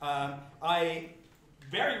 I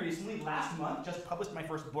very recently, last month, just published my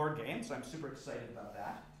first board game, so I'm super excited about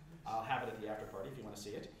that. I'll have it at the after party if you want to see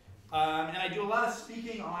it. And I do a lot of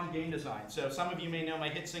speaking on game design. So some of you may know my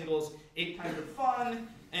hit singles, 8 Kinds of Fun,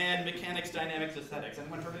 and Mechanics, Dynamics, Aesthetics.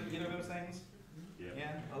 Anyone heard of either of those things?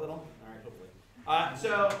 Yeah, a little? All right, hopefully.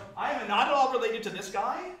 So I am not at all related to this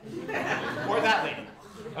guy, or that lady,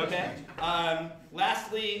 okay?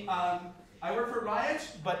 Lastly, I work for Riot,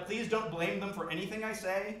 but please don't blame them for anything I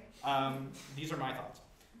say. These are my thoughts.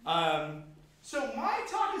 So my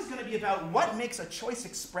talk is going to be about what makes a choice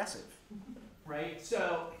expressive, right?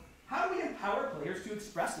 So how do we empower players to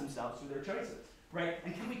express themselves through their choices, right?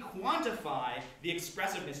 And can we quantify the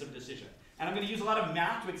expressiveness of a decision? And I'm going to use a lot of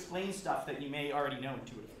math to explain stuff that you may already know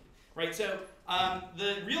intuitively, right? So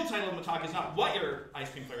the real title of my talk is not what your ice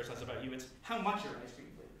cream flavor says about you, it's how much your ice cream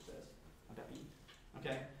flavor says about you,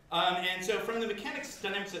 okay? And so from the mechanics,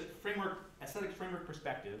 dynamics, framework, aesthetics framework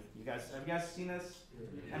perspective, have you guys seen this?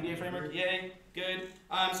 Yeah. MDA framework, yay, good.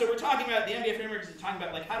 So we're talking about, the MDA framework is talking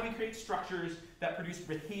about like how do we create structures that produce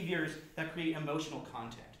behaviors that create emotional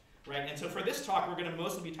content, right? And so for this talk, we're going to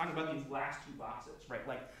mostly be talking about these last two boxes, right?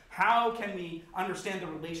 Like how can we understand the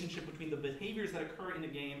relationship between the behaviors that occur in the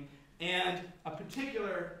game and a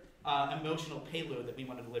particular emotional payload that we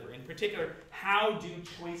want to deliver. In particular, how do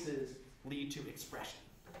choices lead to expression,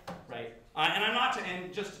 right?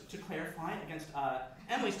 And just to clarify against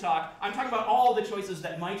Emily's talk, I'm talking about all the choices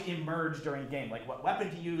that might emerge during a game, like what weapon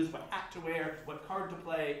to use, what hat to wear, what card to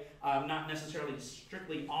play, not necessarily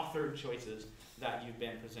strictly authored choices that you've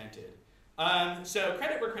been presented. So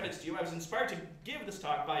credit where credit's due. I was inspired to give this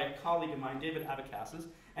talk by a colleague of mine, David Abacassis,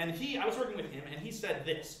 and I was working with him, and he said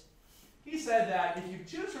this. He said that if you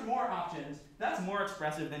choose from more options, that's more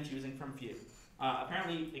expressive than choosing from few.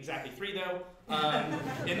 Apparently exactly 3 though,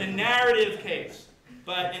 in the narrative case.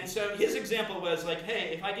 And so his example was like,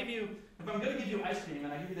 hey, if I'm going to give you ice cream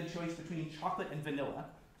and I give you the choice between chocolate and vanilla,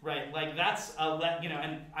 right? Like that's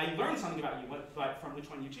and I learned something about you, but from which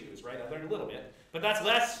one you choose, right? I learned a little bit, but that's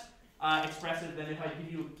less expressive than if I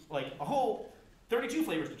give you like a whole 32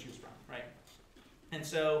 flavors to choose from, right? And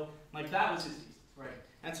so like that was his thesis, right?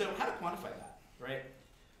 And so how to quantify that, right?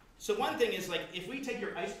 So one thing is like if we take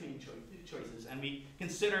your ice cream choices and we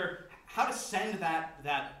consider how to send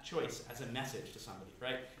that choice as a message to somebody,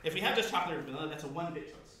 right? If we have just chocolate or vanilla, that's a 1-bit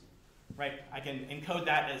choice, right? I can encode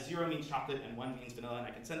that as 0 means chocolate and 1 means vanilla, and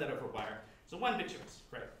I can send that over a wire. It's a 1-bit choice,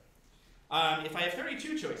 right? If I have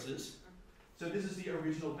 32 choices, so this is the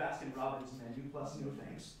original Baskin-Robbins menu plus no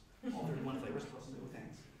things, all 31 flavors plus no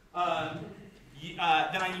things.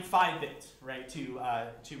 Then I need 5 bits, right, to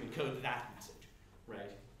encode that message,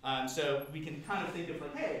 right? So we can kind of think of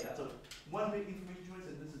like, hey, that's a 1-bit information choice,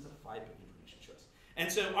 and this is a 5-bit information choice.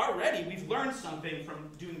 And so already we've learned something from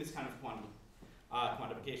doing this kind of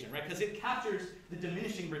quantification, right? Because it captures the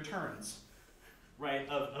diminishing returns, right,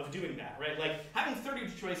 of doing that, right? Like having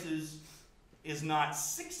 32 choices is not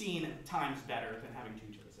 16 times better than having 2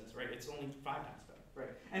 choices, right? It's only 5 times better, right?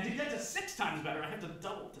 And to get to 6 times better, I have to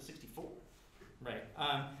double to 64. Right.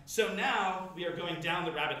 So now we are going down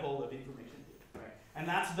the rabbit hole of information theory, right? And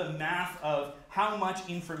that's the math of how much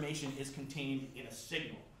information is contained in a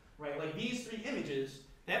signal, right? Like these 3 images,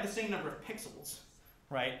 they have the same number of pixels,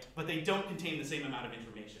 right? But they don't contain the same amount of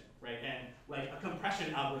information, right? And like a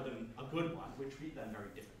compression algorithm, a good one, would treat them very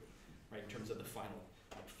differently, right? In terms of the final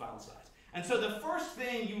file size. And so the first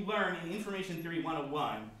thing you learn in Information Theory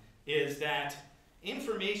 101 is that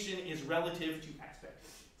information is relative to expectations.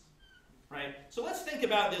 Right? So let's think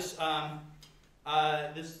about this,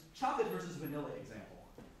 this chocolate versus vanilla example.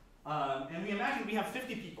 And we imagine we have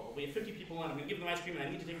 50 people. We have 50 people, and I'm going to give them ice cream, and I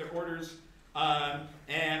need to take their orders.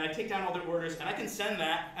 And I take down all their orders, and I can send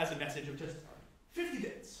that as a message of just 50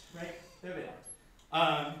 bits. Right? There they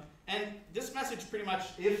are. And this message pretty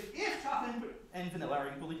much, if chocolate and vanilla are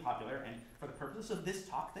equally popular, and for the purposes of this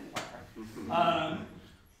talk, they are,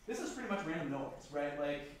 this is pretty much random noise, right?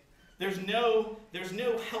 Like, there's no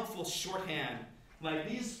helpful shorthand. Like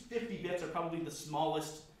these 50 bits are probably the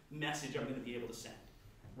smallest message I'm going to be able to send,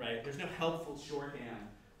 right? There's no helpful shorthand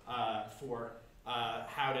for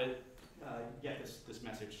how to get this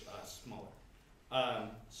message smaller.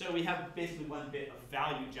 So we have basically 1 bit of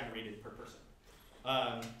value generated per person.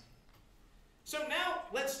 So now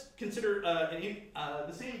let's consider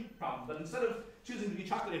the same problem, but instead of choosing between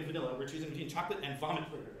chocolate and vanilla, we're choosing between chocolate and vomit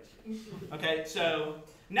flavored ice cream. Okay, so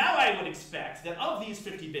now I would expect that of these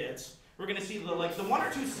 50 bits, we're going to see the 1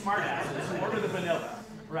 or 2 smartasses order the vanilla,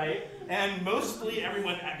 right? And mostly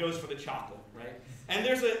everyone goes for the chocolate, right? And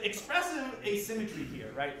there's an expressive asymmetry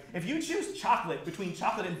here, right? If you choose chocolate between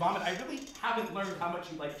chocolate and vomit, I really haven't learned how much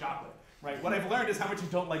you like chocolate, right? What I've learned is how much you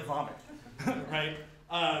don't like vomit, right?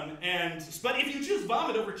 But if you choose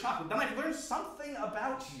vomit over chocolate, then I've learned something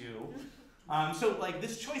about you. So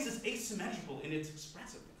this choice is asymmetrical in its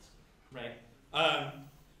expressiveness, right?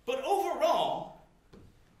 But overall,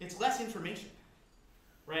 it's less information,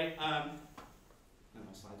 right? My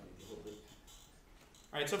slide may be a little bit.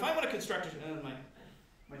 All right, so if I want to construct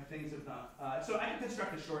my things have not. So I can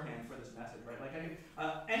construct a shorthand for this message, right? Like I can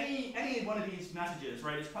any one of these messages,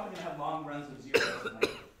 right? It's probably going to have long runs of zeros.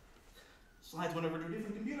 slides went over to a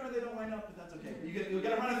different computer and they don't line up, but that's okay. You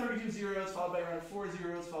get a run of 32 zeros, followed by a run of 4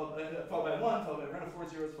 zeros, followed by 1, followed by a run of 4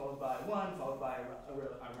 zeros, followed by 1, followed by a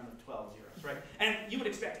run of 12 zeros, right? And you would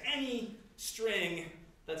expect any string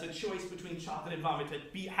that's a choice between chocolate and vomit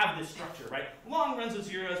to have this structure, right? Long runs of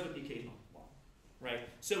zeros with the occasional 1, right?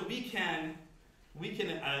 So we can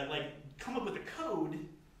like come up with a code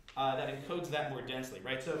that encodes that more densely,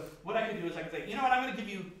 right? So what I could do is I could say, you know what, I'm going to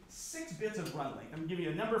give you 6 bits of run length. I'm going to give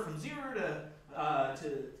you a number from 0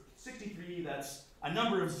 to 63 that's a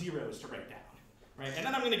number of zeros to write down, right? And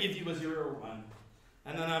then I'm going to give you a 0 or 1,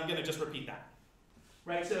 and then I'm going to just repeat that,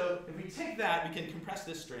 right? So if we take that, we can compress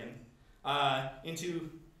this string into,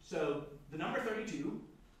 so the number 32,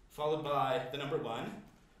 followed by the number 1,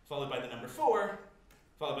 followed by the number 4,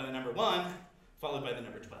 followed by the number 1, followed by the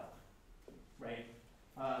number 12, right?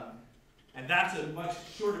 And that's a much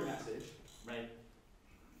shorter message, right?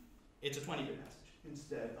 It's a 20-bit message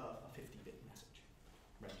instead of a 50-bit message,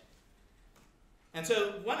 right? And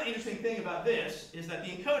so one interesting thing about this is that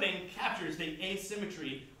the encoding captures the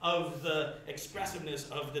asymmetry of the expressiveness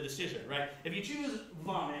of the decision, right? If you choose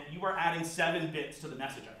vomit, you are adding 7 bits to the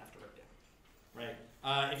message I have to write down,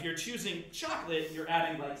 right? If you're choosing chocolate, you're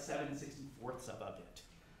adding like 7/64ths of a bit.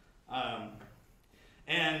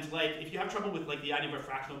 And like, if you have trouble with like the idea of a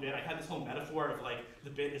fractional bit, I had this whole metaphor of like the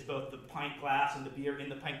bit is both the pint glass and the beer in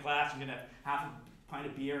the pint glass. You're gonna have half a pint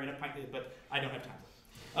of beer in a pint, but I don't have time for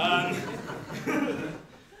it.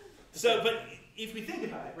 So, but if we think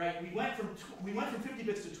about it, right, we went from 50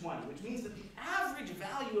 bits to 20, which means that the average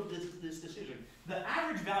value of this decision, the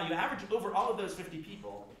average value, average over all of those 50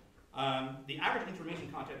 people, the average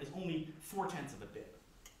information content is only 4/10 of a bit,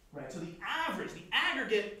 right? So the average, the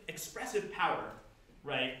aggregate expressive power,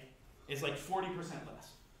 right, is like 40% less.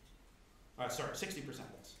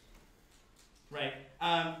 60% less, right?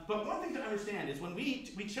 But one thing to understand is when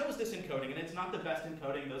we chose this encoding, and it's not the best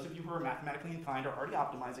encoding, those of you who are mathematically inclined are already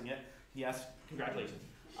optimizing it. Yes, congratulations.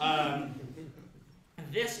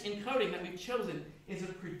 This encoding that we've chosen is a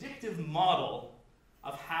predictive model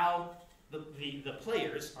of how the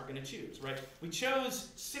players are going to choose, right? We chose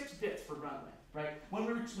 6 bits for run length, right? When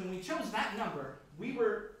we chose that number, we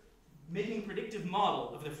were making a predictive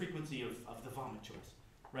model of the frequency of the vomit choice,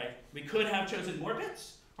 right? We could have chosen more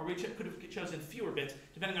bits, or we could have chosen fewer bits,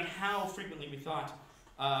 depending on how frequently we thought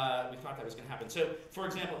that was going to happen. So, for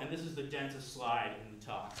example, and this is the densest slide in the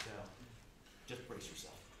talk, so just brace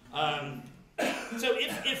yourself. So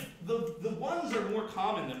if the ones are more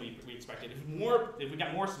common than we expected, if we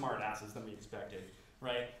got more smart asses than we expected,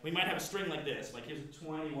 right? We might have a string like this. Like here's a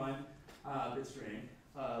 21-bit string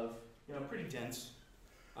of pretty dense.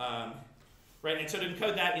 Right, and so to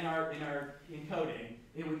encode that in our encoding,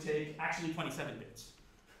 it would take actually 27 bits.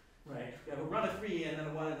 Right, you have a run of 3, and then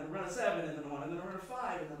a 1, and then a run of 7, and then a 1, and then a run of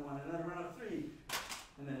 5, and then a 1, and then a run of 3,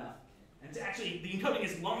 and then nothing. And it's actually, the encoding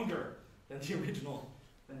is longer than the original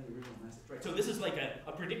message. Right, so this is like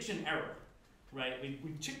a prediction error. Right,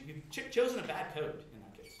 we've chosen a bad code in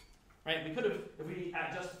that case. Right, we could have, if we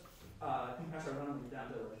just compress our run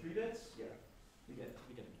down to like 3 bits, yeah, we get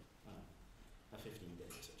a 15-bit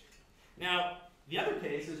message. Now, the other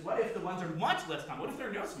case is what if the ones are much less common? What if there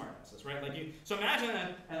are no smart asses, right? So imagine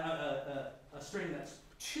a string that's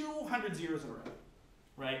 200 zeros in a row,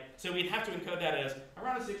 right? So we'd have to encode that as a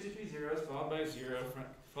run of 63 zeros followed by a 0,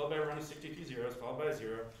 followed by a run of 63 zeros followed by a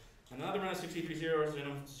 0, another run of 63 zeros and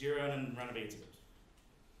a 0, and then a run of 8 zeros,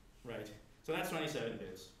 right? So that's 27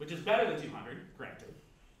 bits, which is better than 200, granted,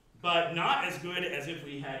 but not as good as if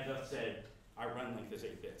we had just said our run length is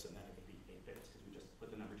 8 bits and then it would be 8 bits because we just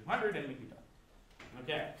put the number 200 and we'd be done.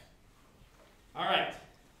 Okay. All right.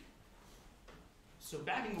 So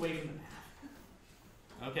backing away from the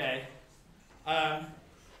math. Okay.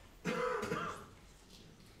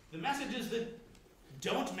 The messages that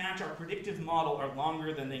don't match our predictive model are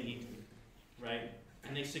longer than they need to be, right?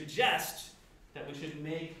 And they suggest that we should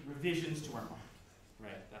make revisions to our model,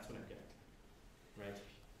 right? That's what I'm getting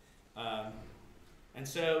at, right? And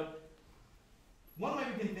so one way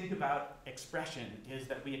we can think about expression is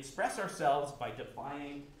that we express ourselves by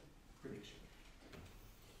defying prediction,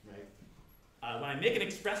 right? When I make an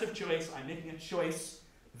expressive choice, I'm making a choice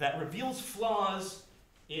that reveals flaws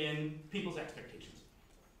in people's expectations,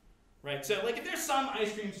 right? So like if there's some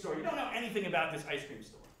ice cream store, you don't know anything about this ice cream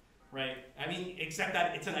store, right? I mean, except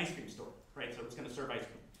that it's an ice cream store, right? So it's going to serve ice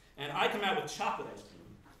cream. And I come out with chocolate ice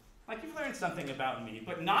cream. Like you've learned something about me,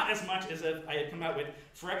 but not as much as if I had come out with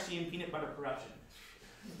Phyrexian peanut butter corruption.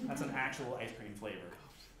 That's an actual ice cream flavor.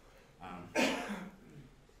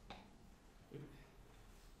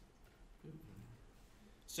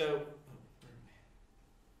 So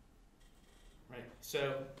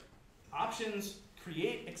options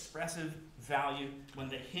create expressive value when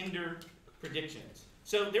they hinder predictions.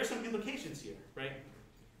 So there's some implications here, right?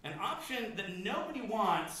 An option that nobody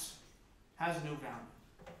wants has no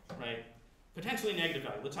value, right? Potentially negative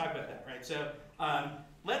value. We'll talk about that, right? So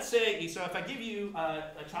let's say, so if I give you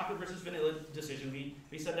a chocolate versus vanilla decision,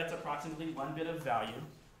 we said that's approximately 1 bit of value.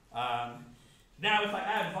 Now if I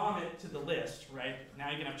add vomit to the list, right? Now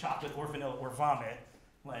you can have chocolate or vanilla or vomit.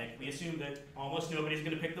 Like, we assume that almost nobody's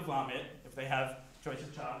going to pick the vomit if they have choice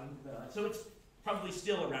of chocolate and vanilla. So it's probably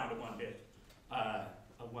still around a 1 bit,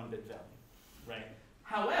 value, right?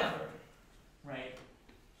 However, right,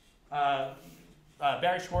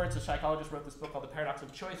 Barry Schwartz, a psychologist, wrote this book called The Paradox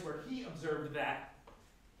of Choice, where he observed that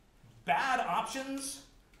bad options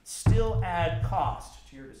still add cost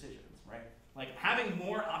to your decisions, right? Like, having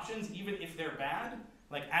more options, even if they're bad,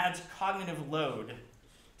 like, adds cognitive load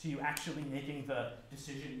to you actually making the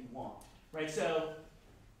decision you want, right? So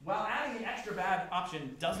while adding the extra bad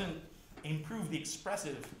option doesn't improve the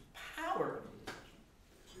expressive power of the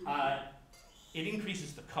decision, it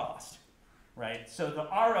increases the cost, right? So the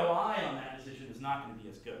ROI on that decision is not going to be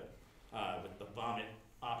as good with the vomit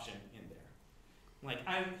option in there. Like,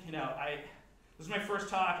 this is my first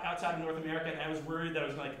talk outside of North America, and I was worried that I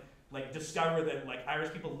was like discover that like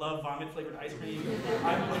Irish people love vomit flavored ice cream.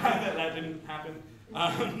 I'm glad that didn't happen,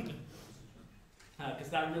 because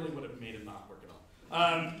that really would have made it not work at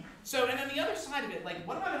all. So, and then the other side of it, like,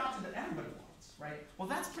 what about an option that everybody wants, right? Well,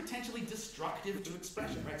 that's potentially destructive to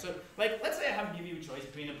expression, right? So, like, let's say I have to give you a choice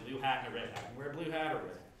between a blue hat and a red hat. You wear a blue hat or a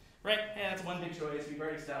red hat, right? Hey, that's one big choice. We've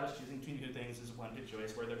already established choosing between two things is one big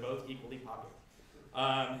choice where they're both equally popular.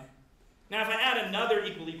 Now, if I add another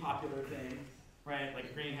equally popular thing, right, like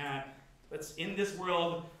a green hat, that's in this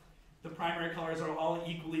world, the primary colors are all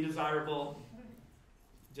equally desirable.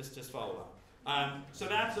 Just follow up. So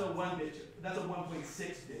that's a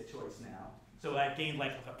 1.6 bit choice now. So I gained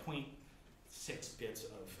like a 0.6 bits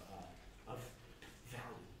of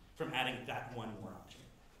value from adding that one more option,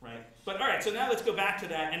 right? But all right, so now let's go back to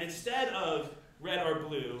that, and instead of red or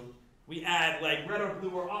blue, we add like red or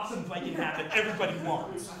blue or awesome Viking hat that everybody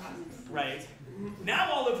wants, right?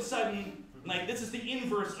 Now all of a sudden, like, this is the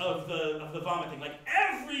inverse of the vomit thing. Like,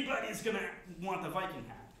 everybody's gonna want the Viking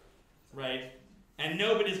hat, right? And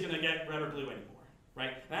nobody's gonna get red or blue anymore,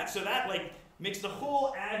 right? So that like makes the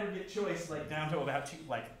whole aggregate choice like down to about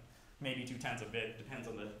maybe 0.2 a bit. Depends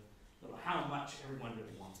on how much everyone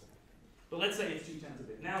really wants it. But let's say it's 0.2 a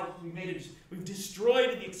bit. Now we've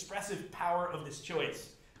destroyed the expressive power of this choice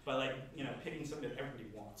by like picking something that everybody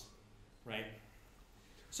wants, right?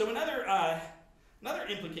 So another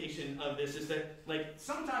implication of this is that like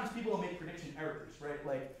sometimes people will make prediction errors, right?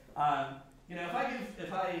 Like if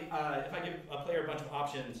I give a player a bunch of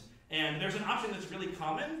options and there's an option that's really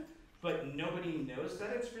common, but nobody knows that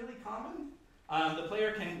it's really common, the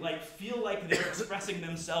player can like feel like they're expressing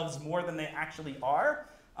themselves more than they actually are,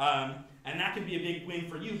 and that can be a big win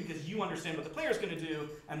for you because you understand what the player's going to do,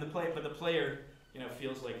 and the player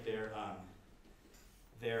feels like they're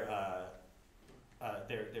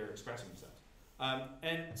expressing themselves.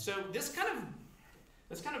 And so this kind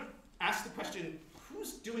of asks the question: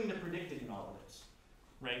 who's doing the predicting in all of this,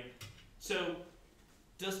 right? So,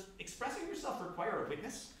 does expressing yourself require a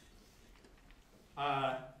witness?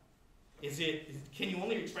 Can you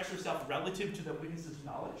only express yourself relative to the witness's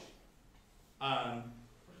knowledge?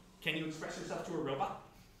 Can you express yourself to a robot?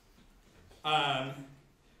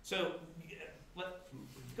 So,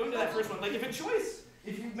 going to that first one, like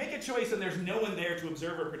if you make a choice and there's no one there to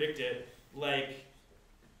observe or predict it, like,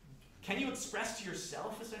 can you express to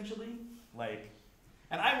yourself essentially? Like,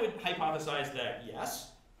 and I would hypothesize that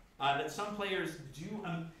yes, that some players do,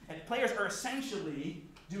 and players are essentially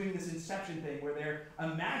doing this inception thing where they're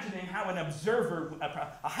imagining how an observer,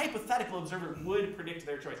 a hypothetical observer would predict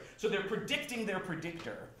their choice. So they're predicting their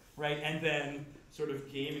predictor, right? And then sort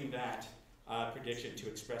of gaming that prediction to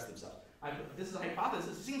express themselves. This is a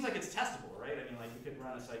hypothesis. It seems like it's testable, right? I mean, like you could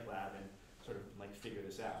run a psych lab and sort of like figure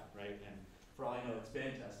this out, right? And for all I know, it's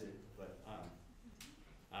been tested, but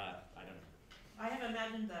I don't know. I have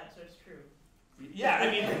imagined that, so it's true. Yeah, I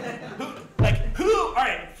mean, all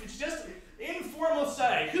right, it's just informal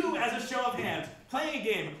say, who, as a show of hands, playing a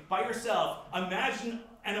game by yourself, imagine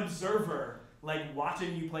an observer, like,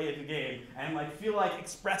 watching you play the game, and, like, feel like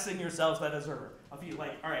expressing yourself to that observer. I'll feel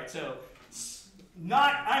like, all right, so,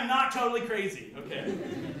 I'm not totally crazy, okay?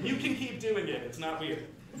 You can keep doing it, it's not weird.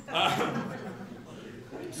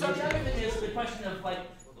 So the other thing is the question of, like,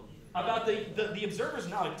 about the observer's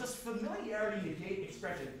knowledge. Does familiarity negate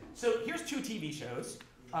expression? So here's two TV shows.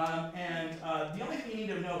 The only thing you need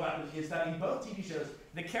to know about it is that in both TV shows,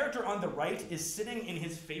 the character on the right is sitting in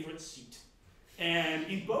his favorite seat. And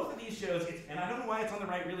in both of these shows, and I don't know why it's on the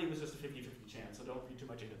right, really it was just a 50-50 chance, so don't read too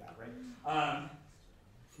much into that, right?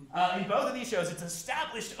 In both of these shows, it's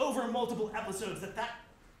established over multiple episodes that that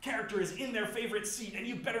character is in their favorite seat, and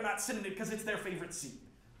you better not sit in it because it's their favorite seat,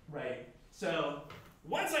 right? So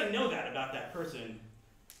once I know that about that person,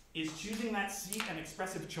 is choosing that seat an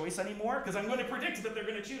expressive choice anymore? Because I'm going to predict that they're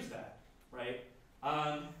going to choose that, right?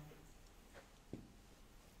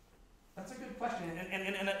 That's a good question.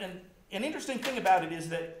 And an interesting thing about it is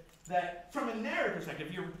that from a narrative perspective,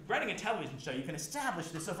 if you're writing a television show, you can establish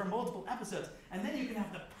this over multiple episodes, and then you can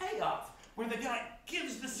have the payoff where the guy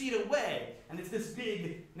gives the seat away, and it's this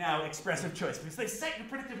big, now, expressive choice. Because they set your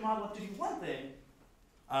predictive model up to do one thing,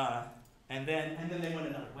 and then they went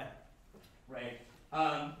another way, right?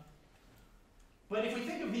 But if we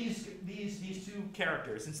think of these two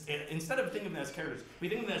characters, instead of thinking of them as characters, we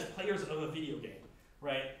think of them as players of a video game,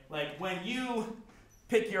 right? Like when you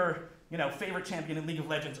pick your favorite champion in League of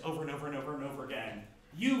Legends over and over and over and over again,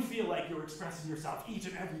 you feel like you're expressing yourself each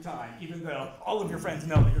and every time, even though all of your friends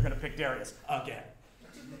know that you're going to pick Darius again.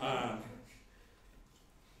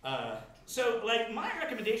 So, like, my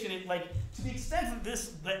recommendation is, like, to the extent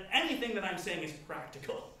that anything that I'm saying is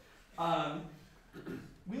practical,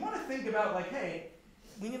 we want to think about, like, hey,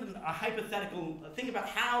 we need a hypothetical, think about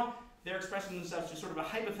how they're expressing themselves to sort of a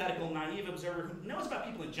hypothetical, naive observer who knows about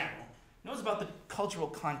people in general, knows about the cultural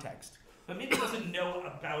context, but maybe doesn't know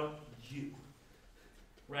about you,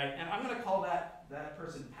 right? And I'm going to call that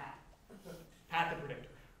person Pat the predictor,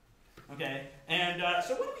 okay? And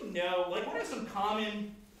so what do we know? Like, what are some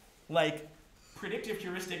common, like, predictive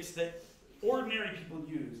heuristics that ordinary people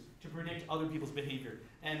use to predict other people's behavior?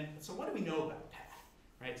 And so what do we know about Pat,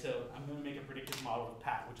 right? So I'm going to make a predictive model of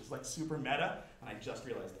Pat, which is like super meta, and I just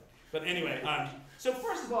realized that. But anyway, so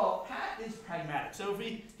first of all, Pat is pragmatic. So if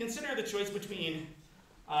we consider the choice between,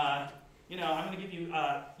 I'm going to give you,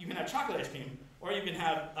 you can have chocolate ice cream, or you can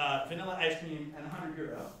have vanilla ice cream and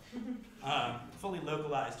 €100. Fully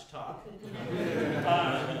localized talk.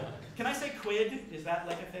 Can I say quid? Is that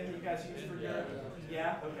like a thing that you guys use for your?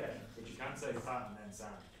 Yeah? Okay. But you can't say Pat and then Sam.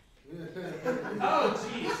 Oh,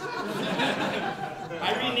 jeez.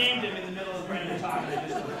 I renamed him in the middle of Brendan talking.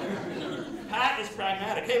 Pat is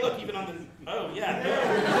pragmatic. Hey, look, even on the. Oh, yeah.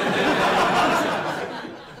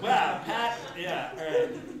 Wow, Pat. Yeah, all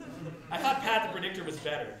right. I thought Pat the predictor was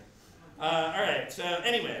better. All right, so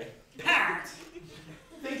anyway, Pat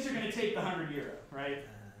thinks you're going to take the €100, right?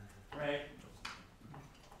 Right?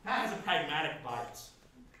 Pat has a pragmatic bias,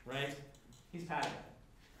 right? He's pragmatic.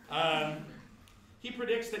 He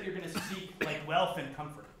predicts that you're going to seek like wealth and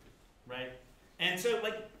comfort, right? And so,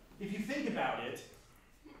 like, if you think about it,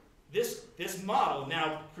 this model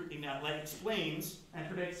now like explains and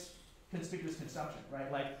predicts conspicuous consumption,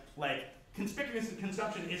 right? Like conspicuous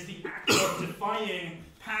consumption is the act of defying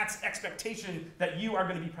Pat's expectation that you are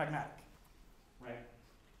going to be pragmatic, right?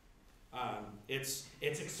 It's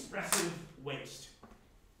expressive waste,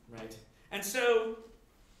 right? And so,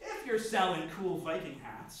 if you're selling cool Viking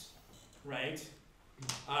hats, right?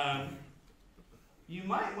 You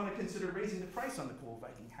might want to consider raising the price on the cool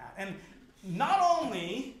Viking hat. And not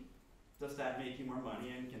only does that make you more money,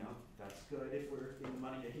 and that's good if we're in the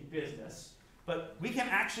money-making business, but we can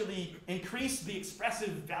actually increase the expressive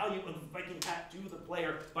value of the Viking hat to the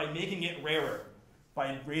player by making it rarer,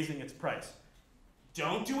 by raising its price.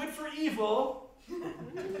 Don't do it for evil.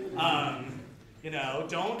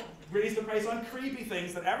 Don't raise the price on creepy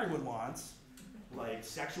things that everyone wants, like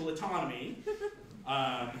sexual autonomy.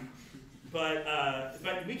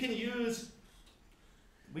 But we can use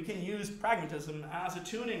pragmatism as a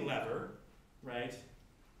tuning lever, right?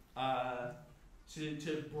 To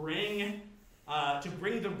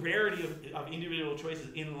bring the rarity of individual choices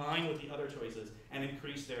in line with the other choices and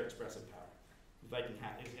increase their expressive power. The Viking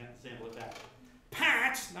hat is an example of that.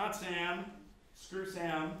 Pat, not Sam. Screw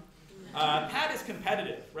Sam. Pat is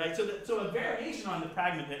competitive, right? So a variation on the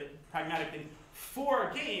pragmatic thing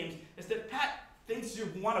for games is that Pat thinks you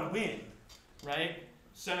want to win, right?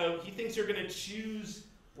 So he thinks you're going to choose,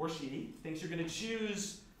 or she thinks you're going to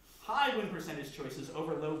choose high win percentage choices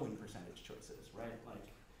over low win percentage choices, right?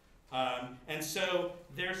 And so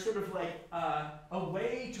there's sort of like a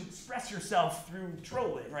way to express yourself through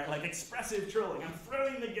trolling, right? Like expressive trolling. I'm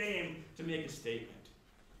throwing the game to make a statement,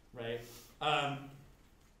 right? And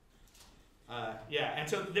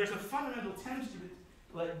so there's a fundamental tension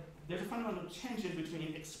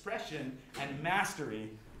between expression and mastery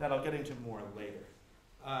that I'll get into more later.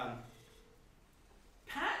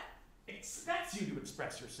 Pat expects you to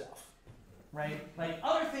express yourself, right? Like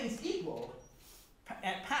other things equal,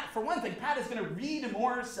 and Pat, for one thing, Pat is going to read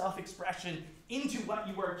more self-expression into what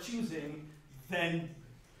you are choosing than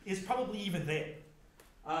is probably even there.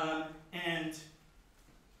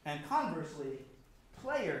 And conversely,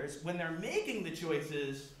 players, when they're making the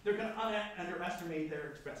choices, they're going to underestimate their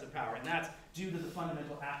expressive power, and that's due to the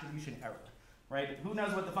fundamental attribution error, right? Who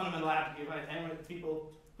knows what the fundamental attribution? Anyone,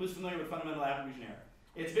 people who's familiar with fundamental attribution error?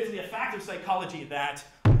 It's basically a fact of psychology that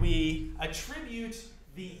we attribute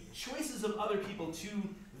the choices of other people to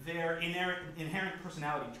their inherent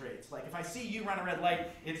personality traits. Like if I see you run a red light,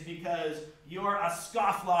 it's because you're a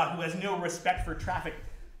scofflaw who has no respect for traffic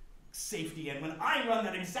safety. And when I run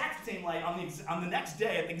that exact same light on the next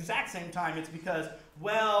day at the exact same time, it's because,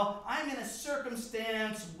 well, I'm in a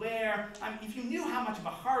circumstance where if you knew how much of a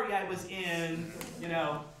hurry I was in, you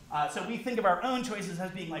know. So we think of our own choices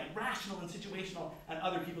as being like rational and situational, and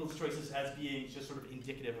other people's choices as being just sort of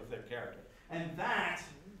indicative of their character. And that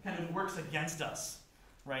kind of works against us,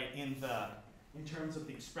 right, in terms of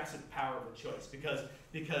the expressive power of a choice, because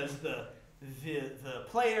the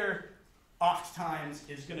player oftentimes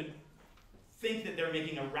is going to think that they're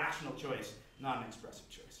making a rational choice, not an expressive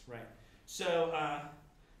choice, right? So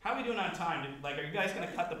how are we doing on time? Like, are you guys going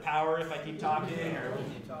to cut the power if I keep talking? Or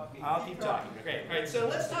keep talking. I'll keep talking. Great. All right. So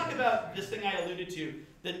let's talk about this thing I alluded to,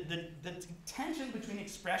 the tension between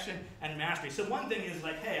expression and mastery. So one thing is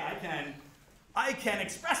like, hey, I can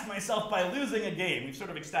express myself by losing a game. We've sort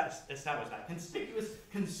of established that. Conspicuous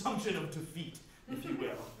consumption of defeat, if you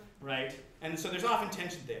will, right? And so there's often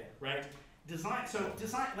tension there, right? Design,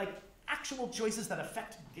 like actual choices that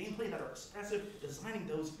affect gameplay that are expressive, designing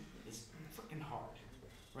those is freaking hard,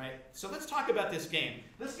 right? So let's talk about this game.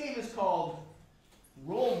 This game is called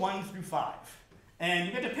Roll 1 through 5. And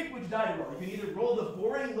you get to pick which die to roll. You can either roll the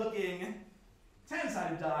boring-looking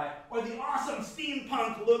 10-sided die or the awesome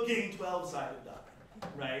steampunk-looking 12-sided die,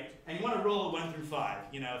 right? And you want to roll a 1 through 5.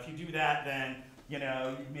 You know, if you do that, then, you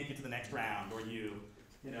know, you make it to the next round, or you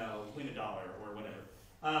know, win $1 or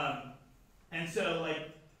whatever. And so, like,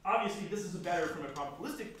 obviously this is better from a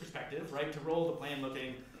probabilistic perspective, right? To roll the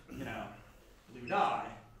plain-looking, you know, blue die.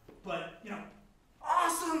 But, you know,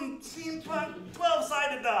 awesome steampunk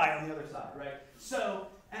 12-sided die on the other side, right? So,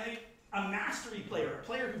 and a mastery player, a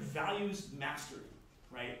player who values mastery,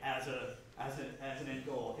 right, as an end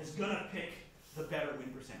goal, is gonna pick the better win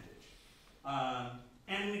percentage.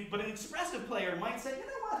 But an expressive player might say, you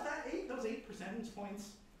know what, those 8 percentage points,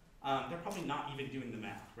 they're probably not even doing the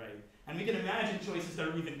math, right? And we can imagine choices that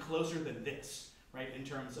are even closer than this, right, in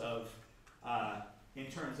terms of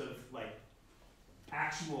like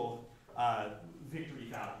actual victory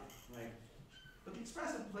value, right? But the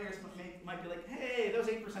expressive players might be like, hey, those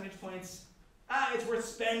 8 percentage points, it's worth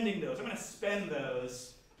spending those. I'm going to spend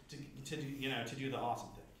those to do the awesome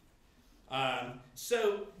thing.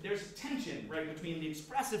 So there's tension, right, between the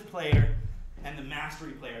expressive player and the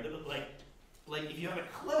mastery player. Like if you have a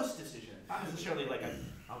close decision, not necessarily like a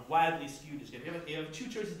widely skewed decision, you have 2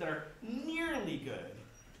 choices that are nearly good,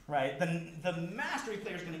 right? Then the mastery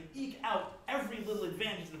player is going to eke out every little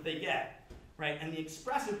advantage that they get, right? And the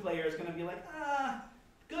expressive player is going to be like,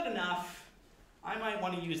 good enough. I might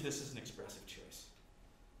want to use this as an expressive choice,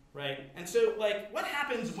 right? And so, like, what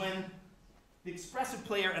happens when the expressive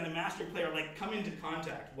player and the mastery player like come into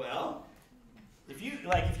contact? Well, if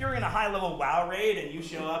you're in a high-level WoW raid and you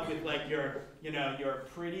show up with like your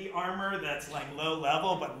pretty armor that's like low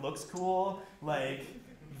level but looks cool, like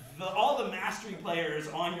all the mastery players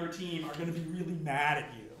on your team are going to be really mad at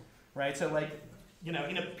you, right? So like, you know,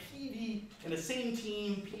 in a same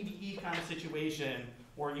team PvE kind of situation,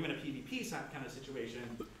 or even a PvP kind of situation,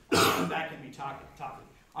 that can be toxic.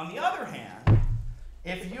 On the other hand,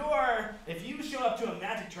 if you show up to a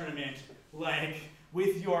Magic tournament like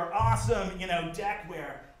with your awesome, you know, deck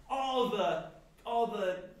where all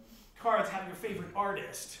the cards have your favorite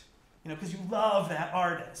artist, you know, because you love that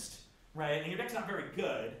artist, right? And your deck's not very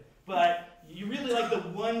good, but you really like the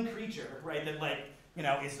one creature, right, that like, you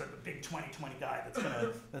know, is like the big 20/20 guy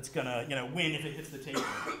that's gonna you know, win if it hits the table.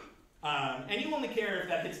 And you only care if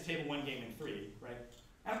that hits the table 1 game in 3, right?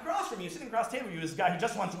 And across from you, sitting across the table from you, is a guy who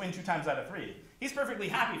just wants to win 2 times out of 3. He's perfectly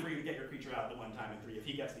happy for you to get your creature out the 1 time in 3 if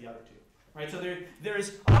he gets the other 2, right? So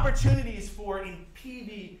there's opportunities for in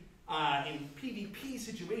PvP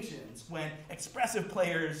situations when expressive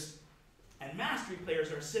players and mastery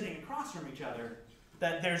players are sitting across from each other,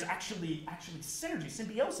 that there's actually synergy,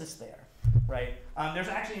 symbiosis there, right? There's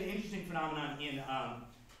actually an interesting phenomenon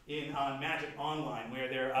in Magic Online where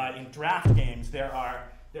in draft games there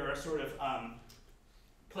are sort of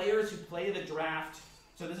players who play the draft.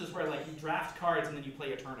 So this is where like you draft cards and then you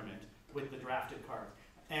play a tournament with the drafted cards.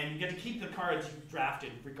 and you get to keep the cards you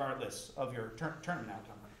drafted regardless of your tournament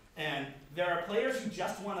outcome. And there are players who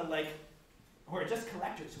just want to who are just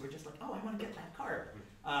collectors who are just like, oh, I want to get that card,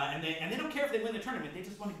 and they don't care if they win the tournament. They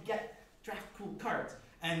just want to draft cool cards.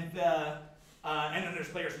 And then there's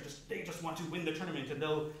players who just want to win the tournament, and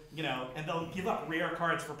they'll give up rare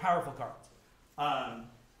cards for powerful cards.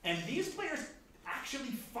 And these players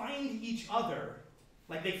actually find each other,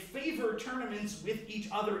 like they favor tournaments with each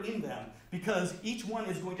other in them, because each one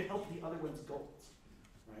is going to help the other one's goals,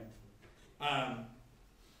 right?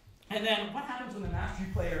 And then what happens when the mastery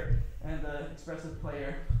player and the expressive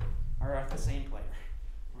player are the same player,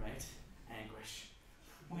 right? Anguish.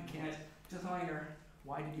 Why can't designer?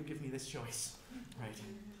 Why did you give me this choice, right?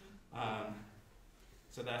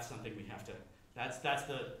 So that's something we have to.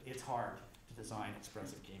 It's hard to design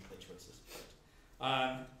expressive gameplay choices.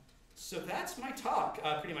 So that's my talk,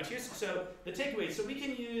 pretty much. So the takeaways. So we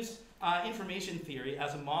can use information theory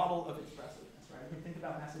as a model of expressiveness, right? We can think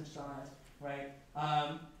about message size, right?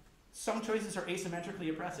 Some choices are asymmetrically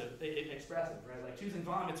expressive, right? Like choosing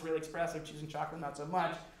vomit's really expressive, choosing chocolate not so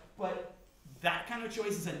much. But that kind of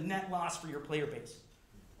choice is a net loss for your player base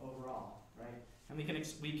overall, right? And we can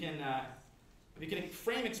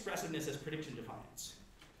frame expressiveness as prediction defiance.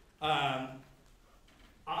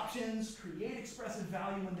 Options create expressive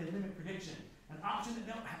value when they limit prediction. An option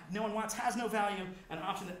that no one wants has no value. An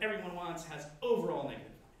option that everyone wants has overall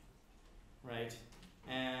negative value, right?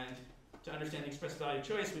 And to understand the expressive value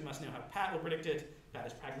choice, we must know how Pat will predict it. Pat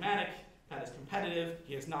is pragmatic. Pat is competitive.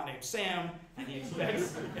 He is not named Sam, and he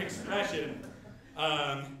expects expression.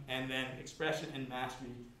 And then expression and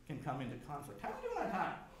mastery can come into conflict. How are we doing on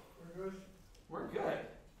time? We're good. We're good.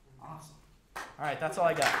 Awesome. All right, that's all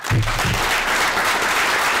I got.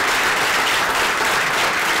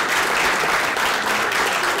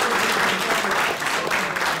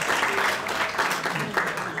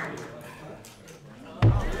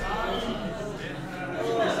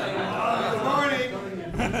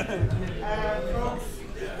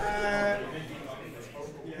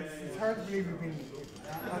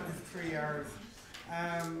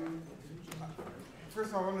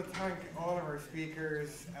 First of all, I want to thank all of our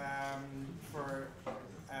speakers for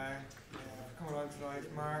coming on tonight.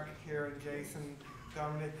 Marc, Kieran, Jason,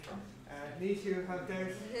 Dominique, Nishu helped out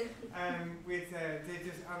with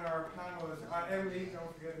digits and our panel is Emily.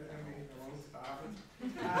 Don't forget that Emily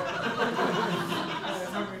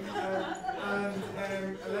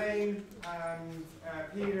and Elaine and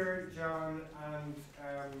Peter, John, and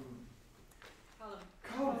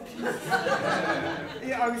Colin.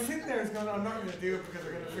 Yeah, I was sitting there going, I'm not going to do it because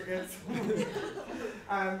I'm going to forget something.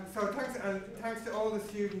 So thanks to all the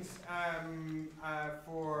students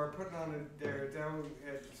for putting on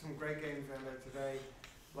some great games down there today.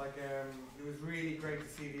 It was really great to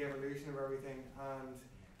see the evolution of everything, and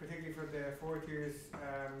particularly for the fourth years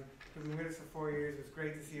who've been with us for 4 years, it was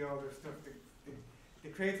great to see all their stuff. The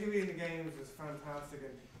creativity in the games was fantastic.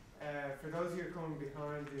 And for those of you coming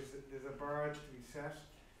behind, there's a bar to be set,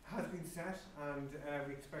 has been set, and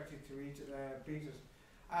we expect you to beat it.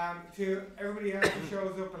 To everybody else who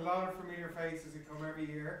shows up, a lot of familiar faces who come every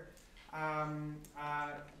year.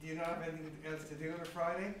 Do you not have anything else to do on a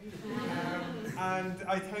Friday? And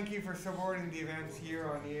I thank you for supporting the events year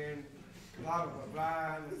on year. And blah blah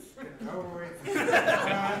blah. Let's get it over with.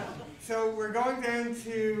 So we're going down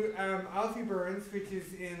to Alfie Burns, which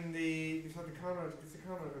is in the Conrad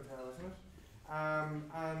Hotel, isn't it?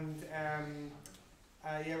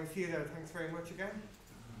 Yeah, we'll see you there. Thanks very much again.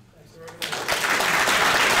 Thanks very much.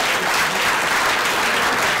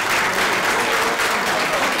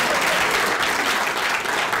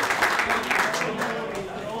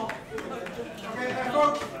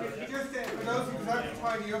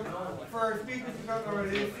 For our speakers who don't know what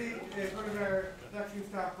it is, one of our lecturing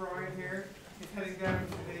staff, Brian here, is heading down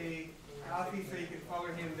to the Alfie, so you can follow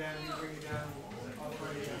him down and bring you down all the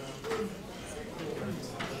way down.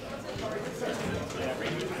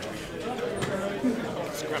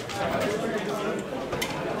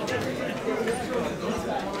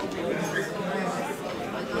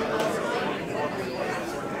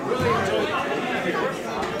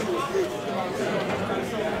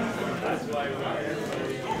 That's why we're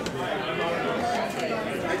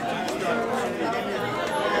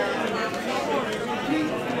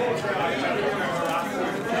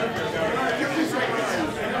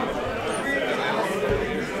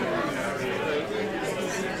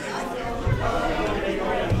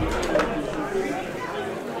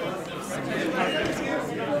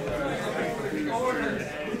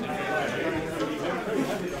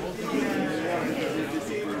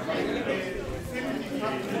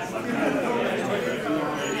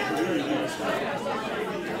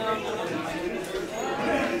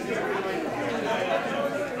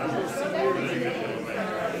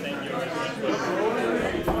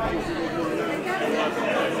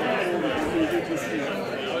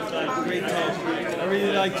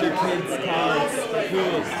really liked your kids' cards.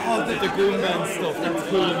 Cool. Oh, the Goomba and stuff. That's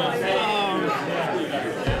cool, man.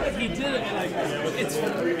 He did it like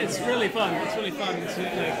it's really fun. It's really fun to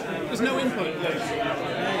like. There's no input. Like,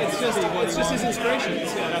 it's just his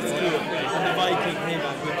inspirations. Yeah, that's cool. And the Viking came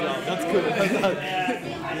back. Good job. That's cool.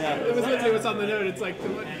 Yeah. It was literally what's on the note. It's like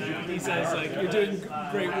he says like you're doing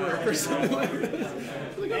great work or something like that.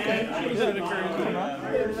 Like okay, that occurred.